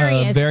down a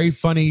very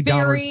funny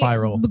downward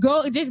spiral.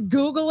 Just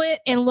Google it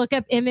and look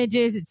up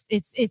images.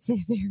 It's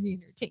very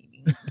entertaining.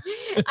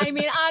 I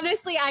mean,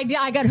 honestly, I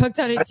got hooked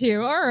on it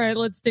too. All right,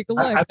 let's take a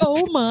look.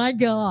 Oh my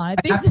God!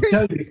 I have to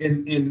tell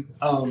you,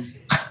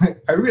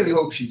 I really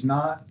hope she's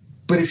not.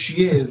 But if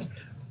she is,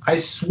 I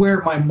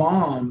swear my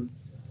mom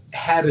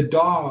had a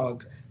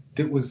dog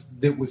that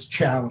was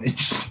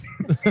challenged.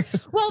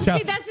 Well,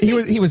 see, that's the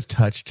thing. He was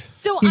touched.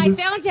 So I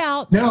found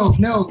out.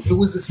 No,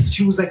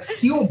 she was like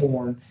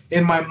stillborn,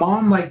 and my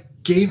mom like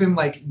gave him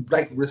like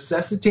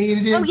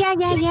resuscitated him. Oh yeah.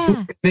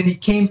 And then he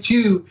came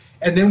to,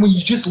 and then when you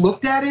just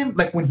looked at him,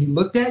 like when he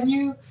looked at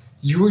you,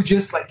 you were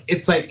just like,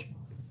 it's like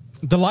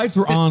the lights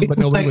were on, but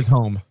nobody was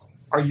home.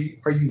 Are you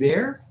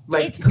there?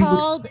 Like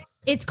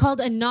it's called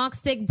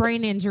anoxic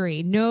brain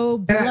injury. No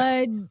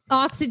blood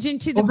oxygen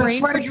to the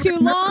brain for too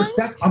long.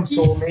 I'm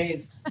so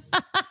amazed.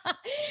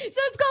 So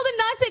it's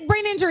called anoxic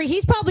brain injury.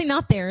 He's probably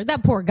not there.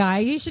 That poor guy.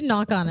 You should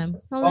knock on him.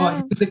 He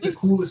was like the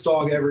coolest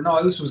dog ever.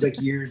 No, this was like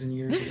years and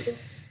years ago.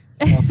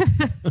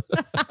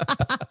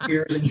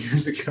 Years and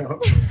years ago.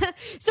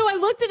 So I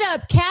looked it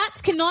up. Cats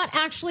cannot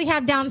actually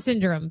have Down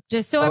syndrome,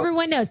 just so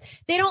everyone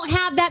knows. They don't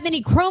have that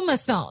many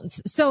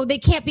chromosomes, so they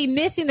can't be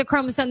missing the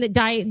chromosome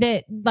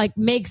that like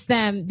makes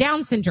them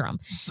Down syndrome.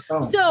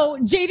 So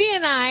JD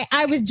and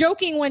I was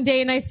joking one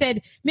day and I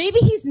said, maybe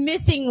he's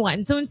missing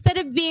one. So instead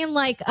of being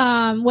like,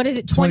 what is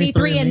it,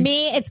 23 and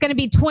me, it's going to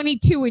be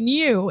 22 and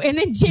you. And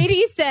then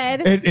JD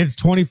said, it's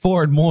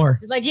 24 and more.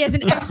 Like he has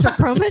an extra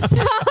chromosome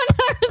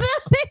or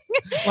something.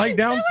 Like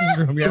Down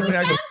syndrome. Yeah, Down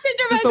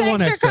syndrome has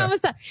an extra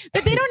chromosome.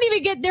 But they don't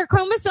even get, their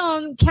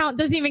chromosome count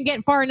doesn't even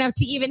get far enough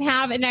to even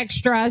have an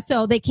extra.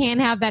 So they can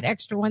have that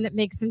extra one that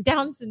makes them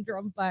Down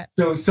syndrome. But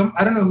so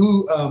I don't know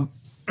who,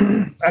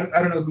 I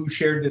don't know who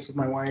shared this with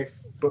my wife,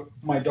 but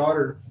my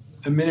daughter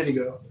a minute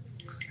ago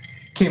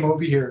came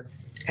over here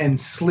and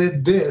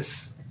slid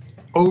this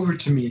over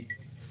to me.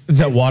 Is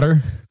that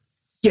water?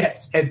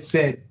 Yes, and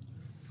said,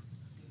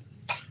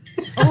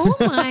 oh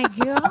my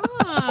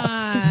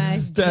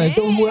gosh.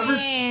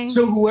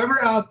 So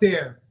whoever out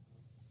there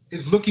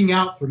is looking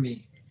out for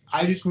me,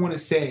 I just want to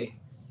say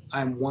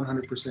I'm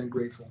 100%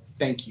 grateful.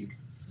 Thank you.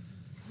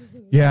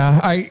 Yeah,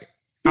 I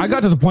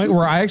got to the point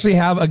where I actually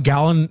have a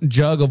gallon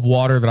jug of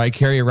water that I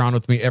carry around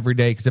with me every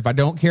day. Because if I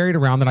don't carry it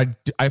around, then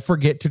I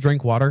forget to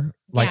drink water.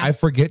 Like I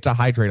forget to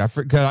hydrate.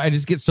 I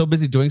just get so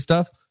busy doing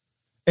stuff.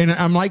 And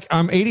I'm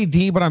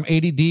ADD, but I'm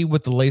ADD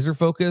with the laser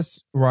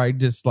focus where I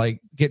just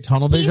like get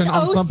tunnel vision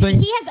on something.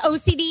 He has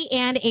OCD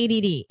and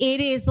ADD. It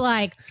is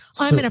like,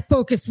 I'm going to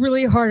focus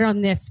really hard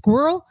on this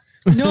squirrel.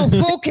 No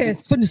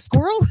focus for the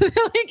squirrel. Like,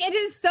 it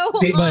is so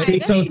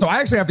hard. So I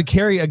actually have to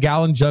carry a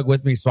gallon jug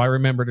with me so I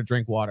remember to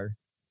drink water.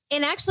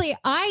 And actually,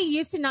 I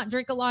used to not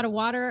drink a lot of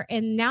water.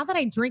 And now that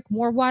I drink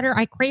more water,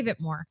 I crave it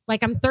more.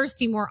 Like I'm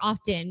thirsty more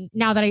often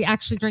now that I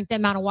actually drink the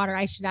amount of water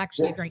I should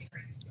actually drink.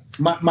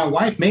 My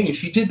wife, Megan,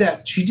 she did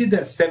that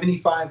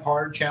 75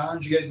 hard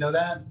challenge. You guys know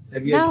that?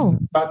 Have you guys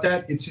heard about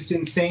that? It's just an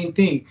insane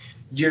thing.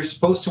 You're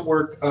supposed to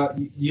work,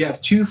 you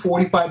have 2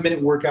 45-minute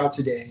workouts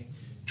a day,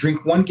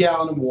 drink 1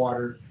 gallon of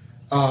water,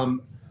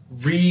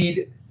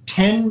 read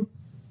 10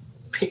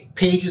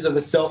 pages of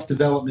a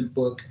self-development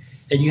book,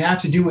 and you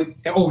have to do it.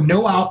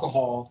 No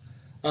alcohol.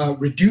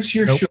 reduce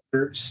your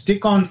sugar,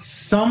 stick on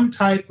some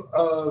type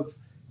of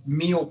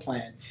meal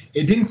plan.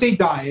 It didn't say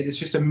diet, it's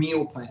just a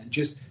meal plan.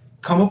 Just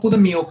come up with a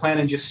meal plan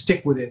and just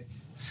stick with it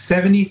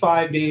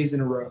 75 days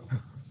in a row.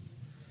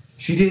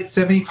 She did it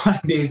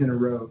 75 days in a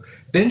row.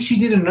 Then she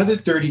did another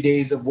 30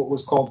 days of what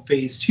was called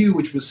phase 2,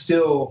 which was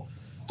still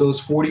those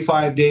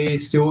 45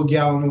 days, still a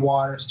gallon of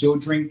water, still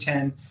drink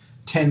 10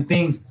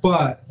 things.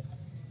 But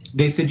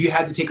they said you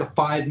had to take a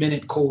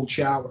 5-minute cold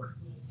shower.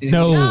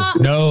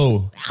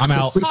 No, I'm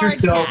out. Put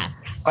yourself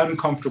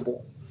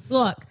uncomfortable.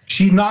 Look,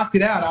 she knocked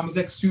it out. I was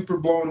like super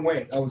blown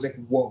away. I was like,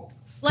 whoa.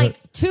 Like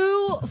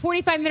 2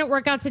 45-minute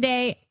workouts a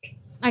day,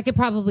 I could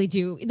probably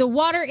do. The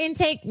water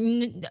intake,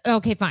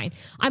 okay, fine.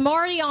 I'm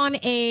already on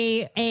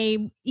a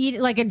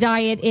eat like a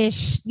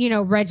diet-ish,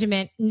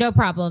 regimen, no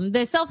problem.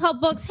 The self-help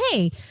books,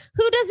 hey,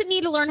 who doesn't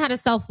need to learn how to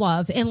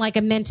self-love in like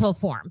a mental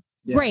form?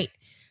 Yeah. Great.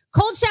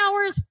 Cold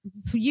showers,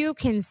 you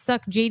can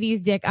suck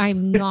JD's dick.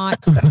 I'm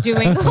not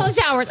doing cold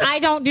showers. I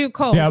don't do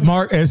cold. Yeah,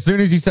 Mark, as soon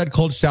as you said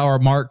cold shower,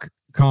 Mark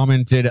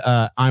commented,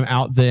 I'm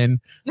out then.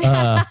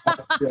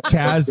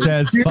 Chaz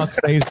says, fuck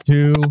phase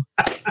 2.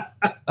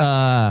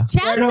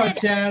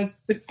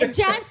 Chaz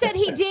said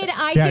he did.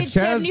 I did Chaz,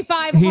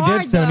 75 he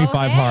hard. He did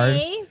 75 hard.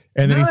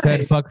 And then he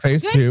said, fuck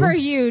phase 2. Good for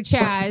you,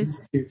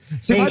 Chaz.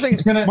 See, my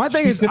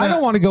thing is, I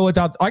don't want to go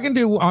without,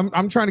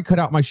 I'm trying to cut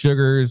out my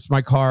sugars,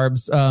 my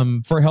carbs,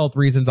 for health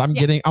reasons. I'm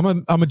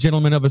a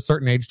gentleman of a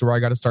certain age to where I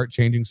got to start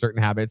changing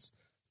certain habits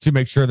to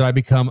make sure that I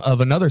become of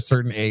another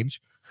certain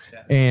age.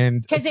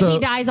 And because if he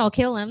dies, I'll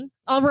kill him.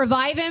 I'll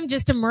revive him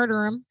just to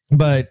murder him.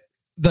 But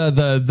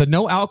the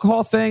no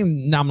alcohol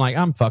thing, now I'm like,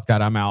 I'm fuck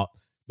that, I'm out.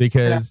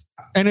 Because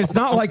and it's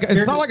not like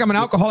I'm an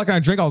alcoholic and I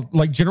drink all,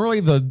 like generally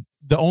the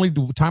only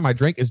time I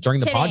drink is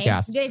during the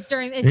podcast. It's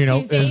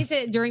Tuesdays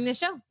during the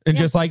show. And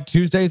just like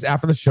Tuesdays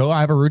after the show,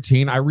 I have a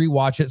routine. I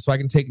rewatch it so I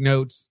can take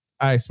notes.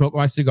 I smoke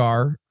my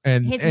cigar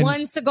and his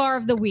one cigar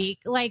of the week.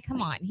 Like,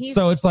 come on.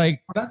 So it's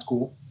like, that's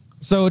cool.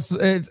 So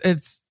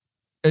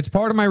it's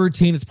part of my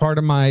routine. It's part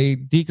of my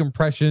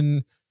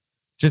decompression,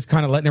 just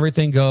kind of letting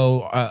everything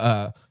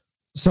go.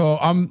 So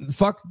I'm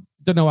fuck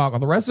the no alcohol.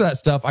 The rest of that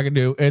stuff I can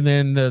do. And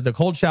then the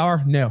cold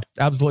shower, no,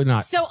 absolutely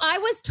not. So I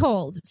was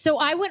told. So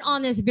I went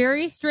on this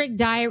very strict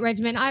diet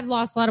regimen. I've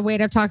lost a lot of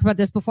weight. I've talked about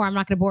this before. I'm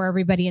not going to bore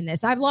everybody in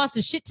this. I've lost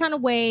a shit ton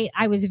of weight.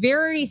 I was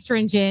very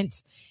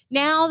stringent.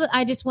 Now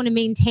I just want to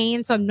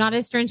maintain. So I'm not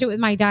as stringent with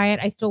my diet.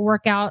 I still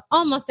work out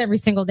almost every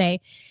single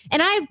day.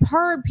 And I've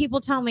heard people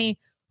tell me,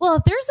 well,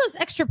 if there's those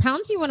extra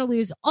pounds you want to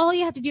lose, all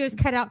you have to do is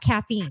cut out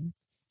caffeine.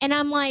 And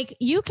I'm like,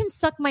 you can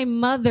suck my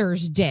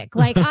mother's dick.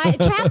 Like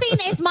caffeine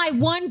is my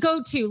one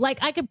go-to. Like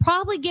I could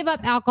probably give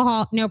up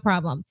alcohol. No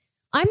problem.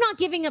 I'm not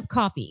giving up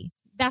coffee.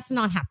 That's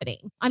not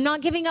happening. I'm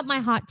not giving up my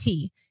hot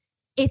tea.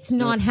 It's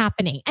not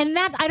happening. And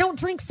that I don't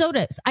drink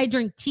sodas. I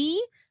drink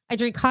tea. I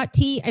drink hot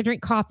tea. I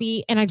drink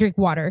coffee and I drink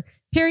water.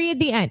 Period.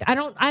 The end.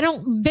 I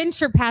don't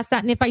venture past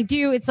that. And if I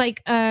do, it's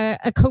like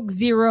a Coke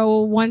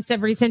Zero once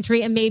every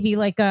century and maybe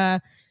like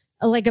a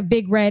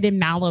Big Red in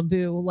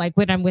Malibu, like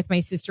when I'm with my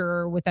sister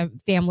or with a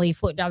family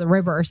floating down the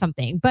river or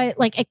something. But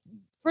like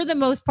for the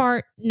most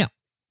part, no.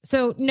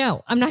 So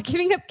no, I'm not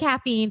giving up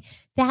caffeine.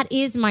 That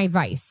is my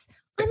vice.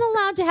 I'm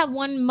allowed to have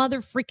one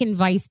mother freaking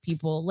vice,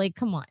 people. Like,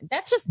 come on.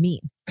 That's just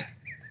mean.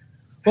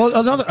 Well,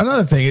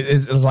 another thing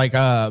is like,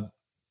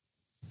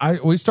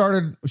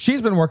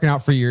 she's been working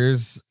out for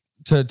years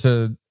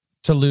to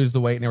lose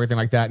the weight and everything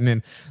like that. And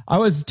then I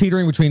was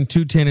teetering between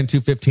 210 and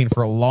 215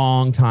 for a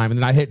long time. And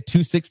then I hit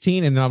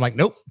 216 and then I'm like,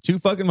 nope, too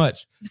fucking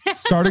much.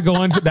 Started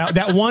going to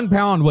that 1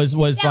 pound was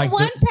that like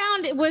 1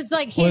 pound was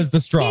like was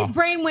the straw. His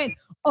brain went,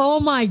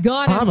 oh my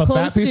God, I'm a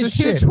close fat piece to of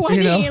shit,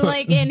 220.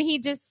 Like, and he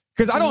just,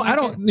 because I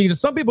don't need it.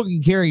 Some people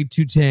can carry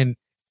 210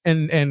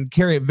 and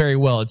carry it very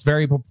well. It's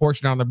very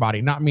proportionate on their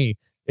body. Not me.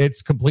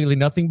 It's completely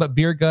nothing but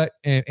beer gut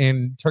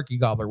and turkey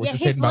gobbler, which is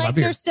his hidden by my legs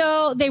beard. are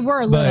still, they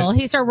were little.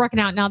 He started working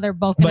out. Now they're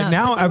bulking up. But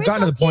now I've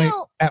gotten to the point,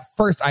 at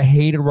first I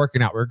hated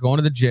working out. We were going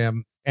to the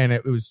gym and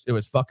it was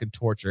fucking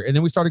torture. And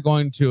then we started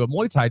going to a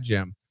Muay Thai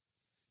gym.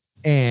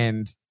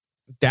 And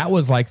that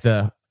was like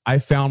I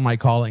found my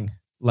calling.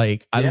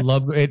 Like I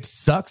love it.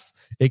 Sucks.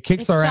 It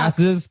kicks our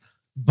asses,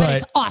 but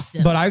it's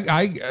awesome. But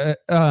I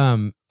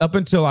up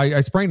until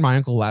I sprained my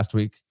ankle last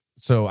week.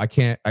 So I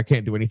can't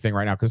do anything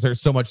right now because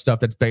there's so much stuff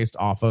that's based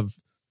off of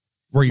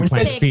where you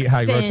plant your feet,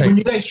 how you rotate. When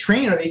you guys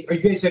train, are you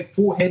guys like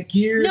full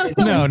headgear? No.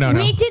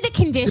 We do the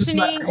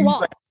conditioning.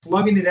 Well,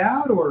 slugging it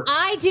out, or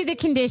I do the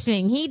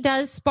conditioning. He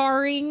does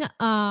sparring.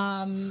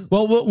 But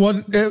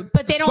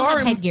they don't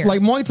have headgear.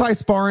 Like Muay Thai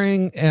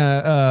sparring,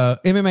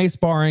 MMA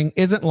sparring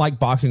isn't like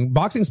boxing.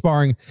 Boxing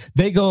sparring,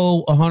 they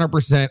go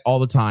 100% all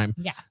the time.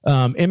 Yeah.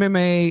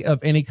 MMA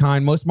of any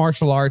kind, most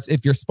martial arts,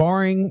 if you're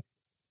sparring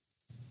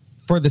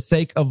for the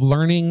sake of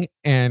learning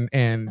and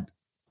you're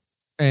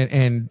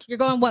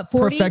going what,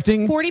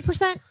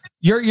 40%?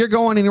 You're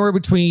going anywhere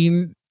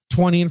between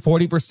 20 and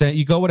 40%.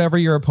 You go whatever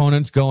your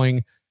opponent's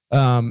going.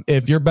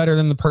 If you're better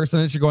than the person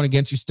that you're going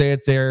against, you stay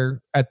at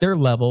their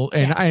level.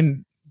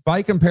 And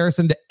by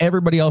comparison to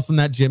everybody else in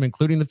that gym,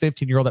 including the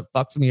 15-year-old that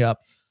fucks me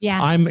up,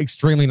 I'm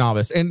extremely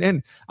novice.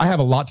 And I have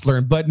a lot to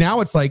learn. But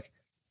now it's like,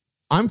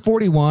 I'm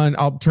 41.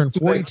 I'll turn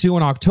 42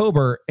 in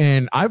October.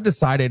 And I've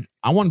decided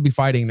I want to be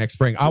fighting next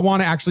spring. I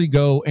want to actually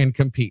go and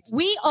compete.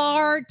 We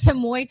are to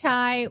Muay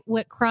Thai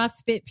what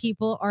CrossFit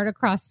people are to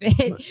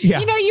CrossFit. Yeah.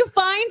 You know, you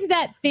find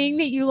that thing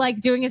that you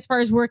like doing as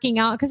far as working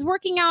out. Because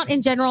working out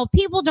in general,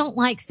 people don't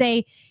like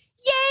say,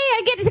 yay,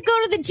 I get to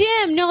go to the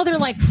gym. No, they're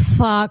like,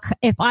 fuck,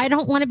 if I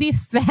don't want to be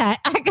fat,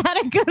 I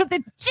gotta go to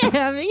the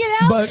gym.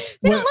 You know,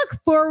 they don't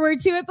look forward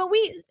to it, but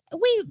we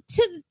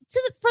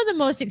for the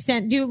most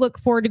extent do look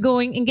forward to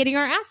going and getting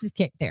our asses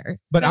kicked there.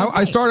 But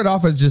I started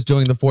off as just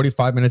doing the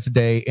 45 minutes a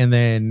day, and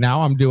then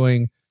now I'm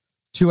doing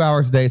 2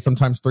 hours a day,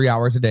 sometimes 3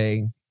 hours a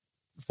day,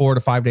 4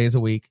 to 5 days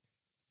a week,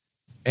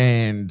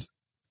 and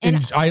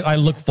I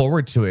look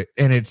forward to it,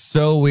 and it's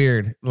so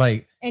weird.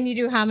 Like, and you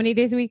do how many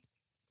days a week?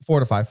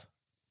 4 to 5.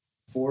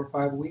 4 or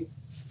 5 a week.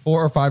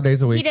 4 or 5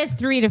 days a week. He does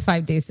 3 to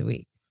 5 days a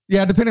week.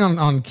 Yeah, depending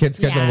on kid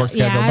schedule and work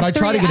schedule. But I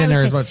try to get in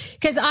there as much.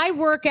 Because I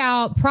work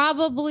out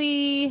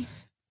probably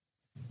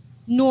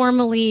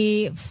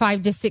normally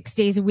 5 to 6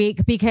 days a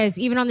week, because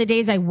even on the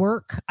days I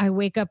work, I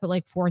wake up at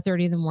like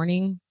 4:30 in the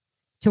morning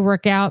to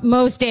work out.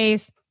 Most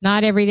days,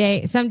 not every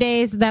day. Some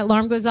days that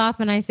alarm goes off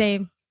and I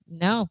say,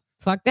 no,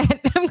 fuck that.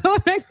 I'm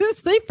going back to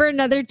sleep for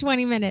another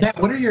 20 minutes. Yeah,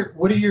 what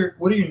are your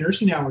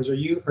nursing hours? Are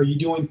you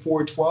doing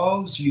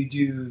 4/12s? You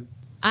do.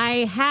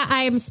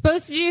 I am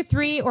supposed to do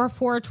 3 or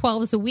 4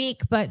 12s a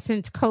week, but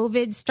since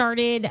COVID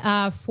started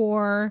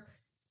for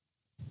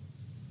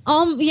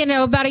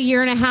about a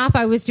year and a half,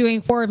 I was doing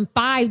 4 and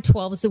 5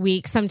 12s a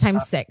week,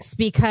 sometimes 6,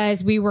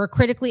 because we were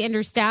critically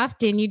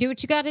understaffed, and you do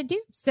what you got to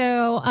do.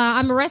 So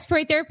I'm a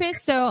respiratory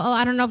therapist. So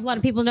I don't know if a lot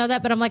of people know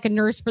that, but I'm like a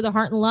nurse for the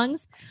heart and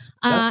lungs.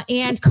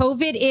 And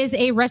COVID is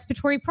a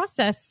respiratory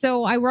process.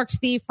 So I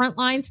worked the front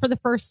lines for the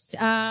first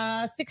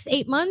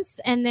 6-8 months,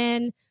 and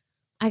then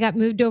I got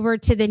moved over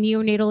to the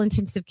neonatal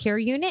intensive care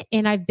unit,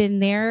 and I've been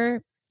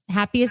there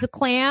happy as a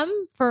clam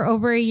for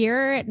over a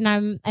year, and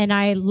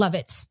I love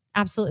it.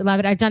 Absolutely love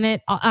it. I've done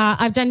it.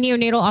 I've done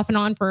neonatal off and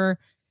on for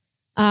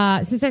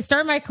since I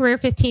started my career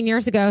 15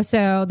 years ago.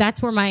 So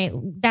that's where my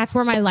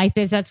life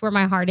is. That's where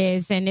my heart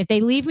is. And if they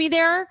leave me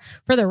there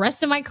for the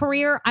rest of my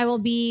career, I will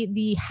be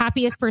the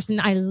happiest person.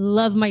 I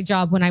love my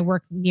job when I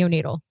work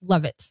neonatal.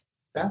 Love it.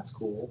 That's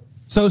cool.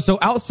 So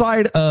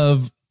outside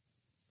of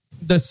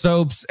the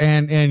soaps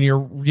and your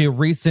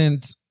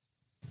recent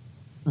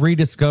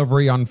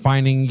rediscovery on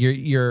finding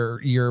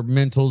your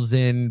mental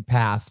zen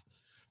path,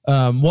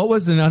 what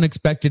was an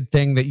unexpected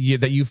thing that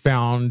you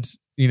found,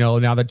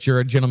 now that you're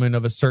a gentleman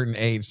of a certain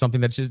age,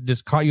 something that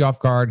just caught you off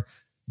guard,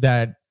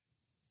 that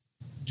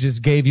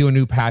just gave you a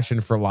new passion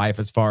for life,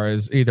 as far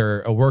as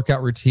either a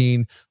workout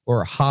routine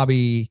or a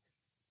hobby,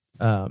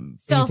 anything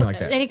like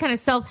that? Any kind of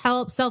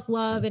self-help,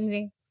 self-love,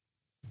 anything?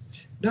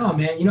 No,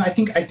 man. I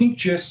think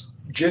just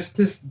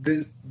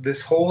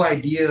this whole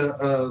idea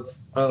of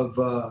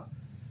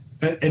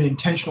an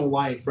intentional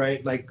life,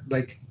 right?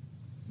 Like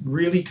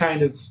really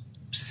kind of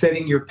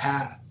setting your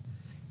path,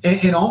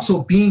 and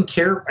also being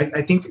careful.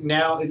 I think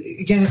now,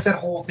 again, it's that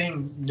whole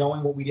thing,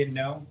 knowing what we didn't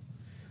know.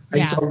 I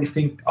used to always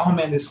think, oh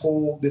man, this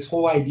whole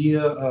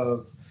idea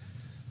of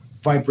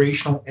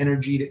vibrational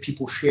energy that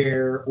people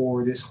share,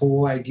 or this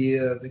whole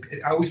idea of,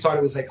 I always thought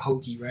it was like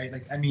hokey, right?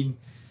 Like, I mean,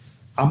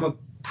 I'm a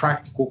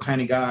practical kind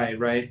of guy,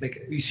 right? Like,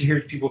 you used to hear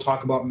people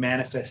talk about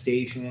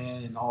manifestation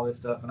and all this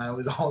stuff, and I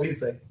was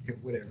always like,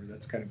 whatever,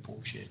 that's kind of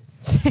bullshit.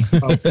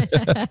 But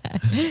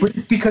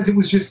it's because it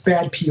was just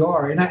bad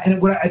PR,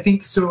 and what I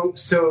think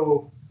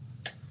so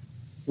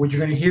what you're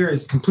going to hear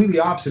is completely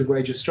opposite of what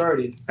I just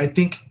started. I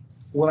think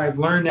what I've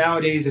learned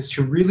nowadays is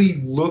to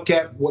really look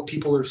at what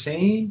people are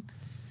saying,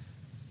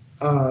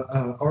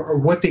 or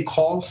what they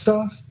call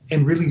stuff,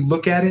 and really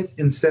look at it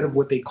instead of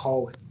what they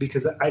call it,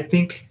 because I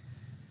think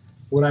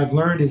what I've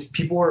learned is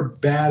people are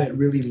bad at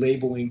really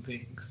labeling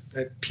things,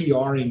 at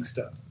PRing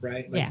stuff,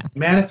 right? Like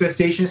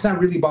manifestation, it's not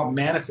really about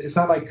it's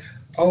not like,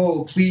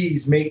 oh,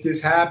 please make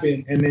this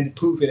happen, and then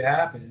poof, it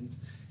happens.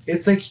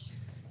 It's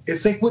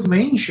like what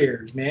Lane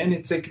shares, man.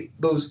 It's like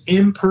those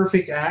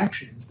imperfect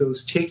actions,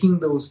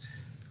 taking those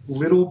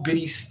little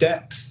bitty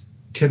steps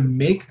to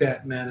make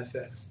that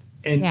manifest,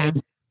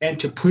 and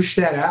to push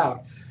that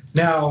out.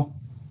 Now,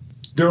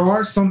 there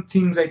are some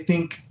things I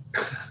think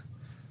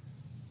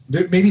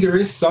maybe there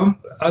is some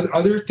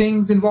other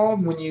things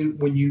involved when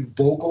you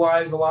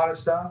vocalize a lot of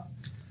stuff.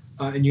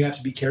 And you have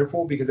to be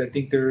careful, because I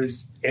think there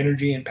is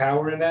energy and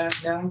power in that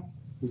now,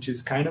 which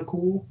is kind of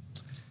cool.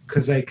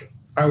 Because like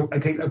I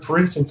think, for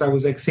instance, I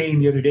was like saying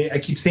the other day, I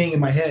keep saying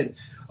in my head,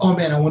 oh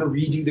man, I want to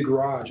redo the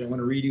garage.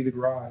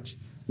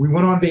 We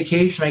went on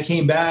vacation. I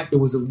came back. There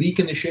was a leak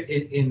in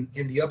the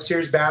in the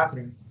upstairs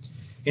bathroom.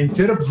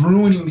 Instead of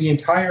ruining the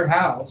entire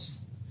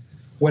house,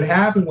 what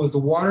happened was the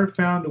water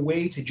found a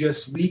way to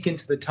just leak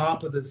into the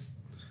top of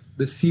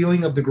the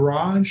ceiling of the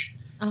garage.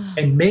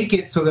 And make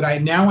it so that I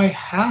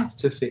have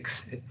to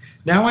fix it.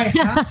 Now I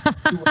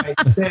have to do what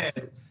I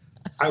said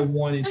I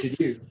wanted to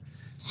do.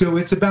 So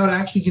it's about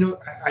actually, you know,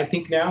 I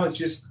think now it's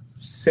just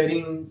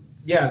setting.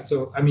 Yeah.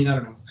 So, I mean, I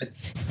don't know.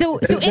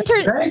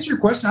 Did I answer your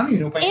question? I don't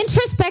even know if I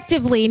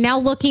introspectively, now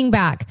looking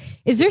back,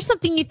 is there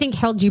something you think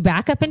held you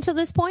back up until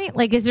this point?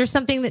 Like, is there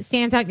something that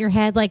stands out in your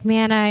head? Like,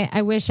 man,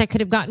 I wish I could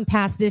have gotten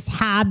past this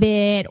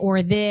habit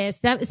or this,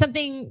 that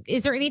something.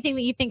 Is there anything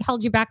that you think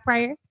held you back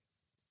prior?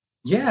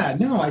 Yeah,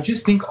 no, I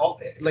just think all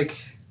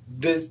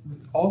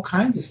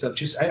kinds of stuff.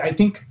 Just, I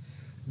think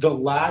the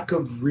lack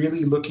of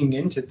really looking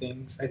into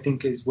things, I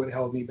think, is what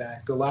held me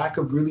back. The lack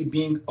of really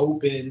being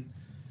open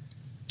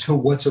to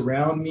what's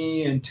around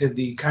me and to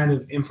the kind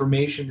of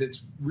information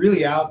that's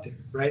really out there,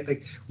 right?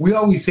 Like, we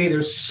always say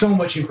there's so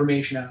much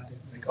information out there.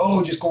 Like,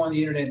 oh, just go on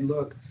the internet and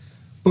look.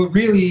 But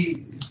really,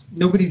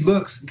 nobody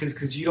looks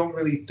because you don't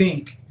really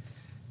think,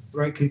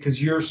 right?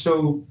 Because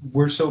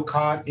we're so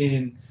caught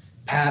in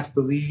past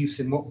beliefs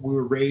and what we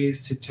were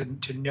raised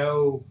to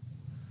know,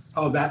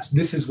 oh,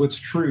 this is what's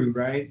true,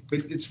 right? But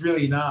it's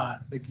really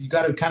not. Like, you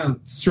got to kind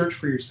of search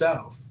for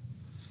yourself.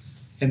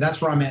 And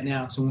that's where I'm at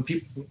now. So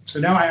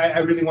now I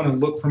really want to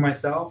look for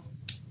myself.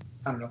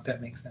 I don't know if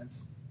that makes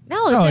sense.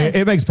 No,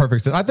 it makes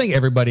perfect sense. I think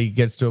everybody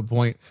gets to a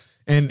point,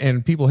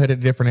 and people hit at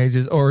different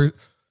ages. Or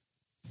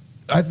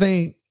I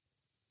think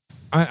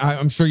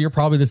I'm sure you're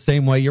probably the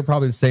same way. You're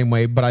probably the same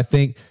way. But I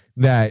think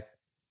that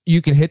you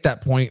can hit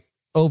that point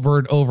over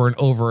and over and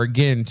over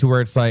again to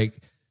where it's like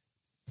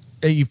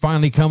you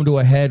finally come to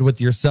a head with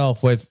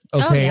yourself with,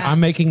 okay, I'm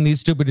making these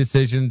stupid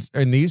decisions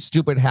and these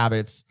stupid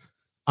habits.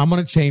 I'm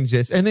going to change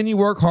this. And then you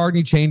work hard and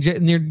you change it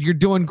and you're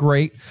doing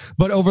great.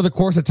 But over the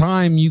course of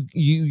time,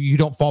 you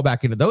don't fall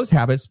back into those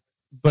habits,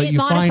 but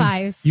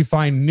you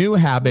find new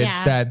habits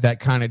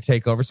that kind of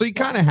take over. So you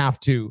kind of have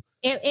to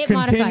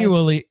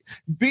continually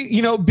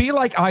be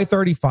like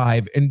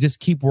I-35 and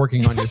just keep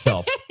working on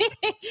yourself.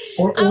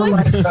 I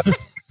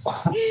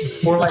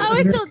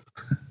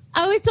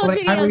always told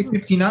you Highway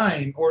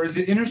 59, or is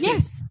it Interstate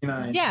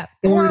 59? Yeah.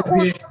 Or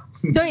is it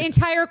the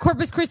entire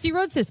Corpus Christi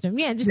road system?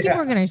 Yeah, just keep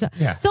working on yourself.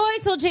 Yeah. So I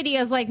told JD,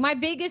 I was like, my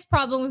biggest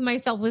problem with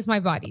myself was my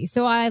body.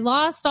 So I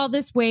lost all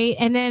this weight,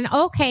 and then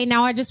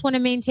now I just want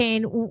to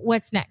maintain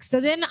what's next.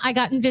 So then I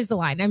got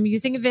Invisalign. I'm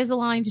using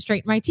Invisalign to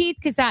straighten my teeth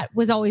because that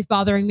was always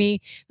bothering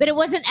me, but it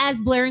wasn't as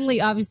blaringly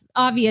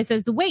obvious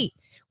as the weight.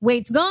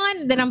 Weight's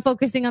gone, then I'm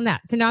focusing on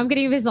that. So now I'm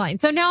getting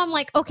Invisalign. So now I'm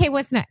like, okay,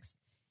 what's next?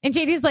 And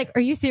JD's like,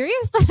 are you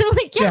serious? I'm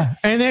like, yeah.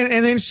 And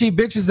then she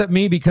bitches at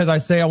me because I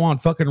say I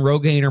want fucking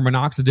Rogaine or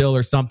minoxidil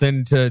or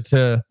something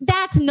to.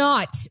 That's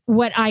not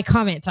what I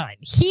comment on.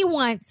 He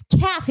wants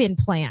calf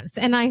implants.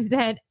 And I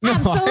said,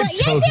 absolutely.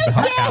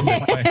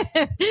 Yes,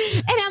 you did.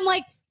 And I'm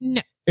like,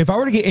 no. If I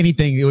were to get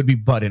anything, it would be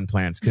butt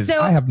implants because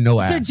I have no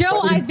ass. So Joe,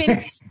 I've been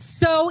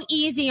so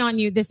easy on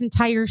you this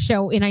entire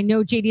show. And I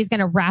know JD is going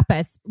to wrap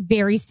us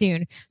very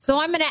soon. So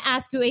I'm going to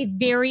ask you a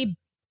very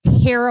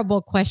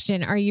terrible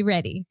question. Are you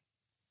ready?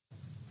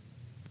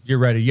 You're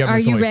ready. You have Are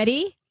no you choice.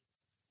 ready?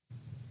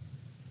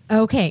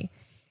 Okay.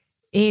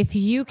 If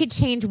you could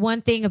change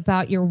one thing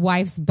about your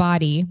wife's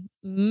body,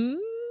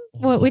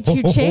 what would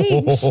you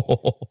change? If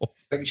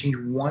I could change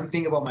one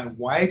thing about my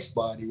wife's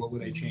body, what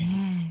would I change?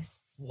 Yes.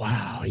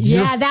 Wow.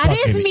 Yeah, that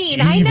is mean.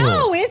 Evil. I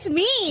know it's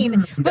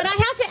mean, but I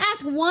have to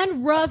ask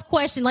one rough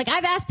question. Like,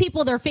 I've asked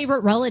people their favorite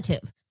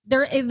relative,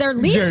 their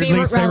least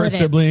favorite relative.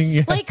 Sibling.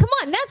 Yeah. Like, come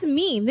on, that's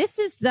mean. I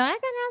gotta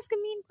ask a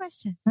mean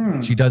question.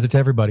 She does it to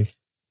everybody.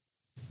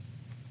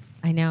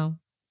 I know.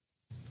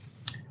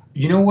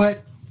 You know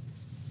what?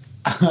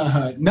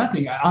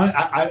 Nothing.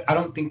 I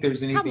don't think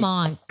there's anything. Come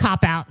on,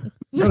 cop out.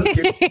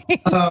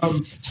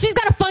 She's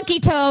got a funky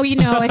toe, you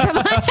know. Come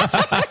on.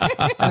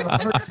 I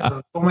love her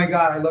toes. Oh my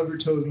God, I love her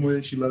toes more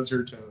than she loves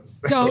her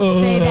toes. Don't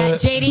say that.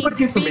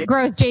 JD, feet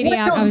grows JD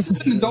out. No, this is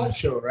an adult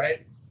show,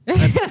 right? You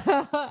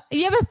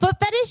have a foot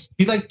fetish?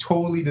 She like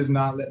totally does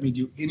not let me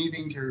do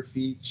anything to her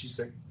feet. She's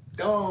like,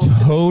 don't.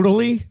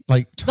 Totally?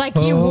 But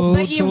you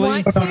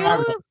want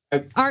to?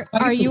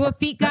 Are you a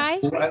feet guy?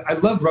 I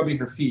love rubbing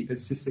her feet.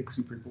 It's just like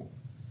super cool.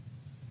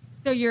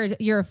 So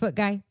you're a foot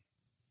guy?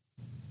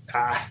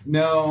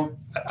 No,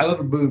 I love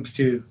her boobs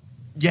too.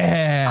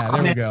 Yeah,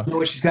 there we go.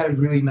 No, she's got a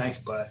really nice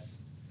butt.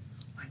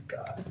 Oh my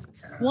God.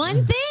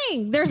 One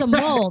thing. There's a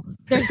mole.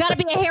 There's got to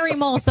be a hairy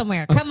mole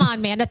somewhere. Come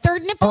on, man. A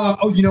third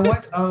nipple? You know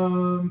what?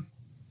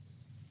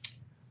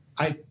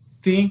 I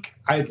think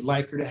I'd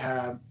like her to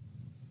have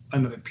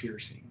another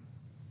piercing.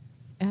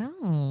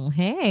 Oh,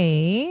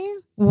 hey.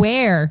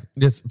 Where?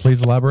 Yes,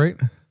 please elaborate.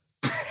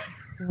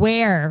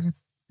 Where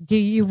do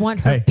you want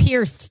her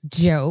pierced,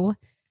 Joe?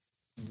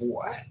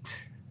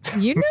 What?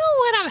 You know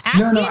what I'm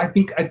asking? No.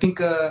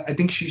 I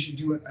think she should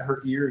do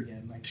her ear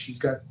again. Like, she's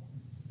got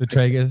the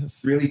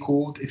tragus. Really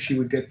cool if she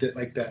would get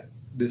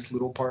this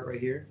little part right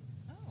here.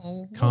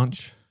 Oh,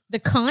 conch. The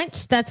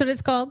conch. That's what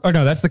it's called. Oh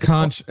no, that's the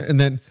conch. And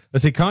then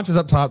let's see, conch is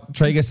up top.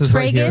 Tragus is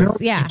right here. No,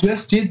 yeah. She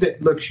just did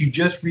that. Look, she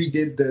just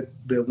redid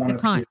the one. The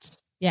conch.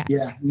 Yeah.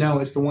 Yeah. No,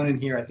 it's the one in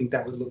here. I think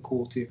that would look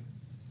cool too.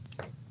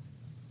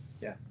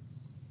 Yeah.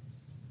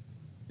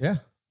 Yeah.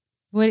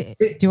 What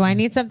do I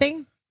need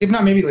something? If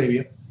not, maybe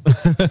labia.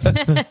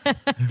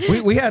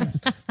 we had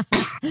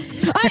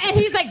and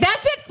he's like,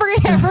 that's it for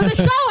the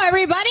show,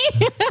 everybody.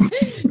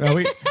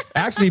 no,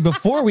 actually,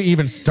 before we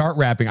even start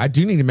wrapping, I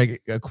do need to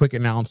make a quick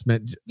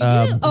announcement.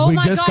 Oh we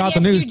my just God, got the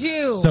news. you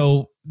do.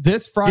 So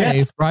this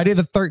Friday, Friday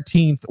the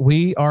 13th,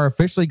 we are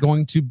officially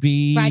going to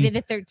be Friday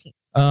the 13th.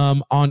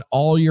 On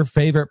all your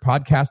favorite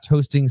podcast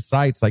hosting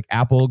sites like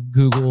Apple,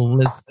 Google,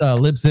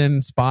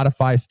 Libsyn,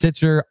 Spotify,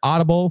 Stitcher,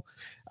 Audible.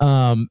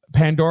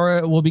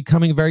 Pandora will be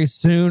coming very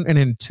soon, and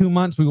in 2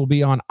 months we will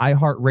be on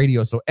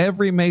iHeartRadio. So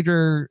every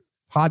major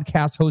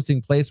podcast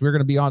hosting place we're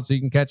going to be on, so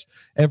you can catch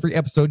every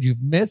episode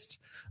you've missed.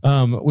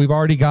 We've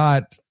already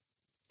got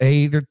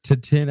 8 to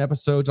 10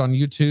 episodes on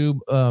YouTube.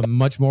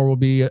 Much more will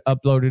be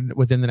uploaded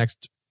within the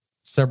next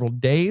several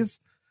days.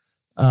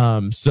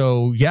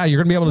 So yeah,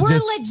 you're gonna be able to.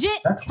 We're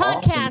legit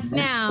podcast awesome,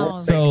 now.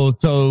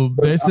 So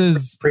this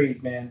is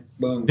praise, man.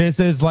 Boom. This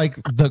is like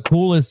the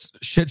coolest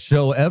shit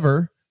show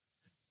ever,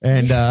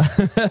 and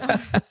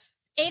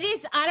it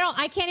is.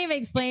 I can't even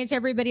explain it to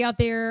everybody out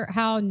there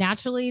how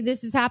naturally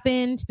this has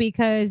happened,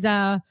 because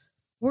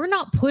we're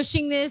not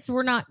pushing this.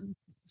 We're not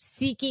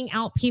seeking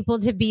out people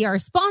to be our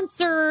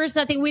sponsors.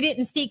 I think we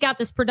didn't seek out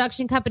this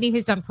production company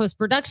who's done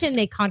post-production.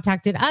 They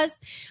contacted us.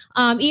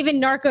 Even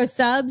Narco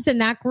Subs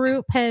and that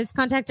group has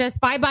contacted us.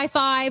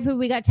 5x5, who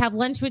we got to have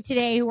lunch with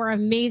today, who are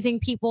amazing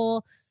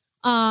people.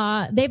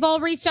 They've all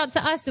reached out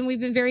to us, and we've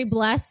been very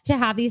blessed to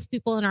have these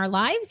people in our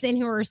lives and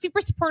who are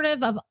super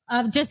supportive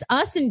of just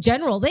us in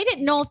general. They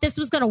didn't know if this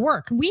was going to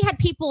work. We had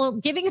people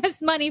giving us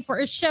money for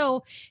a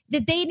show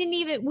that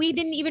we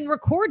didn't even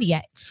record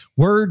yet.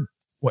 We're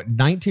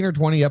 19 or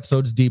 20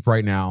 episodes deep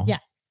right now. Yeah.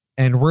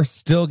 And we're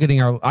still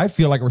I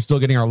feel like we're still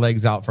getting our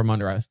legs out from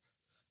under us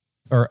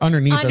or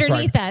underneath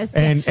us.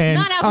 And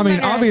I mean,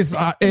 obviously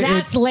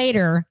that's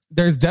later.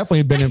 There's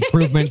definitely been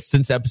improvements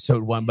since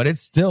episode 1, but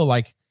it's still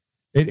like,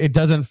 it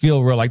doesn't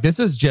feel real. Like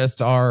this is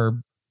just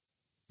our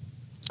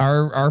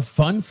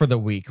fun for the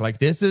week. Like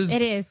this is,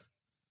 it is.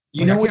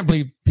 I can't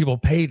believe people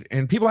paid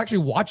and people actually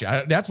watch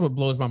it. That's what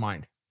blows my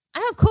mind. I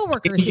have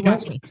coworkers who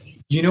watch me.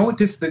 You know what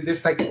this kind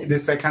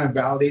of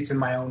validates in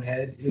my own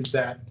head is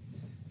that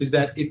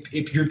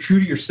if you're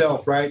true to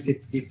yourself, right?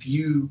 If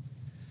you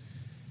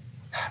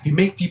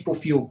make people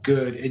feel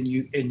good and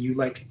you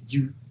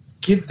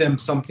give them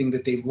something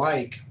that they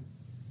like,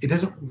 it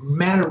doesn't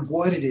matter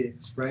what it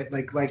is, right?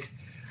 Like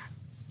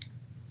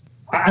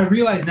I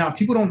realize now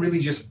people don't really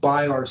just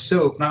buy our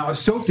soap. Now our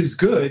soap is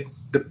good,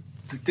 but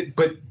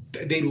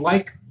they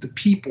like the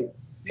people.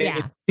 Yeah.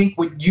 And I think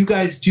what you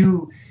guys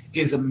do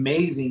is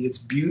amazing. It's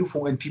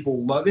beautiful and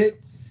people love it.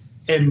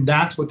 And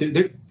that's what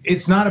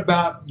it's not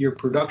about your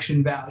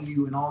production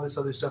value and all this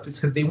other stuff. It's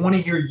because they want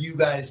to hear you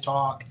guys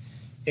talk.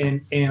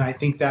 And I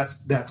think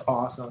that's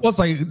awesome. Well, it's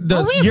like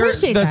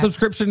the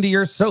subscription to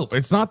your soap.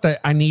 It's not that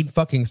I need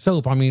fucking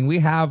soap. I mean,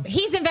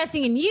 he's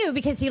investing in you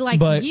because he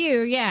likes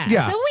you. Yeah.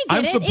 Yeah. So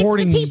we get I'm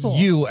supporting it's the people.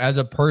 you as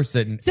a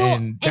person.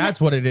 And that's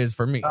what it is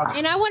for me.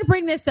 And I want to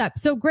bring this up.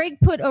 So Greg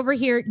put over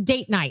here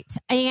date night.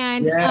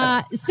 And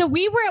so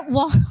we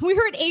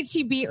were at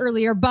HEB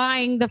earlier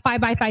buying the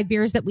 5x5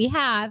 beers that we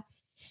have.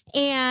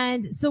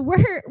 And so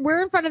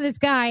we're in front of this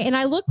guy, and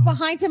I look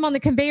behind him on the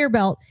conveyor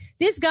belt.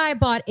 This guy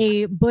bought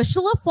a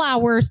bushel of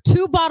flowers,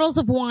 2 bottles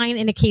of wine,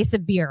 and a case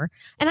of beer.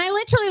 And I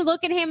literally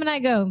look at him and I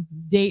go,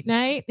 date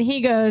night? And he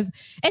goes,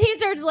 and he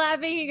starts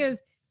laughing. He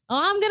goes, oh,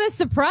 I'm going to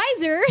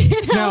surprise her.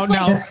 Now,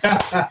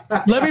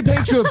 let me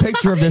paint you a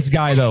picture of this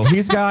guy, though.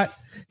 He's got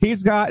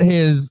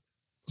his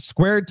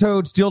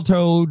square-toed,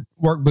 steel-toed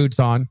work boots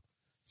on,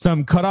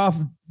 some cut-off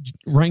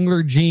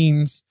Wrangler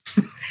jeans,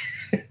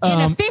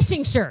 and a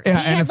fishing shirt. Yeah,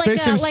 he and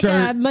had like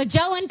a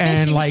Magellan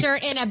fishing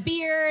shirt and a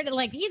beard.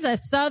 Like he's a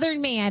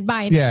Southern man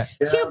buying 2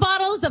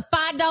 bottles of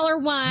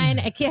 $5 wine,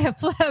 a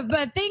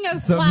thing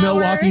of flowers,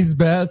 Milwaukee's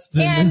Best,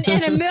 and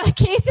a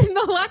case of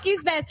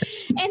Milwaukee's Best.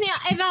 And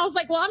I was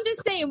like, well, I'm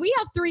just saying, we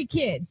have 3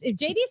 kids. If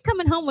JD's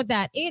coming home with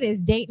that, it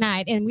is date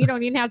night, and we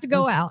don't even have to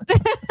go out.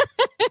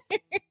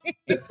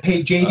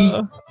 Hey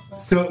JD,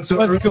 so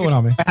what's going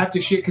on, man? I have to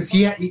share because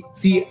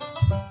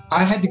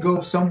I had to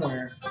go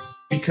somewhere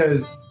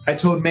because I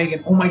told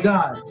Megan, oh my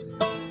God,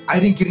 I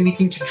didn't get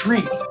anything to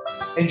drink,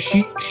 and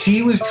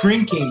she was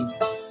drinking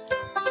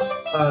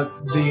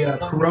the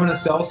Corona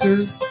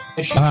seltzers,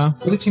 and she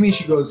looked at me and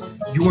she goes,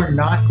 "You are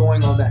not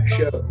going on that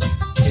show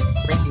and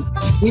drinking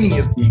any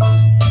of these.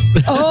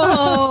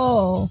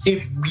 Oh,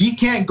 if we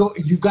can't go,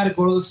 you got to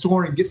go to the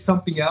store and get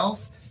something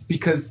else."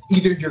 Because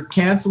either you're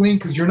canceling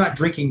because you're not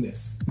drinking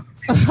this.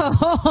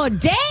 Oh,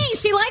 dang.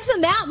 She likes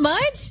him that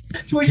much?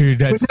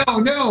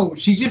 No.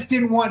 She just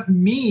didn't want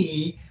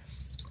me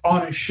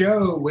on a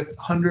show with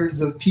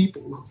hundreds of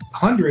people.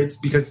 Hundreds,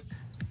 because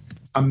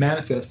I'm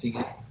manifesting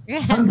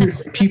it.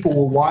 Hundreds of people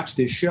will watch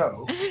this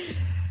show.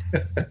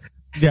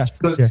 Yeah.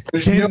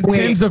 There's no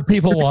tens of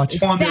people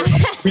watch on their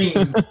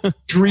screen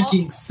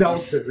drinking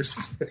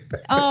seltzers.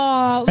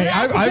 Oh,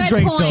 that's I've a good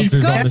drank point. seltzers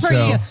Good on the for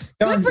show. you.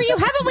 Good for you.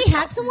 Haven't we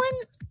had someone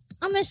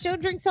on the show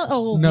drink seltzers?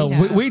 Oh, no,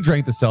 we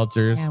drank the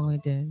seltzers. Yeah, we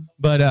did.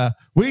 But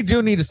we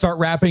do need to start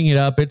wrapping it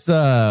up. It's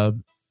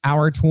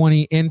hour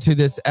 20 into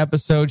this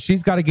episode.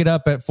 She's got to get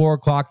up at 4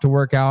 o'clock to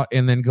work out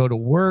and then go to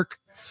work.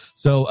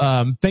 So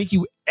thank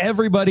you,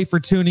 everybody, for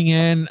tuning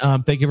in.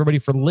 Thank you, everybody,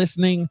 for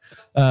listening.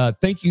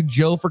 Thank you,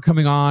 Joe, for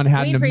coming on.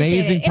 Had an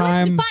amazing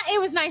time. It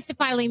was nice to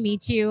finally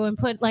meet you and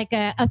put like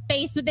a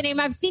face with the name.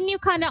 I've seen you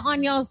kind of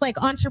on y'all's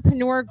like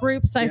entrepreneur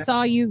groups. I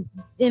saw you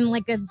in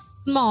like a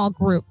small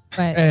group,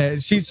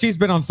 but she's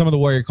been on some of the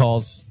Warrior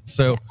calls.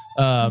 So,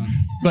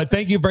 but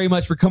thank you very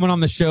much for coming on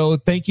the show.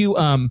 Thank you,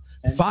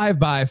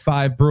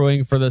 5x5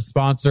 Brewing, for the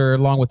sponsor,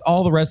 along with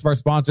all the rest of our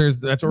sponsors.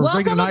 That's what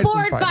we're welcome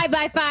aboard,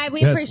 5x5.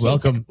 We appreciate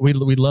welcome.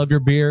 you. We love your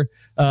beer.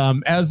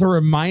 As a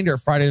reminder,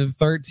 Friday the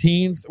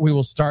 13th, we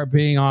will start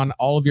being on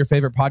all of your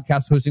favorite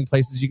podcast hosting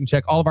places. You can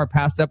check all of our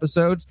past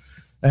episodes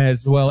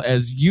as well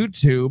as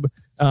YouTube.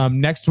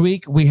 Next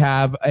week, we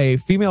have a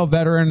female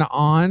veteran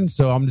on,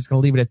 so I'm just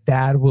going to leave it at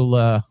that.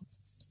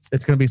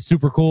 It's going to be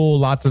super cool.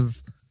 Lots of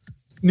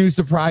new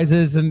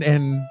surprises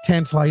and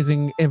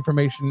tantalizing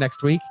information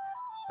next week.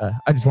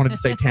 I just wanted to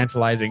say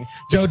tantalizing.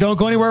 Joe, don't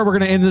go anywhere. We're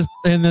going to end this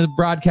in the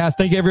broadcast.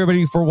 Thank you,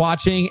 everybody, for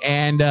watching,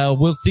 and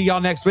we'll see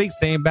y'all next week.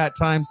 Same bat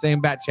time, same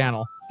bat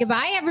channel.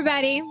 Goodbye,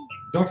 everybody.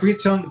 Don't forget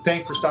to tell them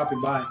thanks for stopping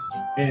by.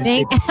 And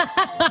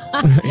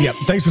Yep,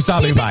 thanks for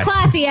stopping by. Keep it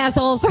classy,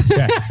 assholes.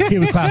 Yeah,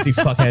 keep it classy,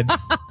 fuckheads.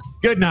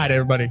 Good night,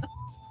 everybody.